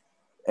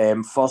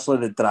 Firstly,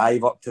 the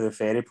drive up to the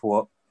ferry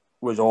port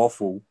was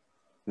awful.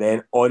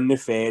 Then on the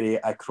ferry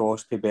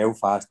across to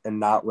Belfast in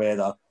that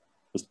weather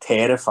was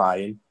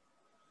terrifying.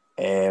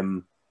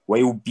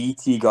 While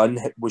BT Gunn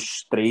was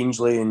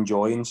strangely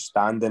enjoying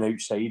standing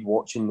outside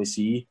watching the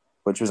sea,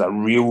 which was a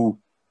real,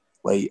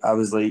 like, I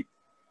was like,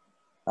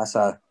 if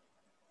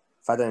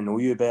I didn't know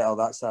you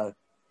better,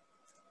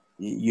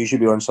 you should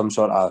be on some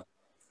sort of,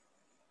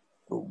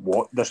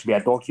 there should be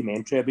a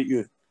documentary about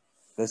you.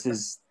 This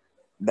is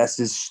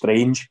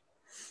strange.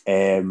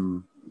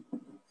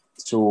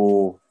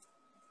 So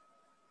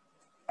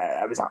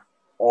it was an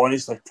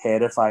honestly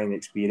terrifying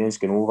experience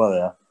going over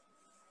there.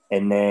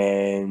 And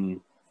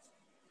then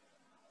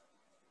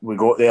we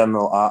got there and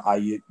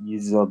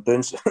you're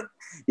doing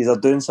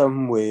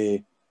something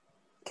with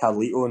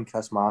Carlito and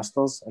Chris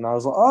Masters, and I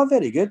was like, oh,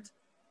 very good.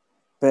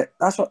 But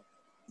this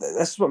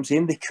is what I'm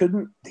saying. They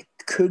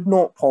could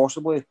not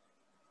possibly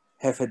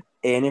have had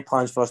any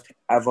plans for us to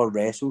ever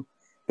wrestle,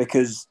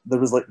 because there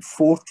was like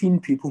 14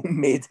 people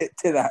made it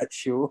to that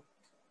show,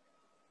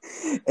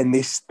 and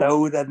they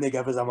still didn't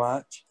give us a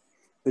match.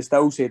 They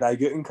still said, I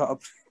couldn't cut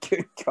up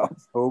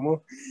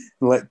promo.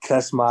 And like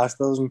Chris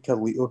Masters and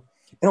Carlito.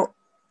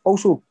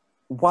 Also,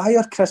 why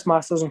are Chris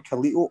Masters and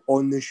Carlito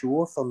on the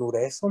show if they're no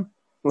wrestling?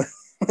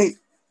 Like,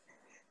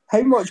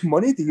 how much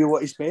money do you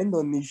want to spend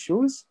on these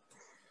shows?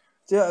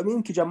 Do you know what I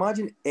mean? Could you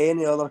imagine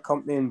any other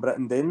company in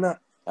Britain doing that?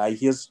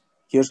 Here's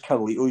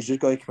Carlito, he's just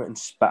got to come out and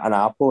spit an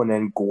apple and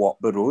then go up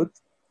the road.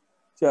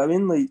 Do you know what I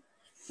mean? Like,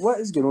 what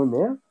is going on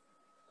there?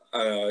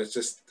 I don't know, it's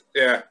just,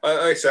 yeah, like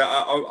I said,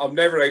 I'm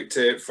never out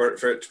for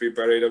it to be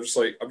buried.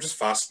 I'm just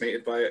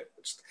fascinated by it.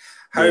 Just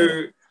how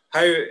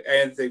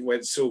anything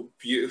went so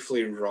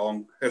beautifully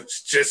wrong.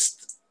 It's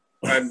just,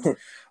 and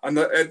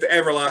the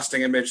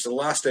everlasting image, the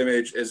last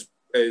image is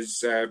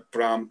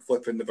Bram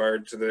flipping the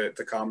bird to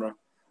the camera.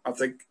 I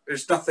think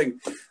there's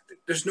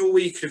no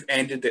way you could have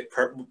ended it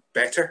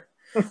better.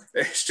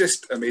 It's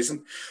just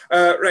amazing.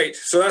 Right,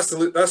 so that's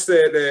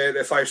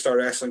the 5-star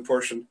wrestling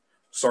portion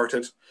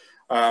sorted.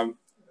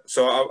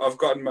 So I've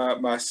gotten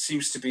my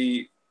seems to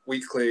be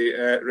weekly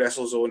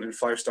WrestleZone and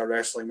 5-star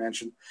wrestling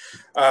mention.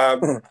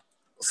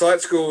 So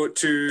let's go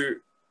to,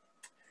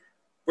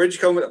 where'd you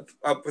come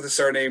up with the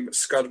surname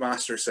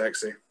Scudmaster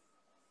Sexy?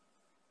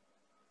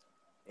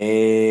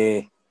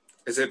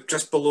 Is it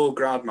just below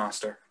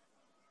Grandmaster?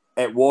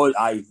 It was.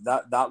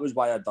 That was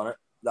why I done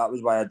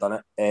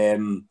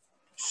it.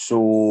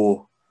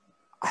 So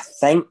I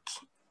think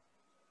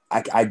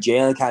I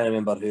genuinely can't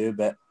remember who,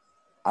 but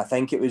I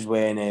think it was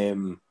when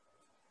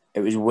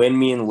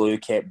me and Lou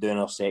kept doing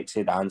our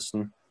sexy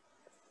dancing.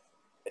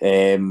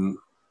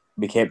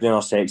 We kept doing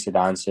our sexy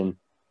dancing,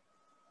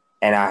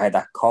 and I had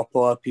a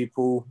couple of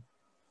people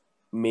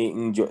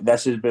making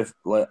this is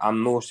like,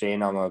 I'm not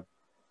saying I'm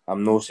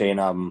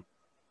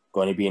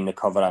going to be in the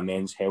cover of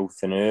Men's Health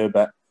now,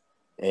 but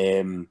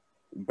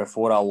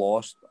before I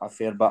lost a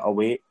fair bit of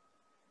weight,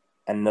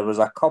 and there was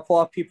a couple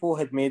of people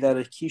had made a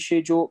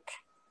Rikishi joke,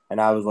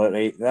 and I was like,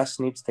 right, this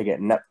needs to get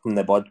nipped in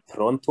the bud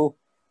pronto.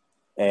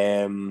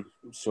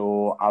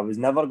 So I was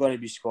never going to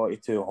be Scotty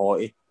Too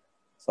Hotty,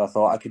 so I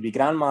thought I could be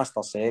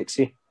Grandmaster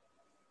Sexy,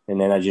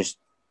 and then I just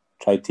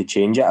tried to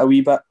change it a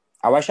wee bit.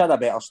 I wish I had a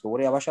better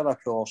story. I wish I had a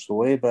cooler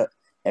story, but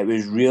it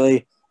was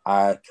really,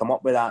 I come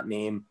up with that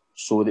name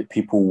so that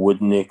people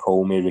wouldn't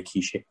call me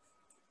Rikishi.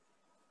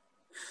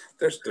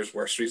 There's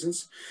worse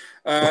reasons.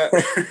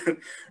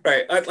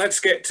 Right,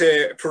 let's get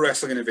to Pro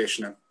Wrestling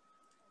Innovation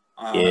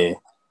now. Yeah.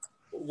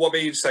 What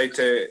made you decide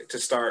to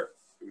start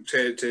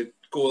to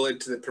go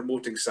into the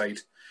promoting side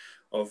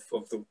of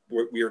the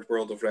weird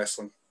world of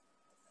wrestling?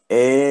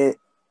 The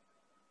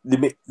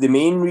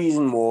main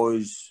reason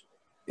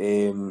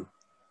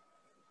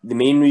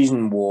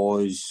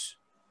was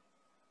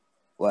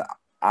like,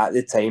 at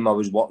the time I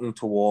was working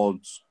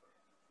towards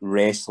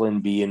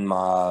wrestling being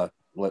my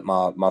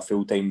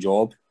full-time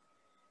job,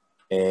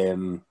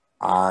 and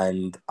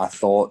I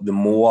thought the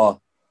more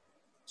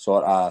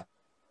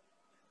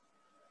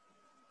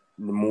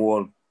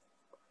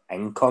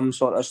income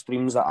sort of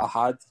streams that I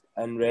had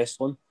in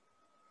wrestling,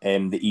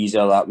 the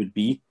easier that would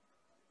be.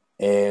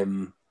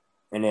 And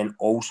then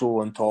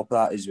also on top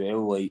of that as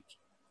well, like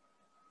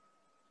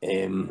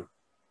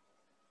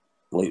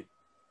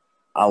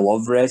I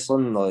love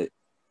wrestling. Like,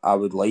 I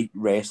would like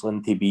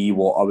wrestling to be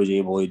what I was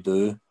able to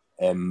do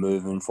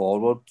moving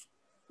forward,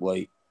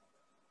 like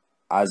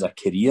as a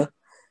career.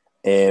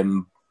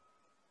 The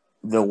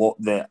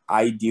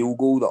ideal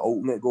goal, the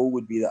ultimate goal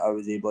would be that I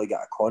was able to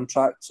get a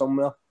contract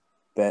somewhere,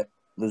 but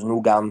there's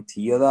no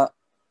guarantee of that.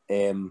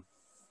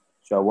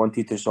 So I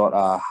wanted to sort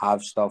of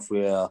have stuff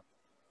where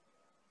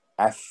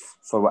if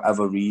for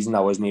whatever reason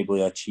I wasn't able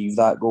to achieve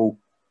that goal,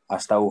 I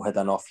still had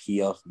enough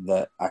here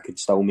that I could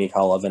still make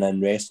a living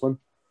in wrestling.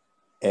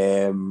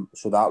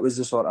 So that was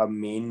the sort of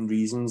main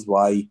reasons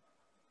why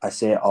I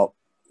set up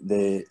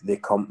the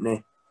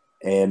company.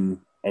 And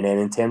then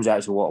in terms of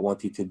actually what I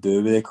wanted to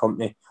do with the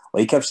company,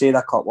 like I've said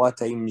a couple of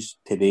times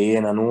today,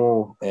 and I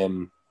know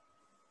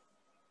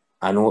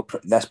I know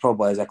this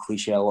probably is a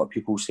cliche, a lot of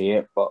people say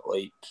it, but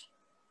like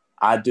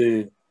I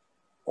do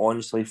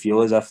honestly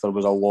feel as if there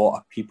was a lot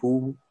of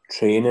people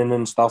training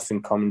and stuff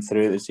and coming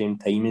through at the same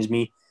time as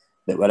me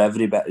that were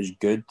every bit as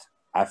good,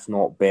 if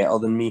not better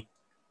than me.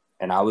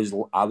 And I was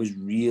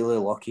really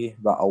lucky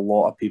that a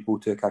lot of people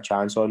took a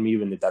chance on me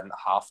when they didn't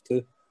have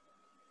to.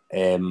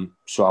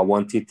 So I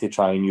wanted to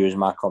try and use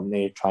my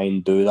company to try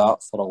and do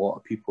that for a lot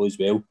of people as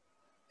well.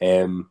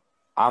 I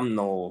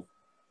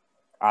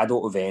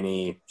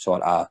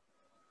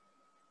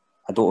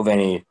don't have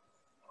any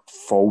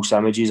false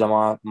images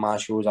of my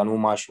shows. I know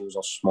my shows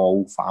are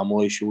small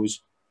family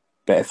shows,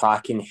 but if I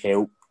can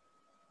help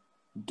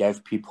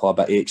give people a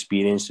bit of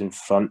experience in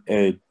front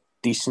of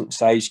decent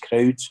sized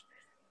crowds,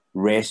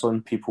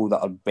 wrestling people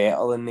that are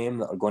better than them,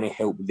 that are going to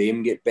help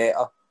them get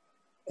better,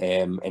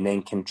 and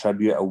then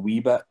contribute a wee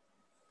bit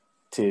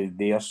to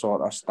their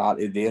sort of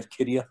start of their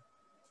career,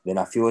 then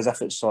I feel as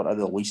if it's sort of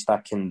the least I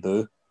can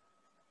do,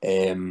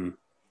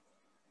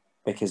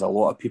 because a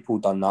lot of people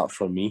done that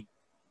for me.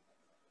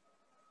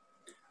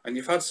 And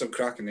you've had some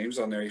cracking names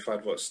on there. You've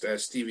had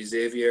Stevie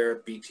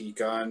Xavier, BT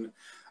Gunn.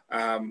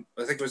 I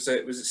think was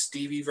it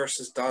Stevie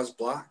versus Daz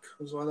Black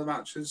was one of the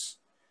matches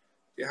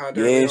you had.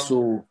 Yeah,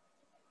 so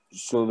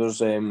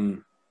there's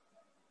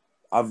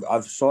I've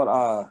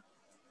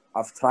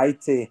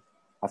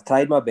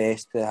tried my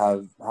best to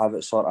have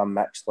it sort of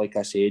mixed, like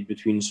I said,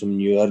 between some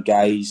newer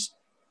guys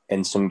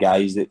and some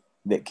guys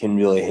that can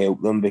really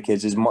help them,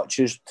 because as much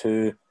as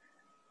two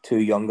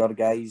younger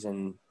guys,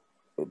 and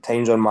at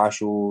times on my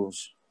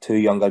shows two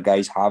younger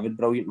guys have had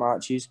brilliant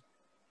matches,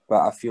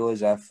 but I feel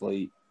as if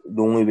like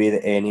the only way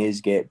that any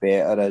is get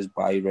better is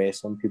by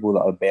wrestling people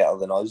that are better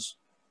than us.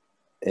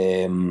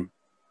 And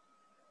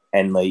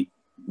like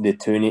the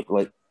two,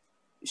 like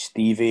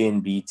Stevie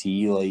and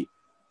BT, like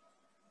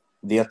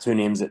they're two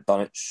names that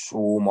done it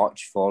so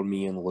much for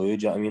me and Lou.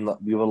 Do you know what I mean? Like,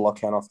 we were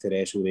lucky enough to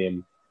wrestle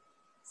them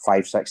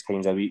 5-6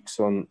 times a week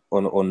on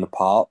the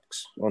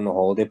parks, on the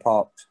holiday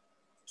parks.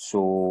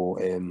 So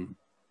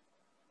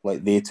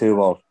like they two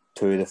were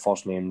two of the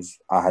first names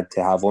I had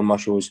to have on my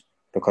shows,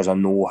 because I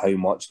know how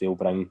much they'll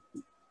bring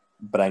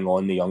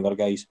on the younger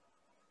guys.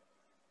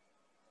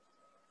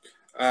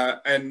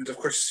 And of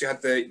course you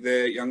had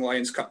the Young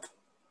Lions Cup.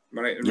 Am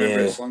I right? Remember Yeah.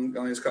 this Young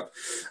Lions Cup?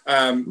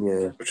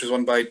 Yeah. Which was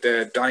won by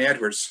Donny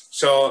Edwards.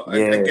 So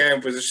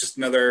again, was it just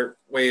another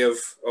way of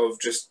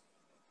just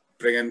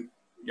bringing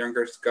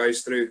younger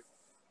guys through?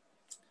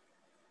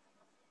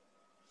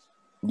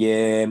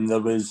 Yeah,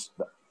 that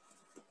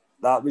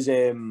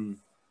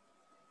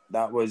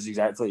was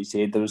exactly what you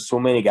said. There was so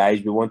many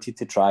guys we wanted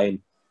to try,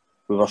 and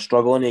we were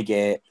struggling to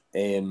get.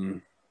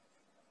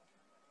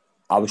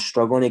 I was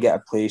struggling to get a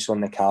place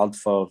on the card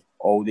for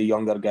all the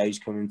younger guys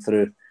coming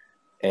through,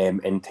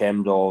 in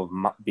terms of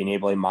being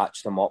able to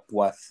match them up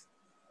with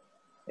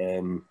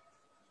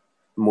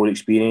more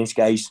experienced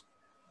guys.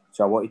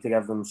 So I wanted to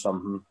give them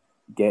something,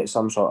 get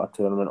some sort of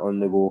tournament on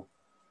the go,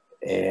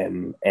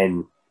 and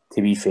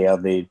to be fair,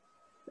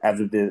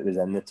 everybody that was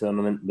in the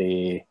tournament,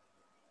 they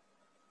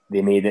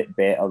made it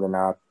better than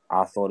I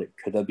thought it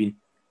could have been.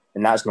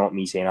 And that's not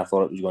me saying I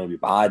thought it was going to be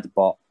bad,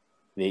 but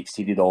they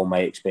exceeded all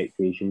my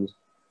expectations.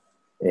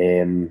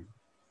 And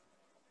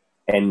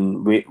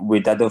we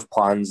did have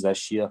plans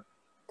this year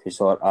to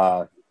sort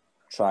of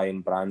try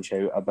and branch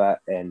out a bit,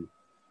 and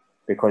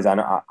because I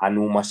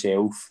know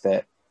myself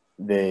that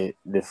the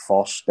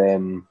first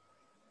time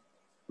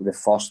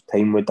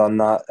we done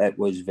that, it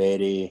was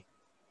very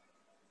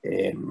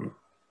it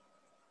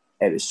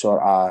was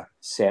sort of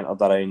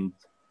centered around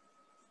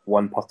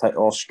one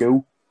particular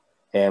school.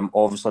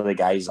 Obviously the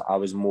guys I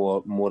was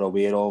more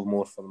aware of,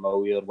 more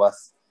familiar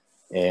with,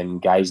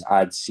 guys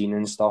I'd seen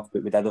and stuff,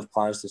 but we did have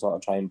plans to sort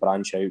of try and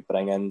branch out,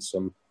 bring in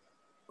some.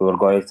 We were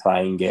going to try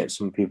and get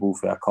some people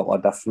for a couple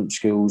of different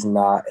schools and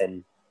that,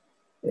 and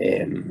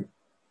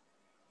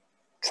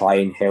try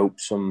and help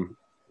some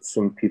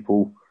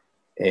people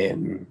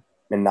in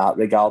that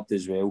regard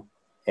as well.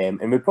 And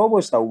we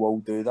probably still will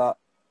do that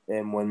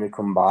when we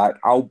come back.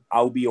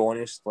 I'll be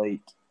honest,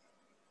 like,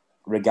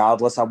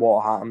 regardless of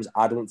what happens,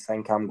 I don't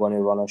think I'm going to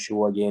run a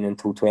show again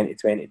until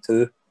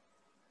 2022.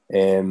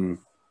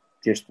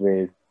 Just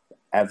with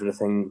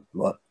everything,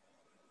 like,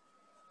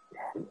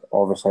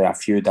 obviously a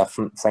few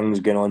different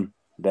things going on,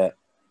 that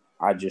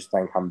I just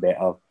think I'm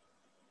better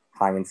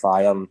hanging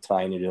fire and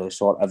trying to really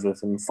sort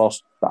everything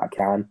first that I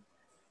can,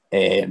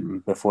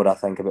 before I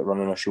think about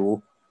running a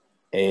show.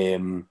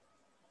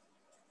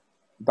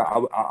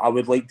 But I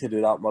would like to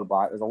do that more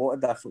back. There's a lot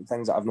of different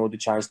things that I've not had the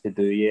chance to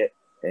do yet,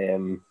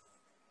 that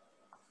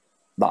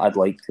I'd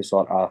like to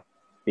sort of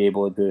be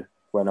able to do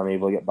when I'm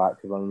able to get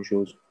back to running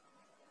shows.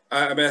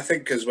 I mean, I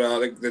think as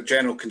well, like, the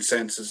general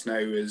consensus now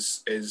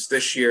is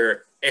this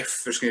year,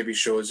 if there's going to be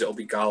shows, it'll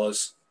be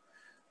galas,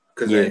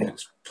 because then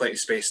it's plenty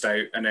spaced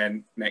out, and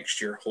then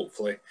next year,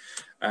 hopefully.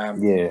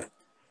 But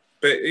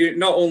you're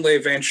not only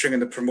venturing in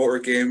the promoter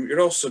game,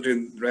 you're also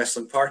doing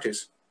wrestling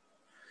parties.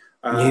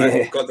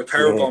 You've got the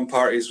Powerbomb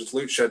parties with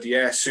Lucha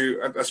DS,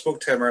 who I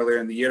spoke to him earlier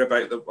in the year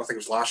about, I think it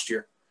was last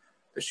year.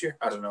 This year?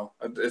 I don't know.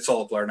 It's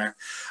all a blur now.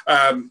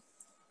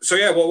 So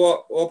yeah,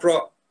 what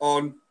brought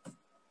on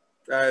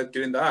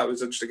doing that?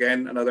 Was it just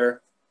again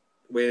another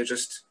way of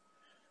just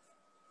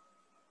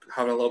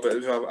having a little bit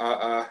of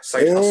a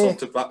side hustle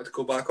to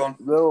go back on?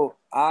 Well,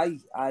 I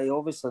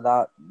obviously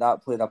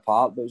that played a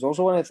part, but it was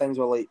also one of the things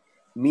where like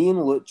me and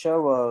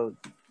Lucha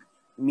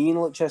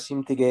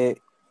seemed to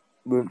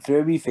went through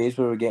a wee phase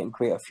where we were getting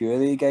quite a few of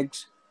the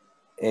gigs.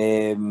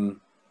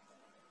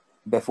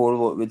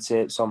 Before we'd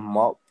set something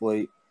up,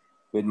 like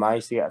we'd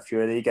managed to get a few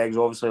of the gigs.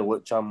 Obviously,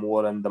 Lucha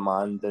more in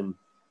demand than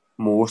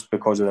most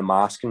because of the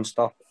mask and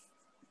stuff.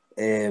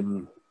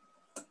 And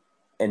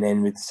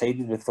then we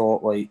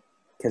thought like,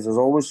 because there's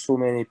always so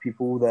many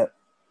people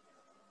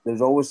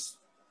there's always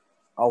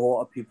a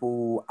lot of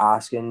people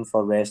asking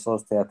for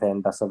wrestlers to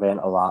attend this event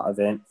or that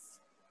event.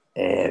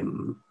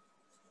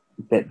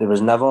 But there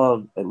was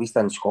never, at least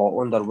in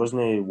Scotland, there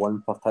wasn't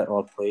one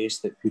particular place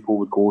that people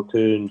would go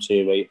to and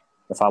say, right,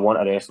 if I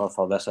want a wrestler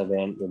for this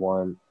event, they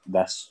want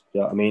this.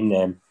 You know what I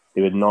mean?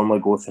 They would normally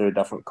go through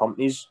different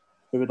companies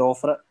who would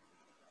offer it.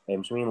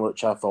 So me and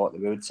Lucha thought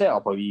that we would set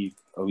up a wee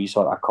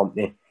sort of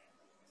company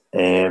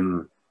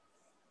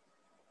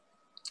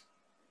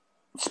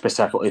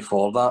specifically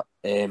for that.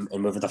 And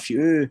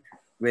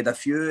we had a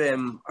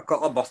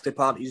couple of birthday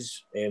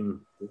parties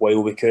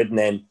while we could, and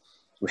then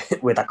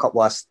we had a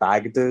couple of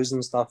stag do's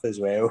and stuff as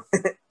well.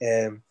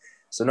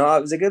 So no,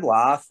 it was a good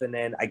laugh. And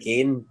then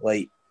again,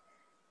 like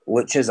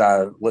Lucha's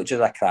a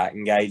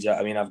cracking guy.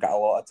 I mean, I've got a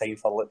lot of time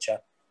for Lucha.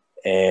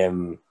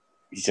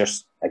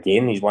 He's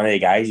one of the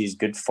guys. He's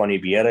good, funny,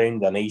 be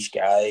around, a nice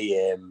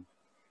guy.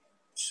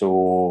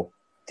 So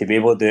to be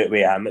able to do it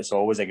with him, it's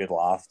always a good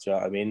laugh. Do you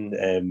know what I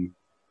mean?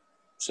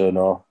 So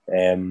no.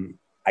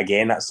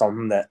 Again, that's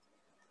something that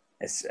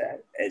it's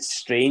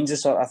strange. The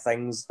sort of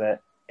things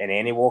that in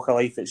any walk of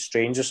life, it's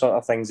strange. The sort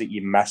of things that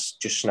you miss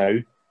just now.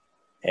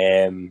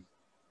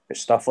 But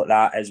stuff like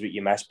that is what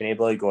you miss, being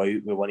able to go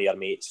out with one of your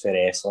mates for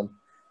wrestling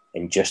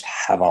and just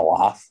have a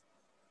laugh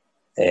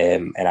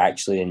and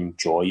actually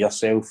enjoy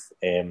yourself.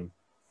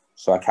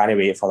 So I can't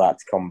wait for that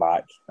to come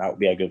back. That'll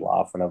be a good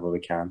laugh whenever we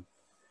can.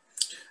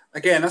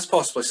 Again, that's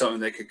possibly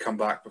something that could come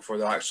back before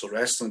the actual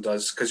wrestling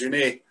does, because you're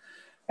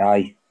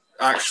not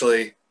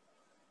actually,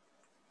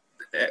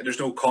 there's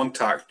no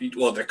contact.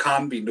 Well, there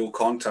can be no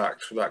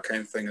contact for that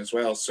kind of thing as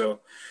well. So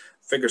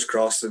fingers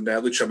crossed, and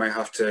Lucha might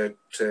have to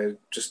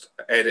just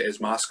edit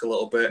his mask a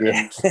little bit,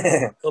 and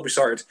he'll be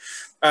sorted.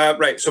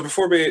 Right, so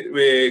before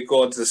we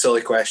go on to the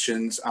silly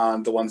questions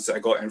and the ones that I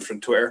got in from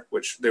Twitter,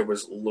 which there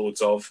was loads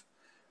of,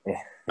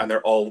 and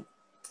they're all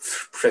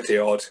pretty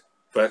odd,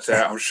 but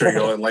I'm sure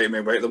you'll enlighten me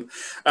about them.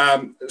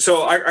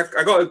 So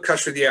I got in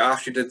touch with you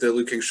after you did the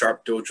Looking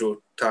Sharp Dojo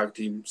tag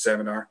team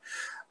seminar.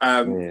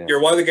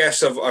 You're one of the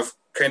guests I've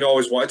kind of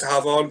always wanted to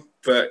have on,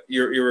 but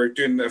you were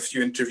doing a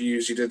few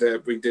interviews.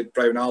 We did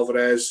Brian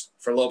Alvarez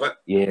for a little bit.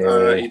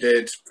 Yeah. You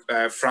did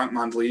Frank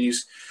Mandolese.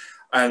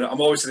 And I'm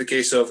always in the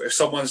case of, if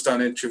someone's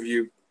done an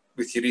interview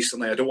with you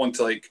recently, I don't want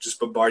to like just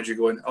bombard you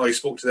going, oh, you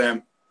spoke to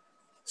them,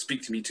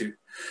 speak to me too.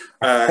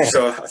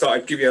 So I thought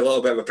I'd give you a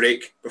little bit of a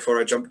break before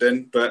I jumped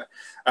in. But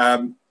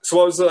so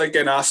what was it like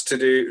getting asked to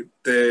do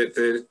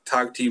the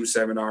tag team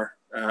seminar?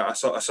 I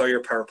saw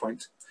your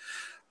PowerPoint.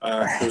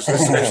 It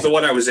was the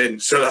one I was in,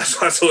 so that's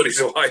the only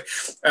reason why.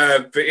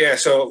 But yeah,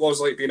 so what was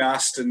it like being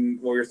asked,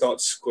 and what were your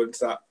thoughts going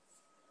into that?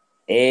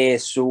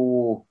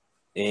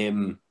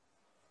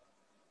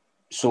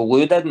 So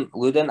Lou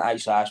didn't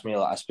actually ask me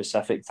like a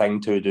specific thing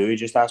to do. He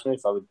just asked me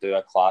if I would do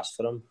a class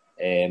for him.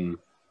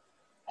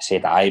 I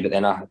said aye, but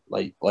then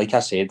like I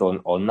said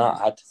on that,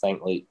 I had to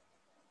think like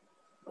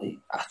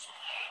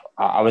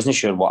I wasn't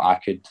sure what I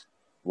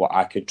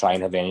could try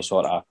and have any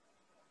sort of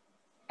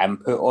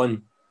input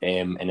on.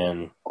 And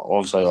then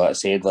obviously, like I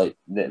said, like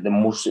the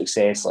most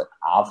success like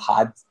I've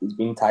had has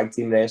been tag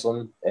team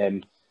wrestling.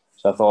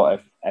 So I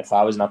thought if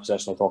I was in a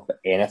position to talk about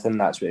anything,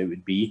 that's what it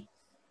would be.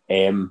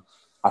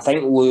 I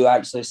think Lou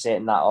actually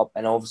setting that up,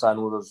 and obviously I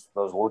know there's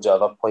loads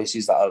of other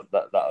places that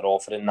are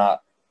offering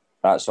that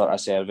sort of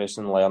service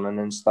and learning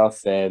and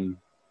stuff.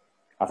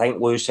 I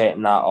think Lou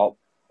setting that up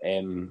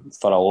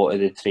for a lot of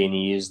the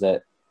trainees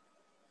that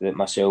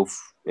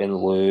myself and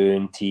Lou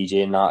and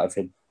TJ and that have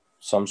had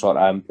some sort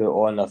of input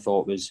on, I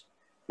thought was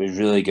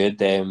really good.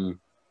 And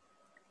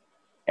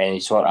he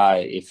sort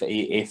of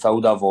he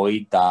filled a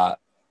void that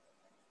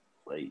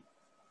like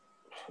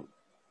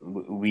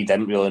we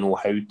didn't really know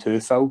how to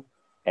fill.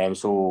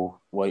 So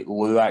like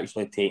Lou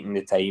actually taking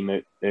the time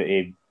out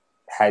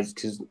his,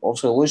 because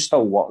obviously Lou's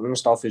still working and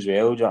stuff as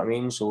well, do you know what I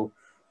mean? So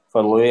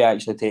for Lou to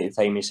actually take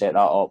the time to set that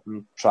up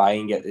and try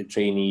and get the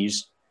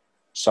trainees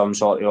some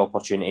sort of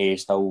opportunity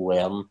to still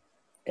learn.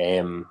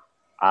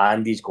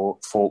 And he's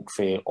got folk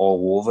for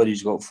all over.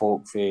 He's got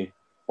folk for,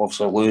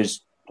 obviously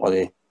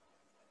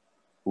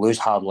Lou's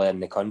hardly in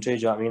the country, do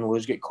you know what I mean?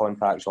 Lou's got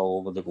contacts all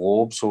over the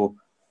globe, so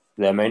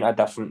the amount of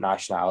different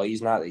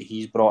nationalities and that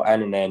he's brought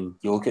in, and then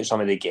you look at some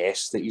of the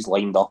guests that he's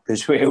lined up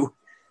as well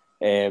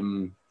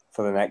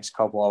for the next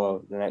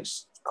couple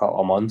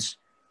of months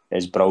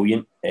is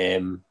brilliant.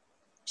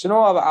 So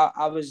no,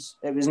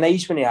 it was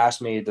nice when he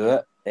asked me to do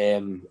it.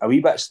 a wee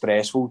bit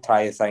stressful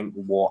trying to think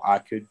what I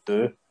could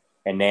do,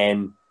 and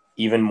then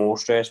even more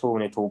stressful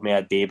when he told me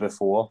a day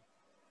before,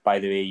 by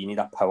the way, you need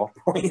a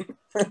PowerPoint.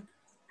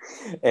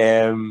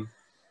 It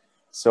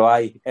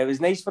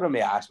was nice for him to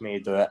ask me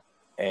to do it.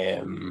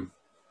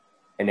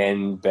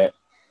 But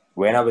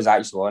when I was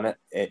actually on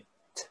it,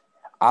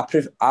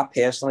 I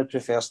personally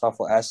prefer stuff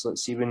like this.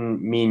 Let's see,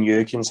 when me and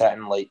you can sit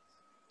and like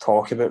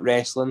talk about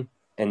wrestling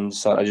and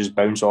sort of just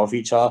bounce off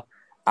each other,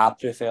 I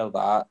prefer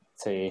that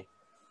to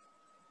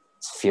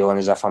feeling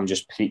as if I'm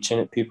just preaching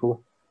at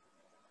people.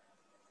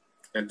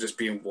 And just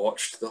being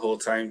watched the whole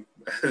time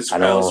as I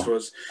well, know, I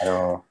suppose. I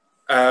know.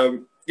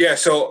 Yeah,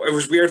 so it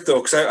was weird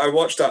though, because I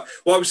watched that.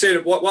 What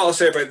I'll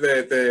say about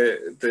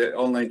the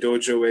online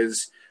dojo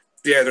is,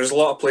 yeah, there's a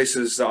lot of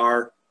places that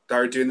are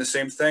doing the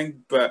same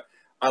thing, but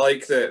I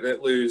like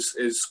that Lou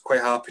is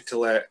quite happy to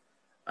let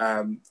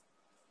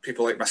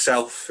people like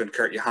myself and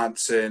Kurt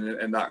Johansson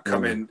and that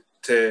come in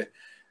to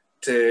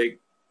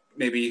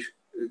maybe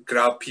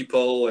grab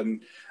people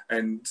and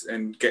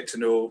get to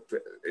know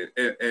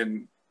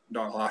in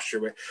not last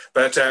year way,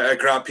 but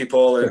grab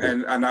people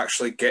and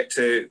actually get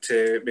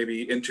to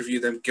maybe interview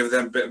them, give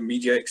them a bit of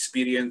media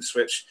experience,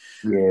 which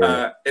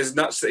is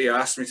nuts that he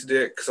asked me to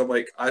do it, because I'm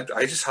like,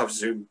 I just have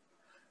Zoom.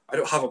 I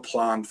don't have a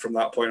plan from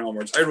that point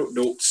onwards. I wrote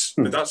notes,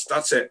 but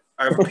that's it.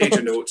 I have a page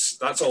of notes.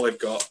 That's all I've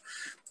got.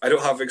 I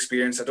don't have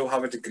experience. I don't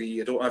have a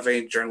degree. I don't have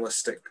any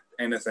journalistic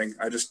anything.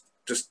 I just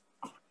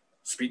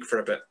speak for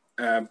a bit.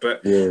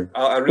 But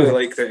I really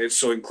like that it's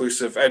so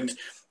inclusive. And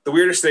the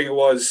weirdest thing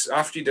was,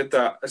 after you did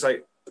that, is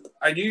like,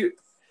 I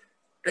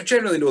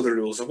generally know the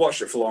rules. I've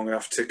watched it for long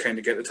enough to kind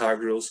of get the tag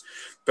rules.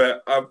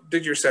 But I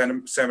did your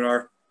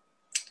seminar.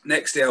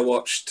 Next day I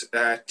watched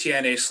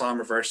TNA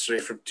Slammiversary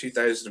from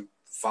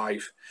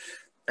 2005.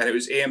 And it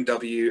was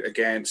AMW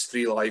against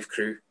 3 Live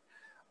Crew.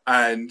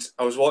 And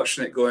I was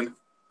watching it going,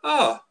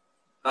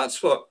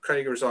 that's what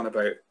Krieger was on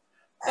about.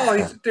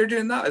 They're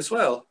doing that as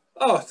well.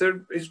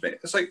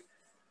 It's like,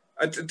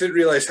 I didn't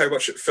realise how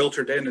much it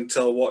filtered in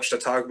until I watched a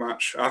tag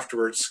match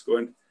afterwards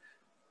going,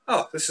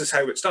 this is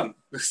how it's done.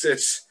 I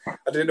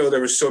didn't know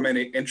there was so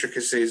many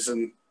intricacies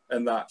in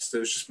that. So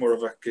it was just more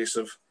of a case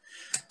of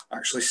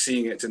actually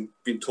seeing it and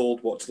being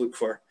told what to look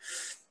for.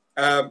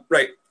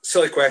 Right,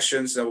 silly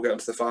questions, then we'll get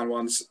onto the fan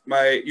ones.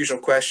 My usual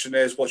question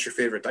is, what's your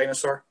favourite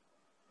dinosaur?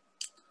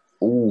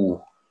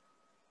 Ooh.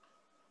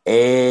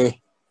 I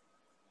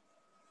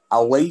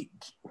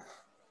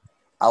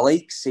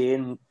like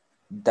saying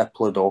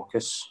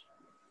Diplodocus,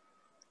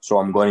 so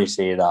I'm going to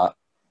say that.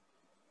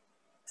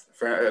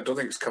 I don't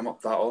think it's come up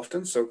that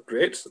often, so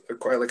great. I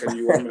quite like a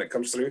new one when it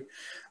comes through.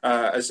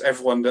 As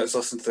everyone that's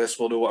listened to this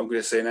will know what I'm going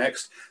to say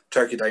next.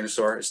 Turkey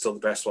dinosaur is still the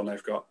best one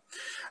I've got.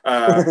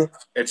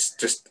 It's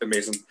just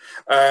amazing.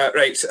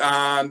 Right,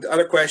 and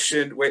other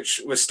question,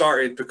 which was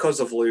started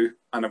because of Lou,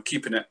 and I'm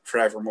keeping it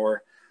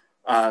forevermore,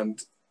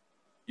 and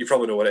you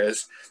probably know what it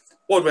is.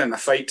 What would win in a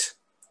fight?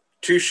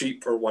 2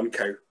 sheep or 1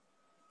 cow?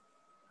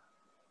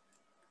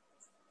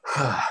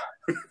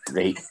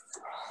 Right.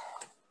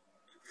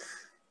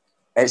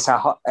 It's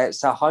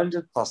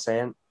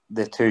 100%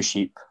 the 2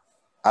 sheep.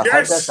 I've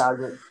had this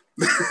argument.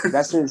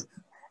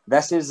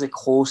 This is the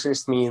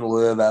closest me and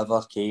Lou have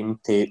ever came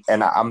to,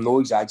 and I'm not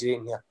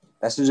exaggerating here.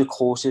 This is the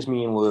closest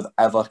me and Lou have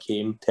ever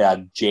came to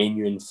a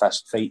genuine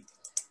fist fight.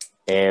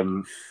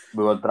 We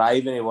were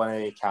driving to one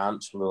of the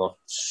camps and we were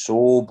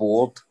so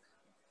bored.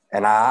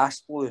 And I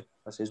asked Lou,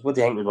 I says, what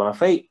do you think we're going to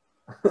fight?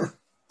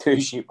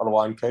 2 sheep or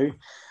 1 cow?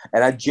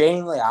 And I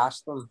genuinely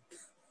asked him,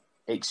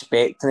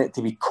 expecting it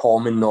to be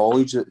common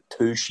knowledge that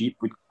 2 sheep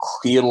would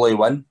clearly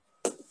win.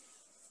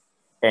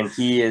 And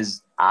he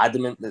is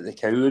adamant that the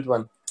cow would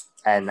win.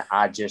 And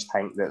I just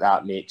think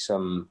that makes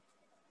him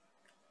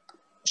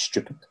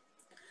stupid.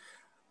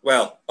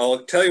 Well,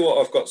 I'll tell you what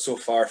I've got so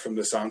far from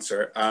this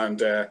answer.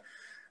 And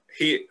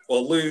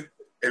Lou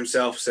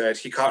himself said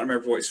he can't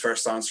remember what his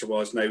first answer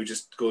was. Now he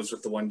just goes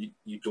with the one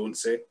you don't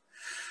say.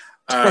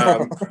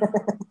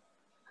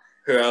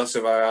 Who else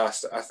have I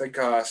asked? I think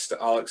I asked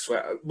Alex.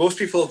 Most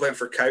people went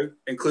for cow,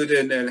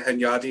 including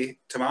Hinyadi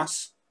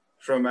Tomas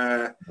from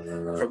the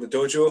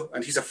dojo,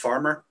 and he's a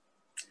farmer.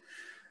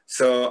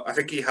 So I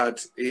think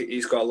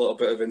he's got a little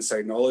bit of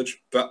inside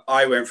knowledge. But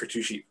I went for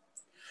 2 sheep.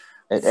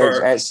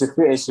 It's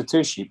the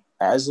 2 sheep.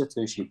 It is the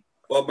 2 sheep.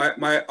 Well,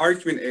 my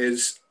argument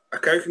is a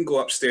cow can go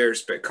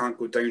upstairs, but it can't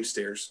go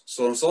downstairs.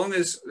 So as long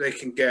as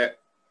the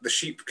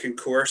sheep can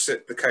coerce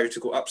the cow to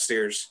go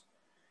upstairs,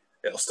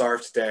 it'll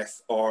starve to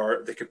death,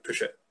 or they could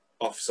push it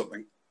off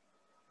something.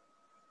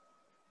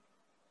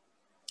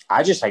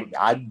 I just think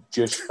that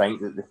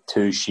the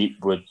 2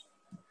 sheep would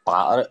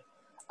batter it.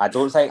 I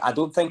don't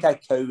think a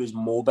cow is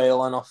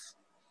mobile enough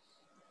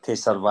to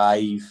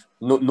survive.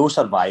 No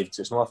survive, because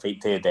it's not a fight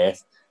to the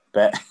death.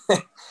 But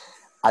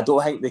I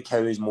don't think the cow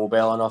is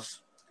mobile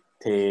enough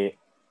to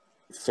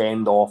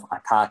fend off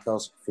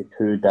attackers for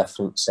 2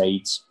 different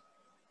sides.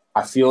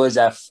 I feel as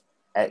if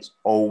it's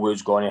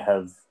always going to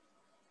have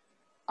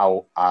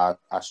a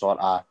sort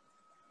of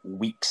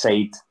weak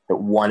side that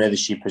one of the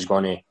sheep is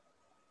going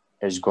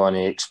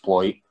to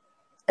exploit.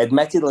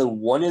 admittedly,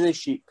 one of the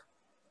sheep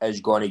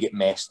is going to get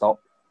messed up,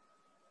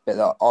 but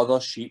the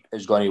other sheep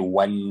is going to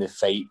win the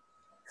fight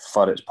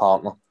for its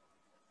partner.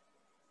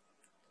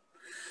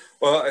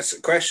 Well, it's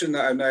a question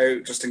that I'm now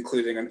just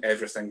including in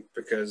everything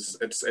because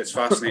it's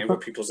fascinating what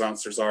people's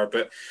answers are.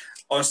 But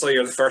honestly,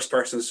 you're the first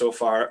person so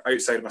far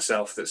outside of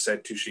myself that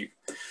said 2 sheep.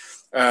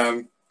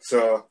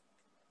 So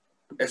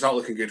it's not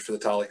looking good for the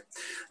tally.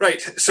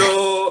 Right.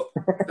 So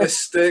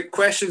the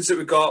questions that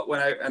we got when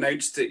I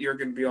announced that you're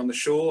going to be on the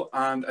show,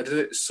 and I did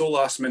it so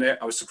last minute.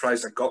 I was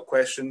surprised I got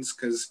questions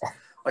because,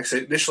 like I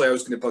said, initially I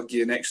was going to bug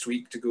you next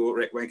week to go,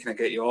 right, when can I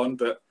get you on?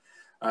 But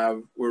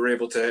we were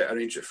able to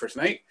arrange it for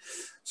tonight.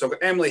 So I've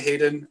got Emily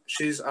Hayden.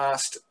 She's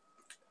asked,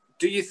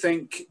 do you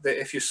think that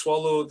if you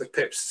swallow the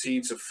pips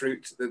seeds of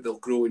fruit that they'll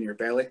grow in your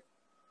belly?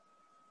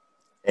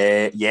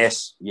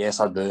 Yes,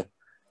 I do.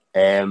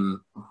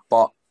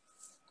 But,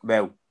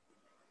 well,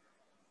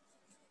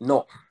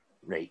 no,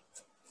 right.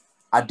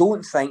 I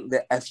don't think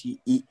that if you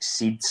eat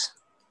seeds,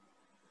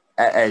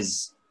 it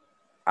is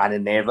an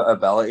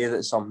inevitability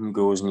that something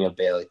grows in your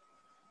belly.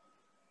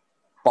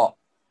 But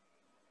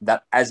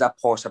there is a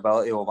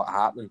possibility of it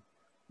happening.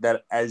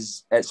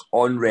 It's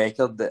on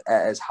record that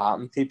it has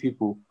happened to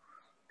people.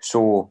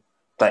 So,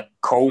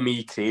 call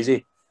me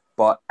crazy,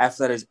 but if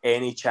there is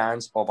any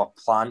chance of a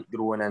plant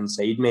growing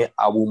inside me,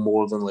 I will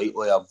more than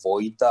likely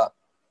avoid that.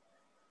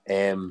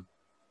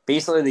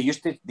 Basically,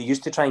 they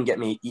used to try and get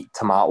me to eat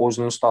tomatoes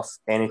and stuff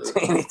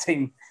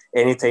anytime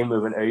we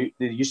went out.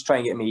 They used to try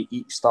and get me to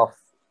eat stuff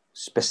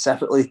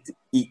specifically to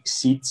eat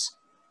seeds.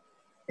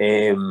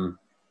 And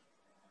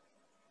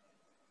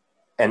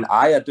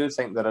I do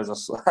think there's a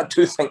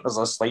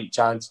slight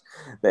chance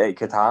that it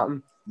could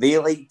happen. They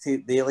like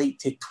to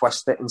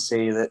twist it and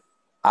say that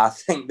I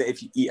think that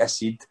if you eat a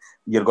seed,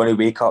 you're going to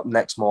wake up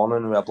next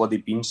morning with a bloody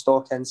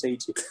beanstalk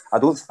inside you. I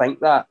don't think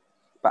that,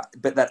 but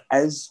there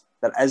is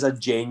a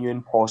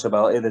genuine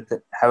possibility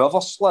that however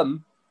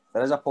slim,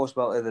 there is a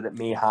possibility that it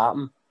may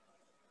happen.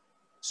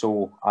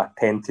 So I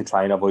tend to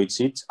try and avoid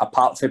seeds,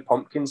 apart from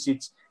pumpkin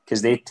seeds,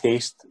 because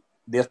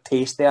they're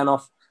tasty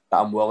enough that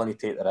I'm willing to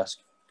take the risk.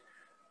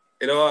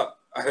 You know what?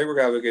 I think we're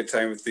going to have a good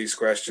time with these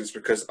questions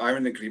because I'm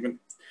in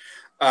agreement.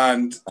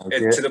 And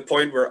to the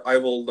point where I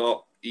will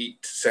not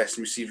eat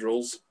sesame seed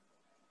rolls.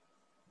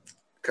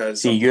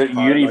 See, you're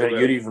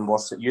even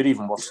worse than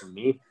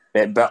me.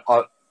 But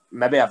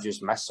maybe I've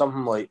just missed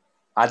something. Like,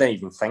 I didn't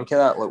even think of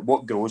that. Like,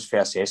 what grows for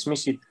a sesame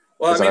seed?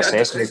 Is there a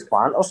sesame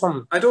plant or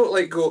something? I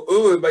don't go,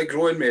 oh, it might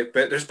grow in me.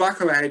 But there's back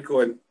of my head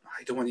going,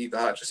 I don't want to eat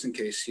that just in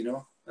case,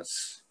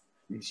 That's...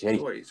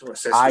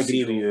 I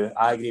agree with you.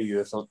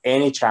 If there's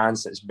any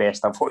chance, it's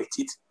best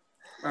avoided.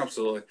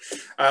 Absolutely.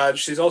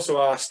 She's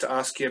also asked to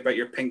ask you about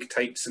your pink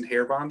tights and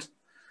hairband.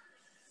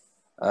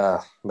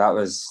 That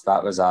was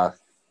a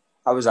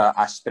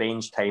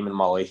strange time in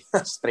my life.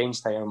 A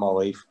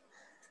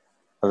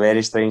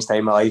very strange time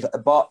in my life.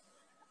 But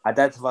I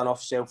did have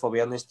enough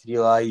self-awareness to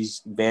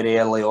realise very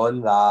early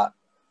on that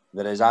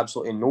there is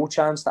absolutely no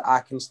chance that I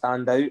can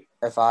stand out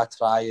if I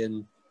try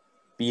and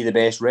be the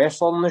best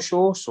wrestler on the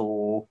show.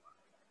 So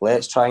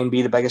let's try and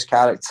be the biggest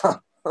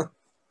character.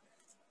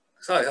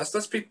 Sorry, that's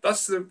the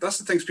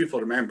things people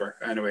remember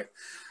anyway.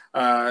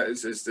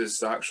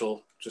 Is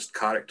actual just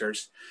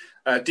characters.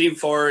 Dean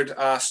Ford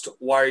asked,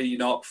 "Why are you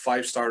not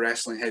 5-star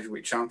wrestling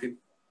heavyweight champion?"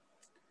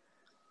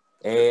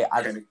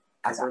 I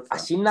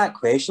seen that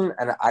question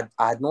and I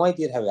had no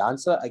idea how to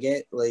answer it. I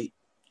get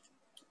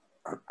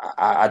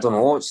I don't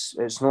know.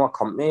 It's not a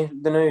company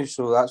now,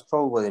 so that's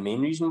probably the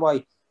main reason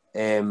why.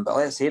 But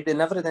let's say they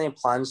never had any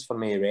plans for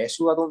me to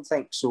wrestle. I don't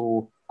think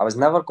so. I was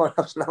never going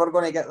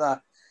to get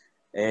that.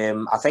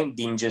 I think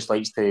Dean just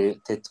likes to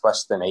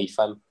twist the knife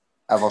in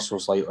ever so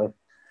slightly,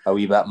 a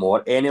wee bit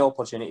more. Any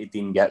opportunity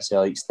Dean gets,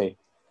 he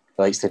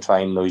likes to try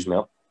and noise me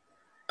up.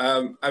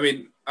 I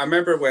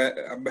remember when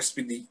it must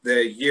be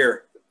the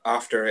year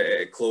after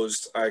it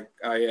closed. I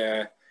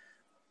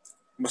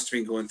must have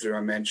been going through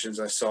my mentions.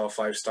 I saw a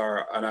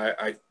 5-star, and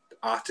I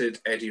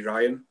atted Eddie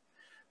Ryan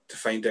to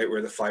find out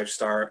where his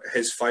 5-star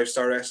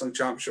wrestling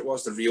championship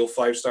was, the real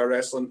 5-star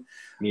wrestling.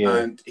 Yeah.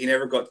 And he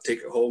never got to take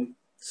it home,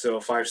 so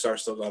 5-star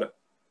still got it.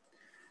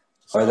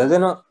 So, did they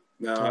not?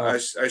 No, I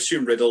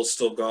assume Riddle's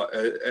still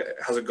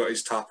hasn't got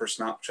his Tap or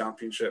Snap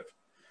championship.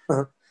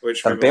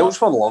 Which their belts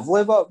were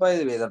lovely, but by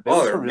the way, their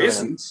belts were really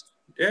amazing. Nice.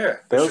 Yeah,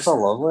 belts are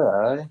lovely.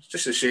 Aye. It's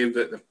just a shame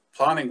that the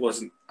planning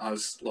wasn't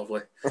as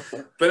lovely.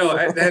 But no,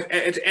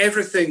 it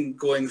everything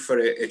going for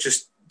it. It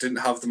just didn't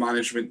have the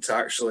management to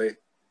actually,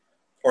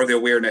 or the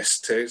awareness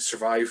to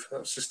survive.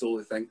 That's just the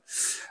only thing.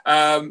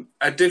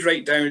 I did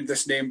write down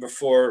this name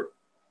before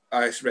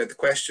I read the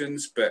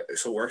questions, but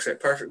so it works out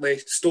perfectly.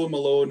 Stone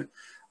Malone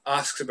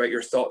asks about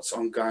your thoughts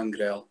on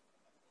Gangrel.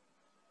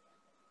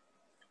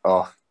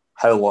 Oh,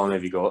 how long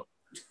have you got?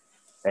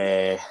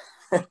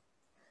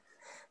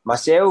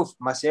 Myself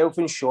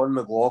and Sean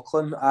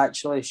McLaughlin,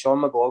 actually. Sean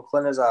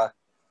McLaughlin is a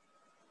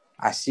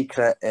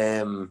secret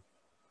fanger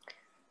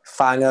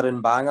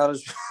and banger,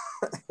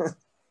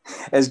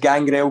 as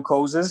Gangrel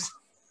calls us.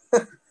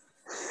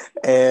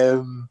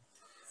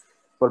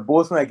 we're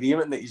both in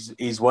agreement that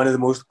he's one of the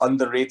most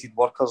underrated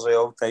workers of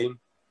all time.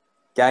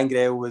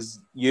 Gangrel was,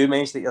 you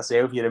mentioned it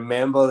yourself, you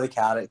remember the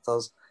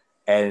characters,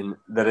 and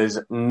there is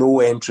no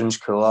entrance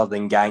cooler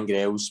than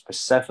Gangrel,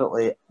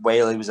 specifically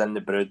while he was in the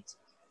Brood.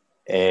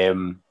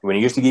 When he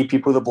used to give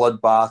people the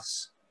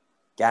bloodbaths,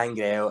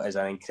 Gangrel is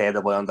an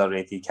incredibly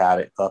underrated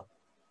character,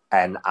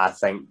 and I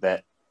think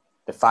that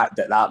the fact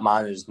that that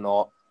man is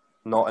not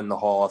in the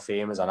Hall of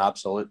Fame is an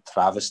absolute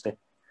travesty.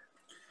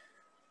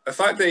 The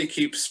fact that he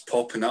keeps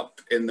popping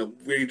up in the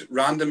weird,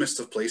 randomest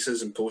of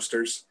places and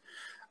posters.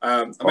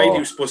 I mind he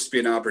was supposed to be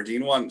in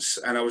Aberdeen once,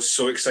 and I was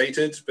so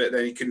excited, but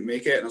then he couldn't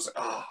make it, and I was like,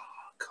 oh,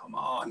 come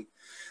on.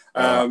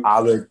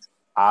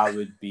 I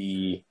would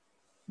be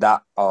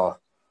that.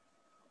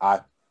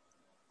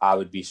 I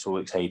would be so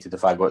excited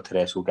if I got to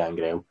wrestle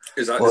Gangrel.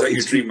 Is that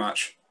your dream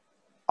match?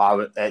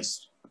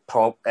 It's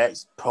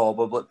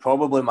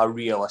probably my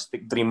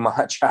realistic dream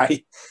match.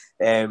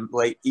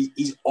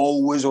 He's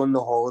always on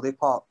the holiday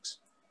parks,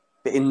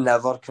 but he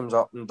never comes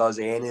up and does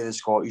any of the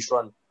Scottish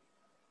run.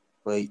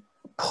 Like,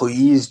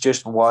 please,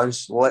 just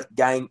once let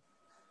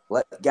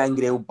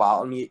Gangrel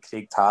battle me at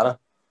Craig Tara.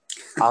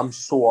 I'm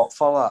so up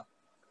for that.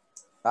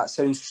 That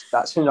sounds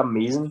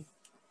amazing.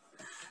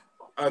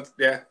 Like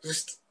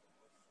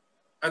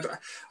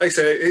I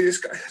said, I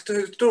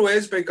don't know what it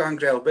is about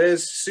Gangrel, but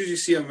as soon as you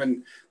see him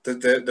in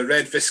the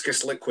red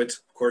viscous liquid,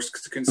 of course,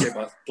 because they couldn't say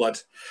about blood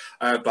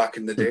back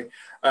in the day.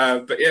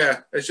 But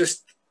yeah, it's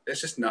just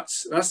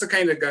nuts. And that's the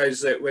kind of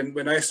guys that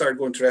when I started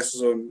going to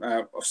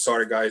WrestleZone,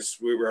 sorry guys,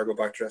 we're going to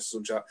go back to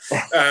WrestleZone chat.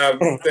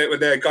 That when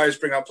the guys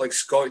bring up like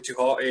Scotty Too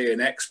Hotty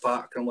and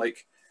X-Pac, I'm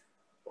like,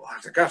 oh,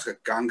 I got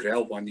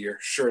Gangrel one year,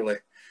 surely.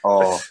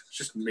 Oh, it's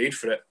just made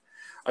for it.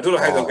 I don't know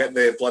how they'll get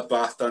the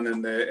bloodbath done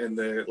in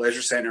the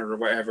leisure centre or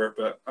whatever,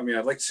 but I mean,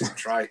 I'd like to see them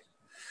try.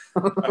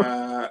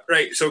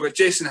 Right, so we've got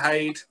Jason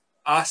Hyde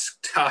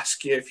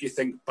ask you if you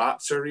think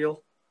bats are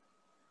real.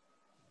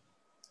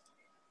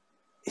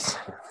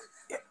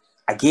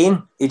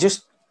 Again,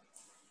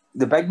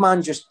 the big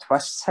man just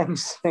twists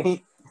things,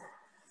 right?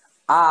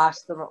 I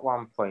asked him at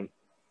one point,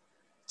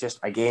 just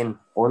again,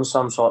 on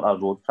some sort of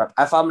road trip.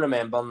 If I'm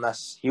remembering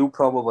this, he'll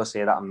probably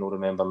say that I'm not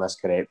remembering this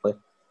correctly,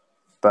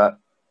 but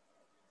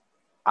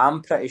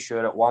I'm pretty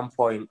sure at one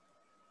point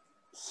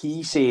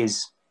he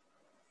says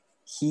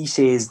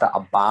that a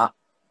bat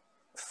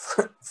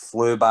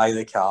flew by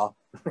the car.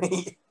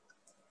 It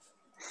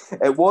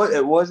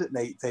was at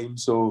night time,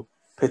 so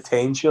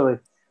potentially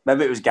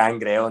maybe it was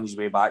Gangrel on his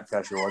way back to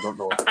a show, I don't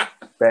know.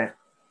 But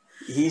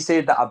he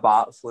said that a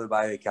bat flew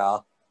by the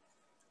car,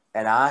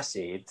 and I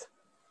said,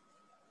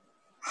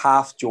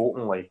 half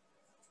jokingly,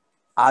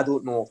 I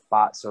don't know if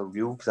bats are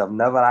real because I've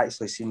never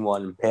actually seen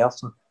one in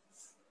person.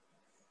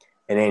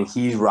 And then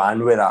he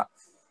ran with that.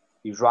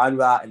 He's ran with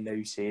that and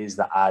now says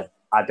that I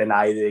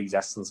deny the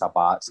existence of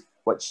bats,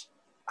 which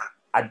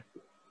I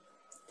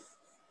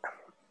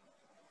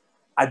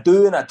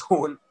do and I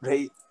don't,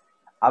 right?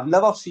 I've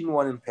never seen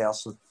one in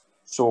person,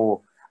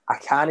 so I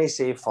can't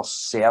say for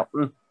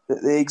certain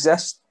that they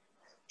exist.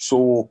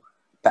 So,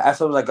 but if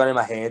there was a gun in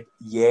my head,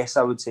 yes,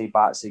 I would say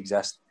bats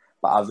exist,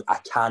 but I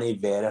can't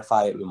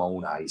verify it with my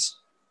own eyes.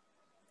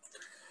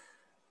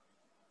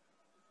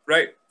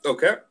 Right,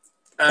 okay.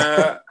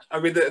 I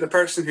mean, the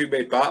person who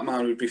made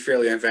Batman would be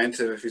fairly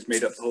inventive if he's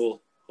made up the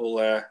whole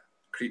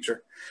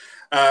creature.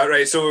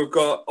 Right, so we've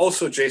got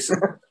also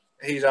Jason.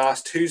 He's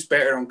asked, who's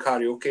better on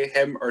karaoke,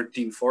 him or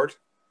Dean Ford?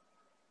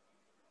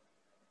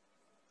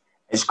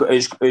 It's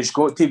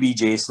got to be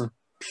Jason,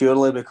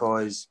 purely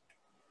because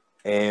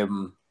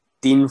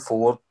Dean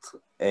Ford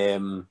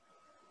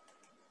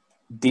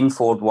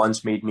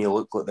once made me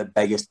look like the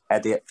biggest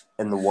idiot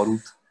in the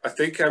world. I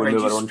think I might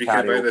be speaking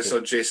about this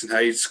on Jason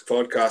Hyde's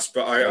podcast,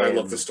 but I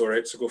love the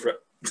story, so go for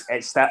it.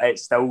 It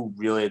still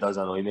really does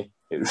annoy me.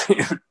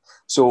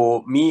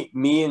 So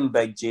me and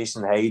Big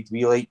Jason Hyde,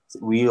 we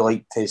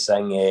like to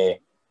sing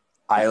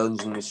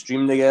Islands in the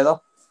Stream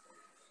together.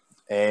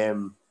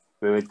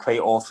 We would quite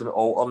often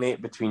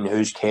alternate between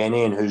who's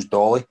Kenny and who's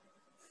Dolly.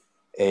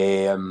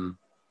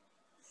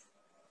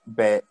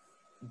 But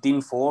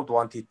Dean Ford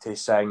wanted to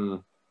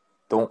sing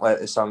Don't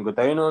Let the Sun Go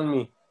Down on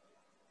Me.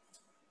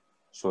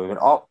 So we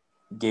went up,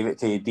 gave it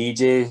to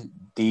DJ.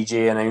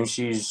 DJ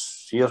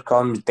announces, here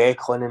comes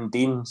Declan and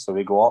Dean. So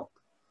we go up.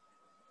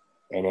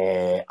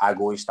 And I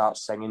go to start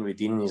singing with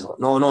Dean. And he's like,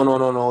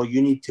 no.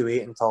 You need to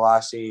wait until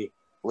I say,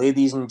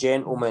 ladies and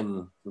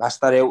gentlemen,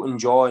 Mr. Elton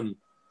John.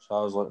 So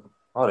I was like,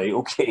 all right,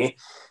 okay.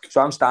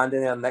 So I'm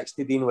standing there next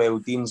to Dean while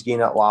Dean's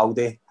getting it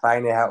loudy,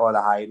 trying to hit all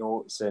the high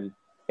notes. And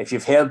if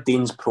you've heard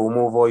Dean's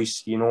promo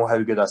voice, you know how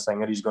good a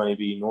singer he's going to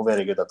be. Not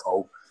very good at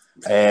all.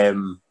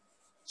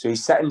 So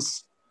he's sitting,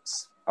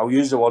 I'll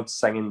use the word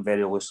singing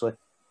very loosely,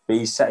 but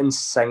he's sitting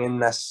singing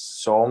this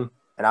song,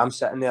 and I'm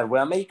sitting there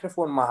with a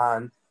microphone in my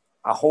hand,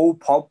 a whole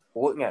pub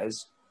looking at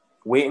us,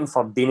 waiting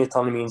for Dean to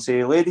turn to me and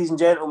say, ladies and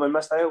gentlemen,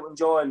 Mr. Elton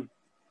John.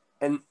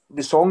 And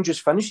the song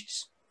just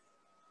finishes.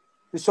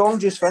 He didn't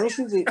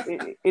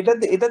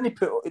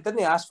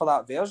ask for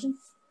that version.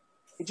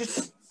 He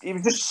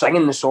was just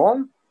singing the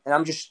song. and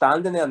I'm just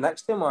standing there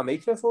next to him on a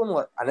microphone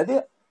like an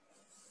idiot,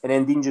 and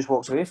then Dean just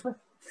walks away from me.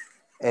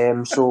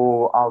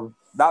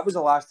 That was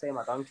the last time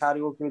I done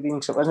karaoke with Dean,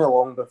 because it wasn't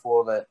long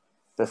before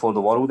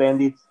the world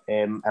ended.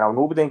 And I'll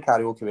not be doing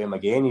karaoke with him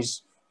again.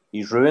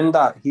 He's ruined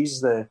that.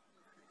 He's the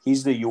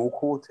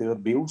Yoko to our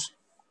Beals.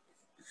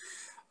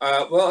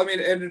 Well, I mean,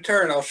 in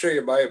return, I'll show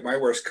you my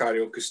worst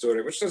karaoke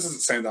story, which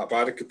doesn't sound that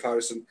bad in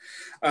comparison.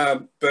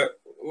 But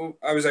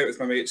I was out with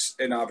my mates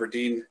in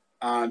Aberdeen,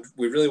 and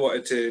we really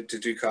wanted to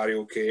do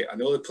karaoke. And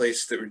the only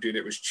place that were doing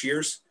it was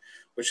Cheers,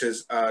 which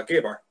is a gay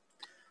bar.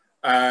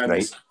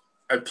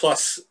 And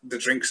plus, the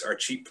drinks are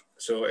cheap,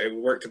 so it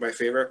worked in my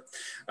favour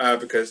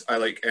because I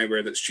like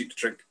anywhere that's cheap to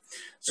drink.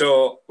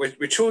 So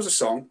we chose a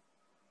song.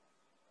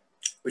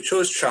 We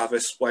chose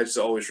Travis, Why Does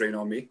It Always Rain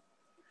on Me?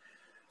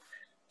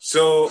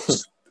 So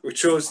we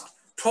chose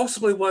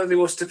possibly one of the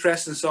most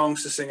depressing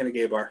songs to sing in a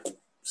gay bar.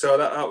 So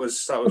that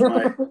was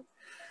my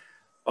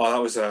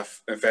that was an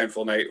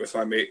eventful night with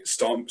my mate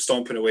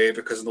stomping away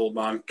because an old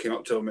man came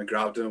up to him and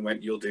grabbed him and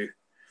went, "You'll do."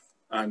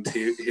 And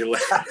he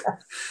left,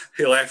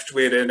 he left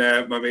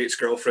wearing my mate's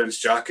girlfriend's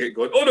jacket,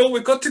 going, "Oh no,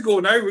 we've got to go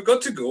now. We've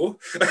got to go."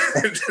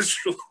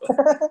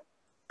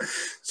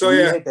 So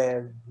yeah.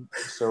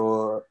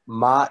 So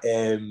Matt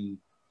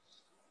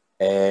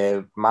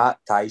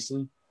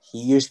Tyson, he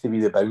used to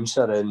be the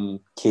bouncer in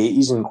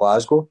Katie's in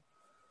Glasgow,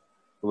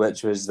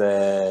 which was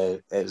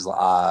like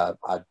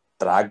a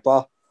drag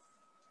bar.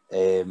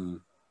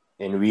 And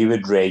we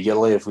would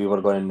regularly, if we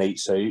were going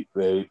nights out,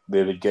 we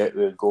would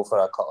go for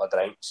a couple of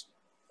drinks,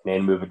 and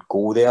then we would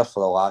go there for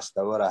the last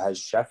hour of his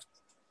shift,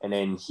 and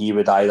then he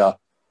would either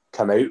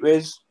come out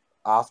with us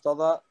after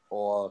that,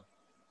 or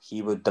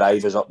he would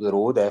drive us up the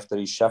road after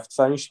his shift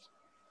finished.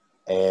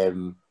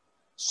 Some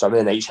of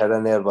the nights here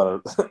and there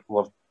were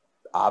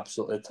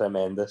absolutely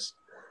tremendous.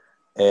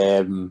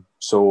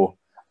 So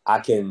I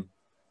can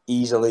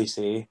easily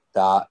say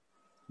that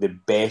the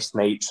best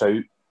nights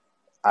out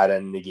are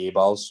in the gay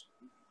bars,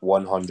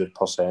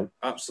 100%.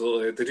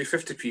 Absolutely. They do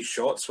 50p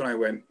shots when I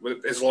went.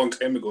 It's a long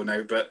time ago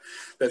now, but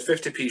they had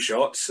 50p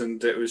shots,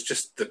 and it was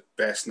just the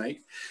best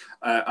night.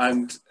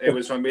 And it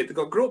was my mate that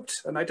got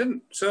groped, and I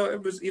didn't, so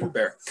it was even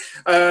better.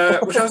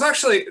 Which I was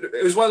actually,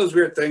 it was one of those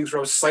weird things where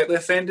I was slightly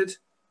offended,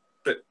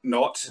 but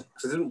not,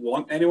 because I didn't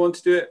want anyone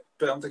to do it.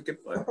 But I'm thinking,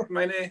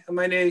 am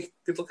I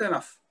good looking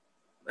enough?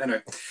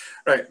 Anyway,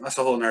 right, that's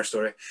a whole other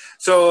story.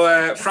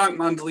 So Frank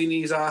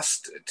Mandolini's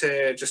asked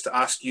to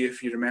ask you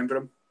if you remember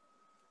him.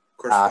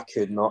 I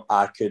could not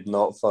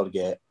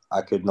forget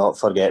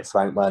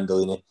Frank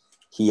Mandolini.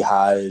 He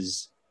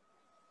has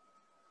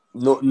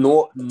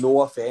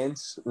no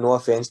offense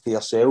to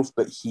yourself,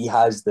 but he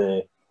has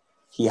the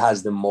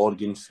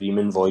Morgan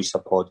Freeman voice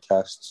of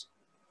podcasts.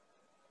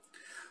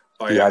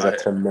 He has a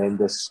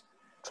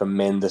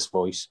tremendous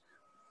voice.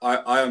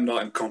 I am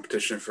not in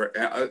competition for it.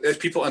 If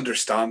people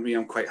understand me,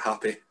 I'm quite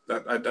happy.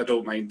 I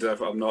don't mind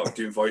if I'm not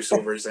doing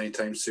voiceovers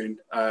anytime soon.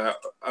 I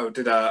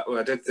did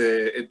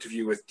the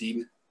interview with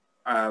Dean.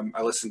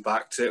 I listened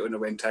back to it when I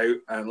went out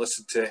and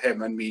listened to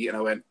him and me, and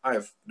I went, I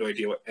have no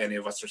idea what any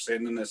of us are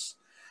saying in this.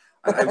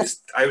 And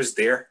I was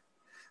there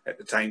at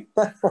the time,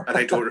 and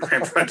I don't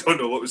remember. I don't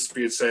know what was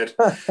being said.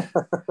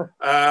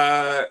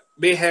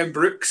 Mayhem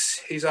Brooks,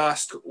 he's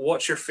asked,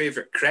 what's your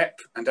favourite crep?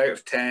 And out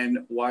of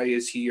 10, why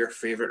is he your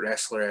favourite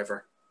wrestler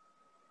ever?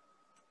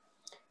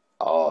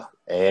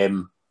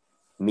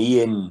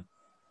 Me and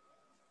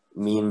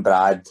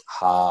Brad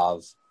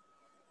have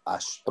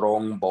a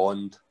strong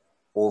bond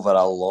over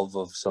a love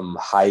of some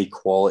high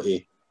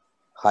quality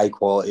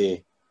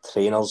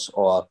trainers,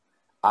 or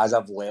as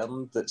I've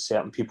learned that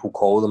certain people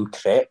call them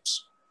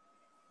crepes.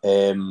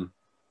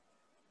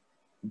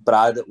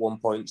 Brad at one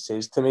point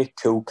says to me,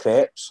 "Cool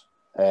crepes,"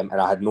 and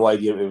I had no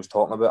idea what he was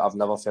talking about. I've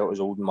never felt as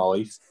old in my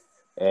life,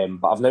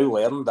 but I've now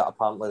learned that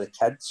apparently the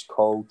kids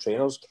call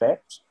trainers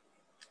crepes.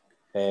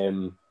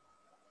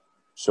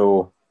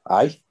 So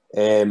aye,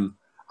 I'm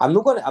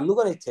not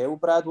going to tell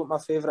Brad what my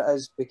favourite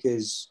is,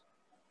 because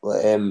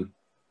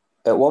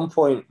at one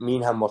point me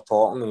and him were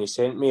talking, and he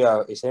sent me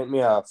a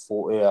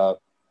photo of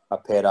a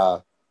pair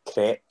of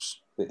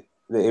crepes that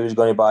he was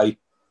going to buy,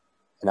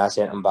 and I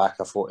sent him back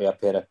a photo of a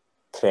pair of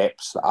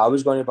crepes that I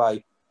was going to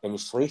buy, and he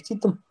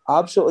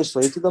absolutely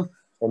slated them,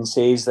 and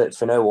says that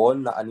from now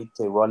on that I need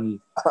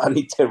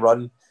to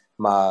run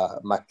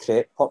my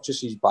crepe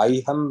purchases by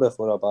him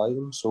before I buy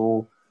them.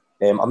 So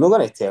I'm not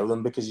going to tell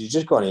them, because he's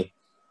just going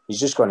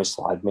to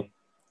slag me.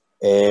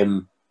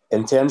 In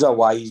terms of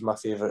why he's my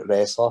favourite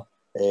wrestler,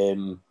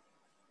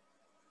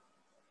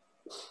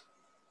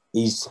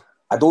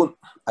 I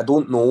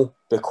don't know,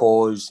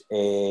 because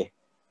he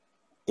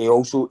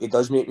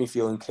does make me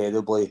feel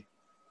incredibly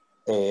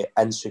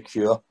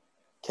insecure,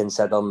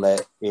 considering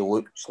that he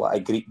looks like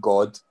a Greek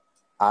god,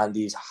 and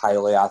he's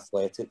highly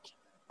athletic,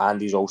 and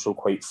he's also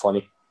quite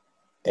funny.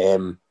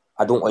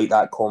 I don't like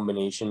that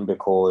combination,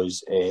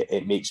 because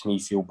it makes me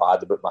feel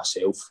bad about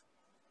myself.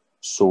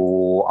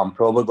 So I'm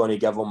probably going to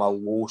give him a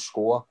low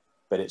score,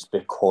 but it's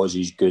because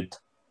he's good.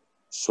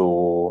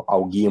 So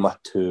I'll give him a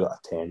 2 out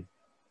of 10.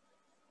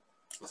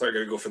 I thought you were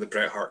going to go for the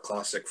Bret Hart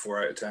Classic,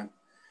 4 out of 10.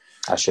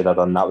 I should have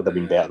done that. Would have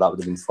been better. That would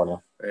have been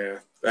funnier. Yeah.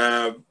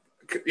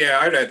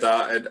 I read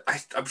that, and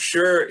I'm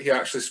sure he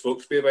actually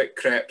spoke to me about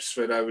crepes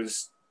when I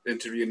was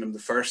interviewing him the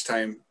first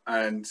time.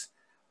 And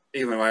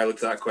even when I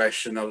looked at that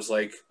question, I was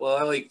like, well,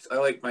 I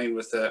like mine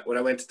with when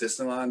I went to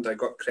Disneyland, I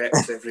got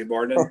crepes every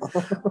morning,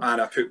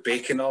 and I put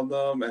bacon on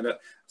them, and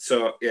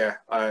so yeah,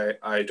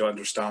 I don't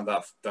understand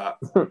that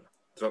the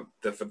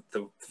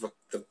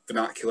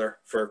vernacular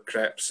for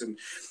crepes. And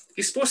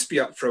he's supposed to be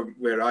up from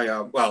where I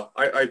am. Well,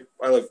 I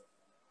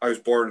was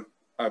born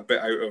a bit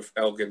out of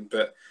Elgin,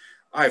 but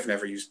I've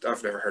never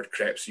heard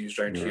crepes used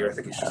around here. I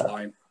think he's just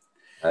lying.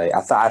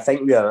 I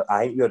think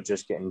we're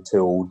just getting too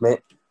old, mate.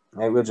 I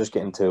think we're just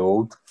getting too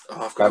old.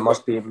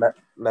 Must be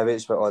maybe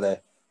it's what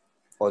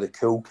all the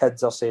cool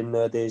kids are saying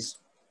nowadays.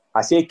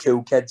 I say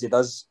cool kids. He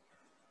does.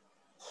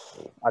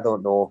 I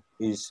don't know.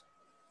 He's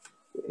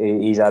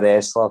a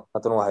wrestler. I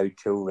don't know how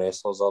cool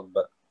wrestlers are,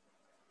 but.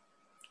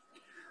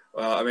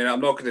 Well, I mean,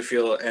 I'm not going to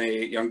feel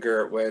any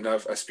younger when I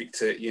speak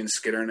to Ian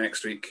Skinner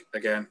next week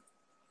again.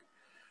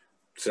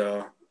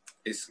 So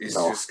he's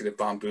just going to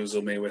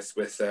bamboozle me with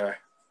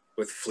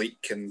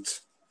Fleek and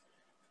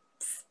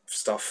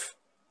stuff.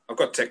 I've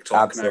got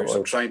TikTok now, so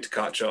I'm trying to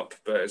catch up,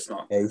 but it's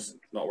not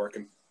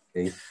working.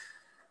 Hey.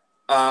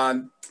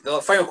 And the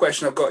final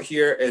question I've got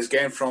here is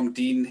again from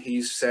Dean.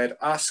 He's said,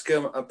 ask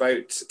him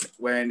about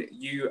when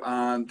you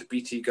and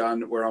BT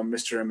Gunn were on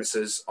Mr. and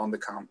Mrs. on the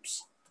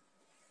camps.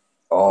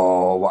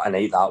 Oh, what a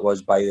night that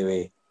was, by the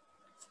way.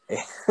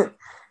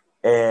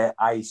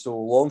 So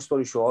long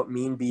story short,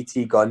 me and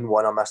BT Gunn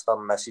won a Mr.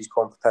 and Mrs.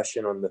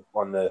 competition on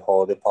the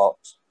holiday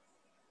parks.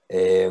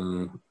 We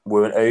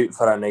went out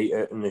for a night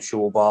out in the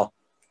show bar.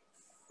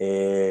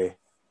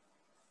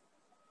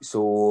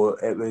 So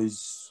it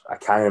was, I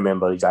can't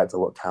remember exactly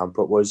what camp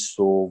it was.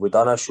 So we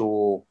done a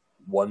show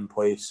one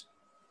place.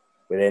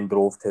 We then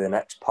drove to the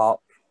next park,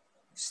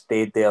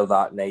 stayed there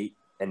that night,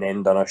 and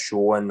then done a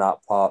show in that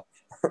park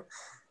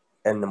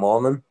in the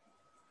morning.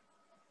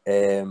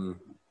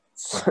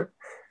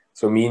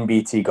 So me and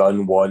BT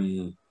Gunn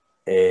won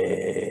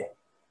the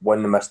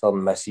Mr.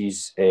 and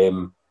Mrs.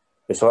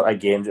 The sort of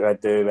games we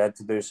had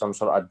to do some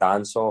sort of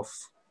dance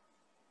off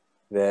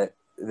that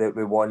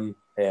we won.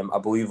 I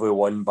believe we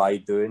won by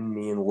doing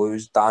me and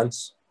Lou's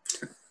dance.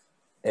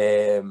 We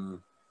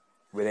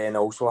then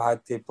also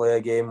had to play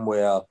a game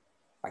where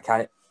I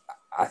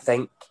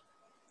think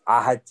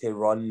I had to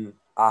run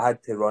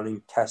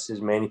and kiss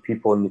as many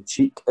people on the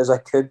cheek as I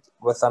could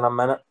within a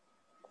minute,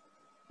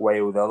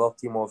 while the other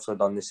team also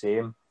done the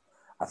same.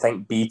 I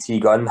think BT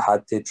Gunn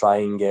had to try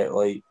and get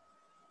like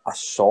a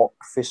sock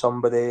for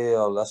somebody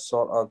or this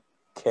sort of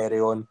carry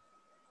on.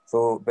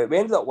 So, but we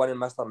ended up winning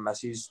Mr. and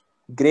Mrs.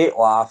 Great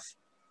laugh.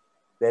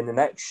 Then the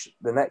next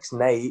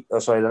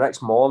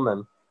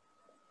morning,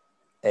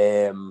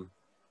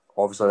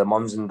 obviously the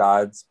mums and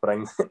dads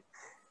bring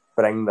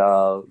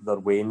their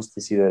wains to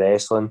see the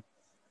wrestling.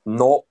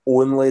 Not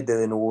only do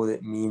they know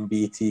that me and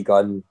BT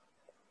Gunn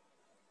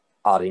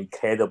are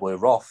incredibly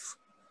rough,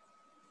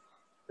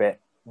 but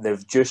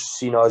they've just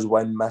seen us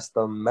win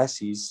Mr. and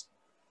Mrs.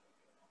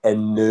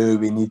 and now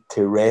we need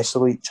to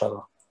wrestle each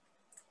other.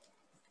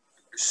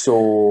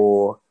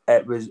 So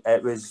it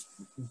was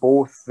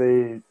both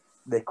the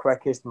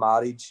quickest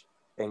marriage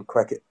in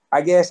cricket.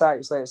 I guess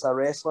actually it's a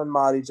wrestling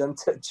marriage,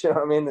 isn't it? Do you know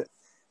what I mean? It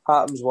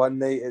happens one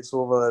night, it's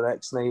over the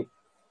next night.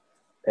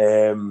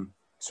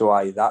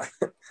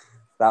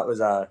 That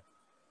was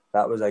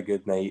a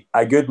good night.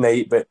 A good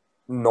night, but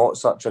not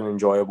such an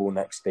enjoyable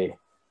next day.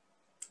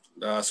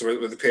 So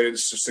with the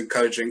parents just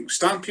encouraging,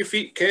 stamp your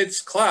feet,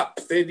 kids, clap.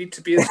 They need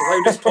to be as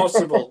loud as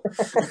possible.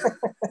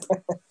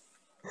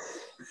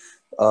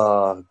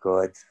 Oh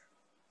God.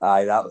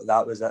 Aye,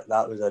 that was a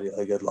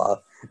really good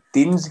laugh.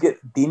 Dean's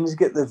get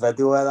the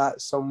video of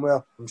that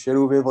somewhere. I'm sure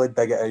he'll be able to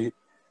dig it out. It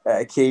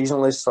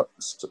occasionally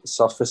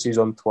surfaces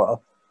on Twitter.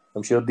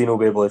 I'm sure Dean will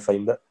be able to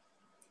find it.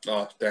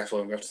 Oh,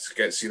 definitely. We have to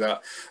get to see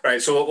that. Right,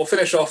 so we'll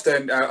finish off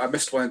then. I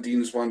missed one of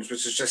Dean's ones,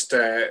 which is just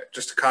a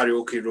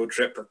karaoke road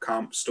trip or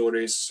camp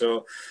stories.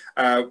 So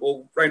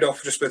we'll round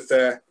off just with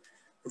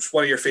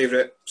one of your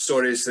favourite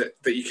stories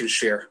that you can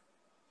share.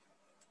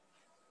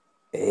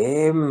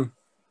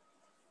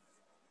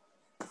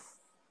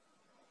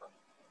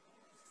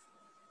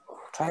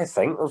 Trying to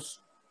think, there's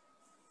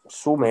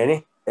so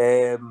many.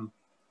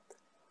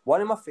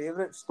 One of my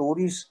favourite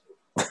stories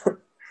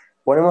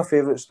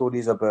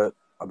about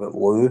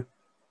Lou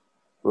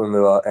when we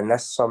were, and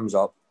this sums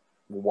up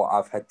what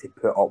I've had to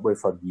put up with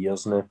for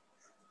years now,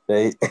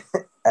 right?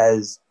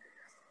 Is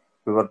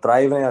we were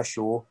driving a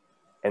show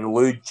and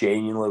Lou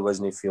genuinely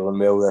wasn't feeling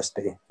well this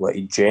day. Like,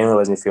 he genuinely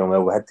wasn't feeling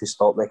well. We had to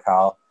stop the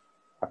car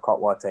a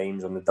couple of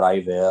times on the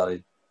drive there.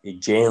 He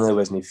genuinely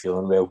wasn't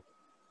feeling well.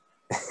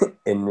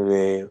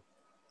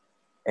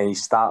 And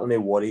he's starting to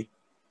worry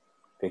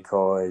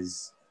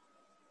because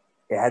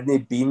he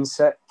hadn't been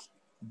sick,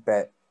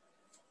 but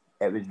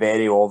it was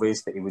very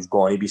obvious that he was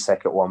going to be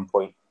sick at one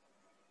point.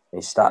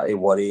 And he started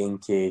worrying in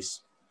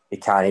case he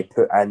can't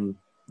put in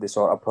the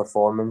sort of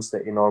performance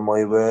that he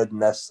normally would,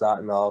 and this, that,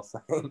 and the other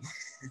thing.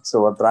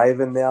 So we're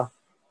driving there,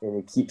 and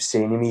he keeps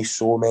saying to me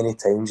so many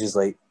times, he's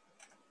like,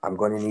 I'm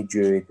going to need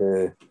you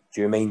to,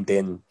 do you mind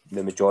doing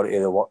the majority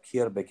of the work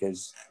here,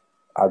 because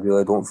I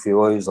really don't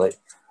feel it. He's like,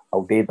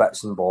 I'll do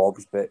bits and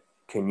bobs, but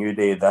can you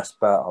do this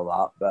bit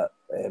or that bit?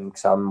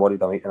 Because I'm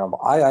worried I'm eating. I'm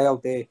like, aye, I'll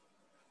do.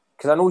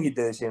 Because I know he'd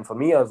do the same for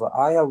me. I was like,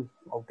 aye, I'll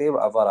do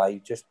whatever.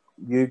 Just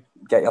you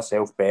get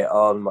yourself better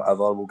and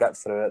whatever. We'll get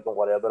through it. Don't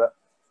worry about it.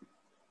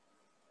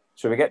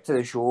 So we get to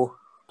the show,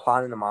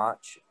 planning the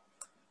match,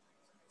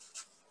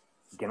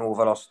 getting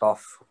over our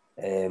stuff.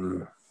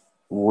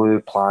 Lou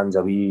plans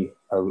a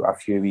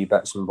few wee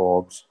bits and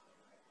bobs.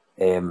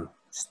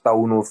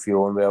 Still no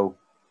feeling well.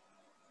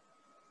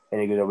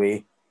 And he goes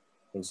away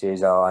and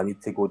says, I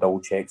need to go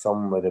double check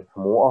something with the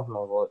promoter. And I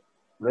was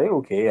like, right,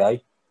 okay,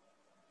 aye.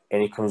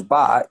 And he comes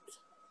back,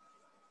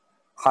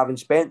 having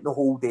spent the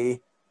whole day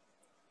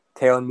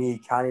telling me he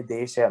can't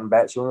do certain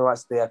bits. He only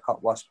wants to do a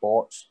couple of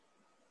spots.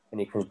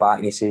 And he comes back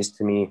and he says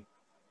to me,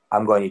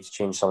 I'm going to need to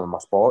change some of my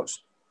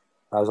spots.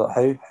 I was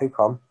like, how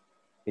come?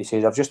 He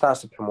says, I've just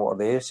asked the promoter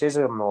there. He says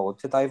I'm not allowed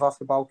to dive off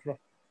the balcony.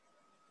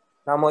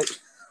 And I'm like,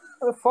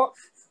 what the fuck?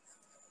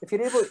 If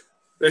you're able...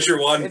 There's your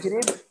one. If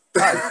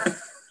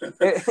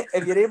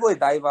you're able to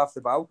dive off the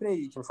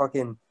balcony,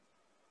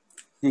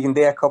 you can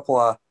do a couple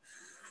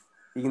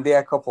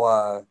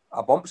of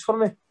bumps for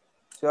me. Do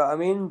you know what I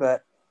mean?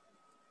 But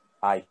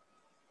aye,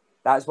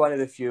 that's one of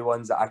the few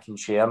ones that I can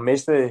share.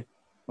 Most of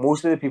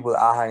the people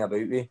that I hang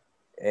about with,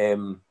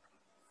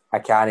 I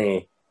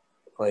can't,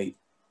 like,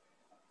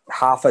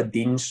 half a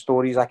Dean's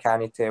stories I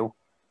can't tell.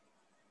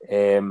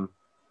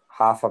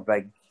 Half a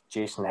big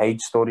Jason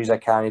Hyde stories I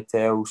can't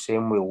tell.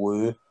 Same with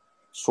Lou.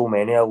 So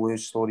many of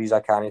Lou's stories I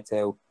can't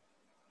tell.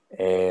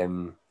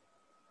 But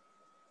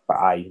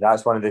aye,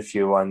 that's one of the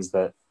few ones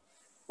that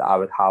I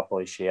would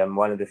happily share, and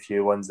one of the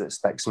few ones that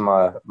sticks in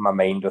my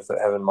mind without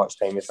having much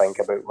time to think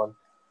about one.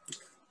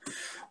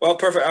 Well,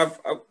 perfect.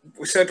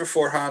 We said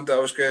beforehand that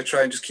I was going to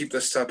try and just keep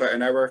this to about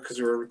an hour because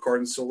we were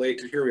recording so late,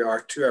 and here we are,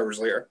 2 hours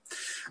later.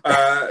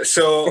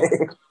 So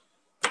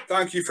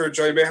thank you for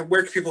joining me.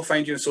 Where can people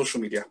find you on social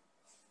media?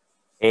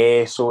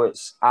 So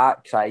it's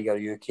at Krieger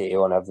UK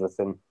on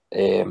everything.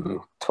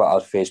 Twitter,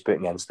 Facebook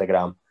and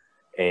Instagram.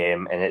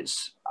 And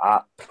it's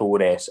at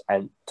ProRes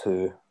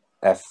Int2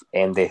 if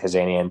anybody has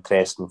any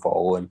interest in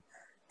following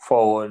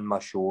my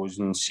shows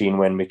and seeing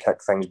when we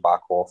kick things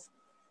back off.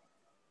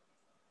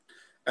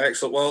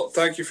 Excellent. Well,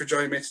 thank you for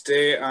joining me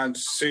today, and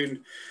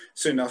soon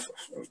enough,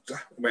 I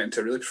went into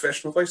a really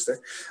professional voice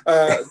there.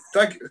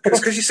 Thank you. It's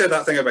because you said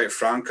that thing about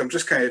Frank. I'm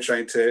just kind of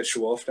trying to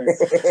show off now.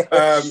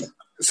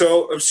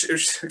 So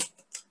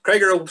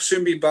Krieger will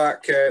soon be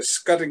back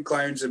scudding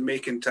clowns and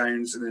making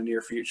towns in the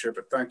near future,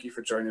 but thank you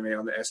for joining me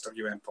on the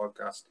SWN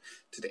podcast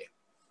today.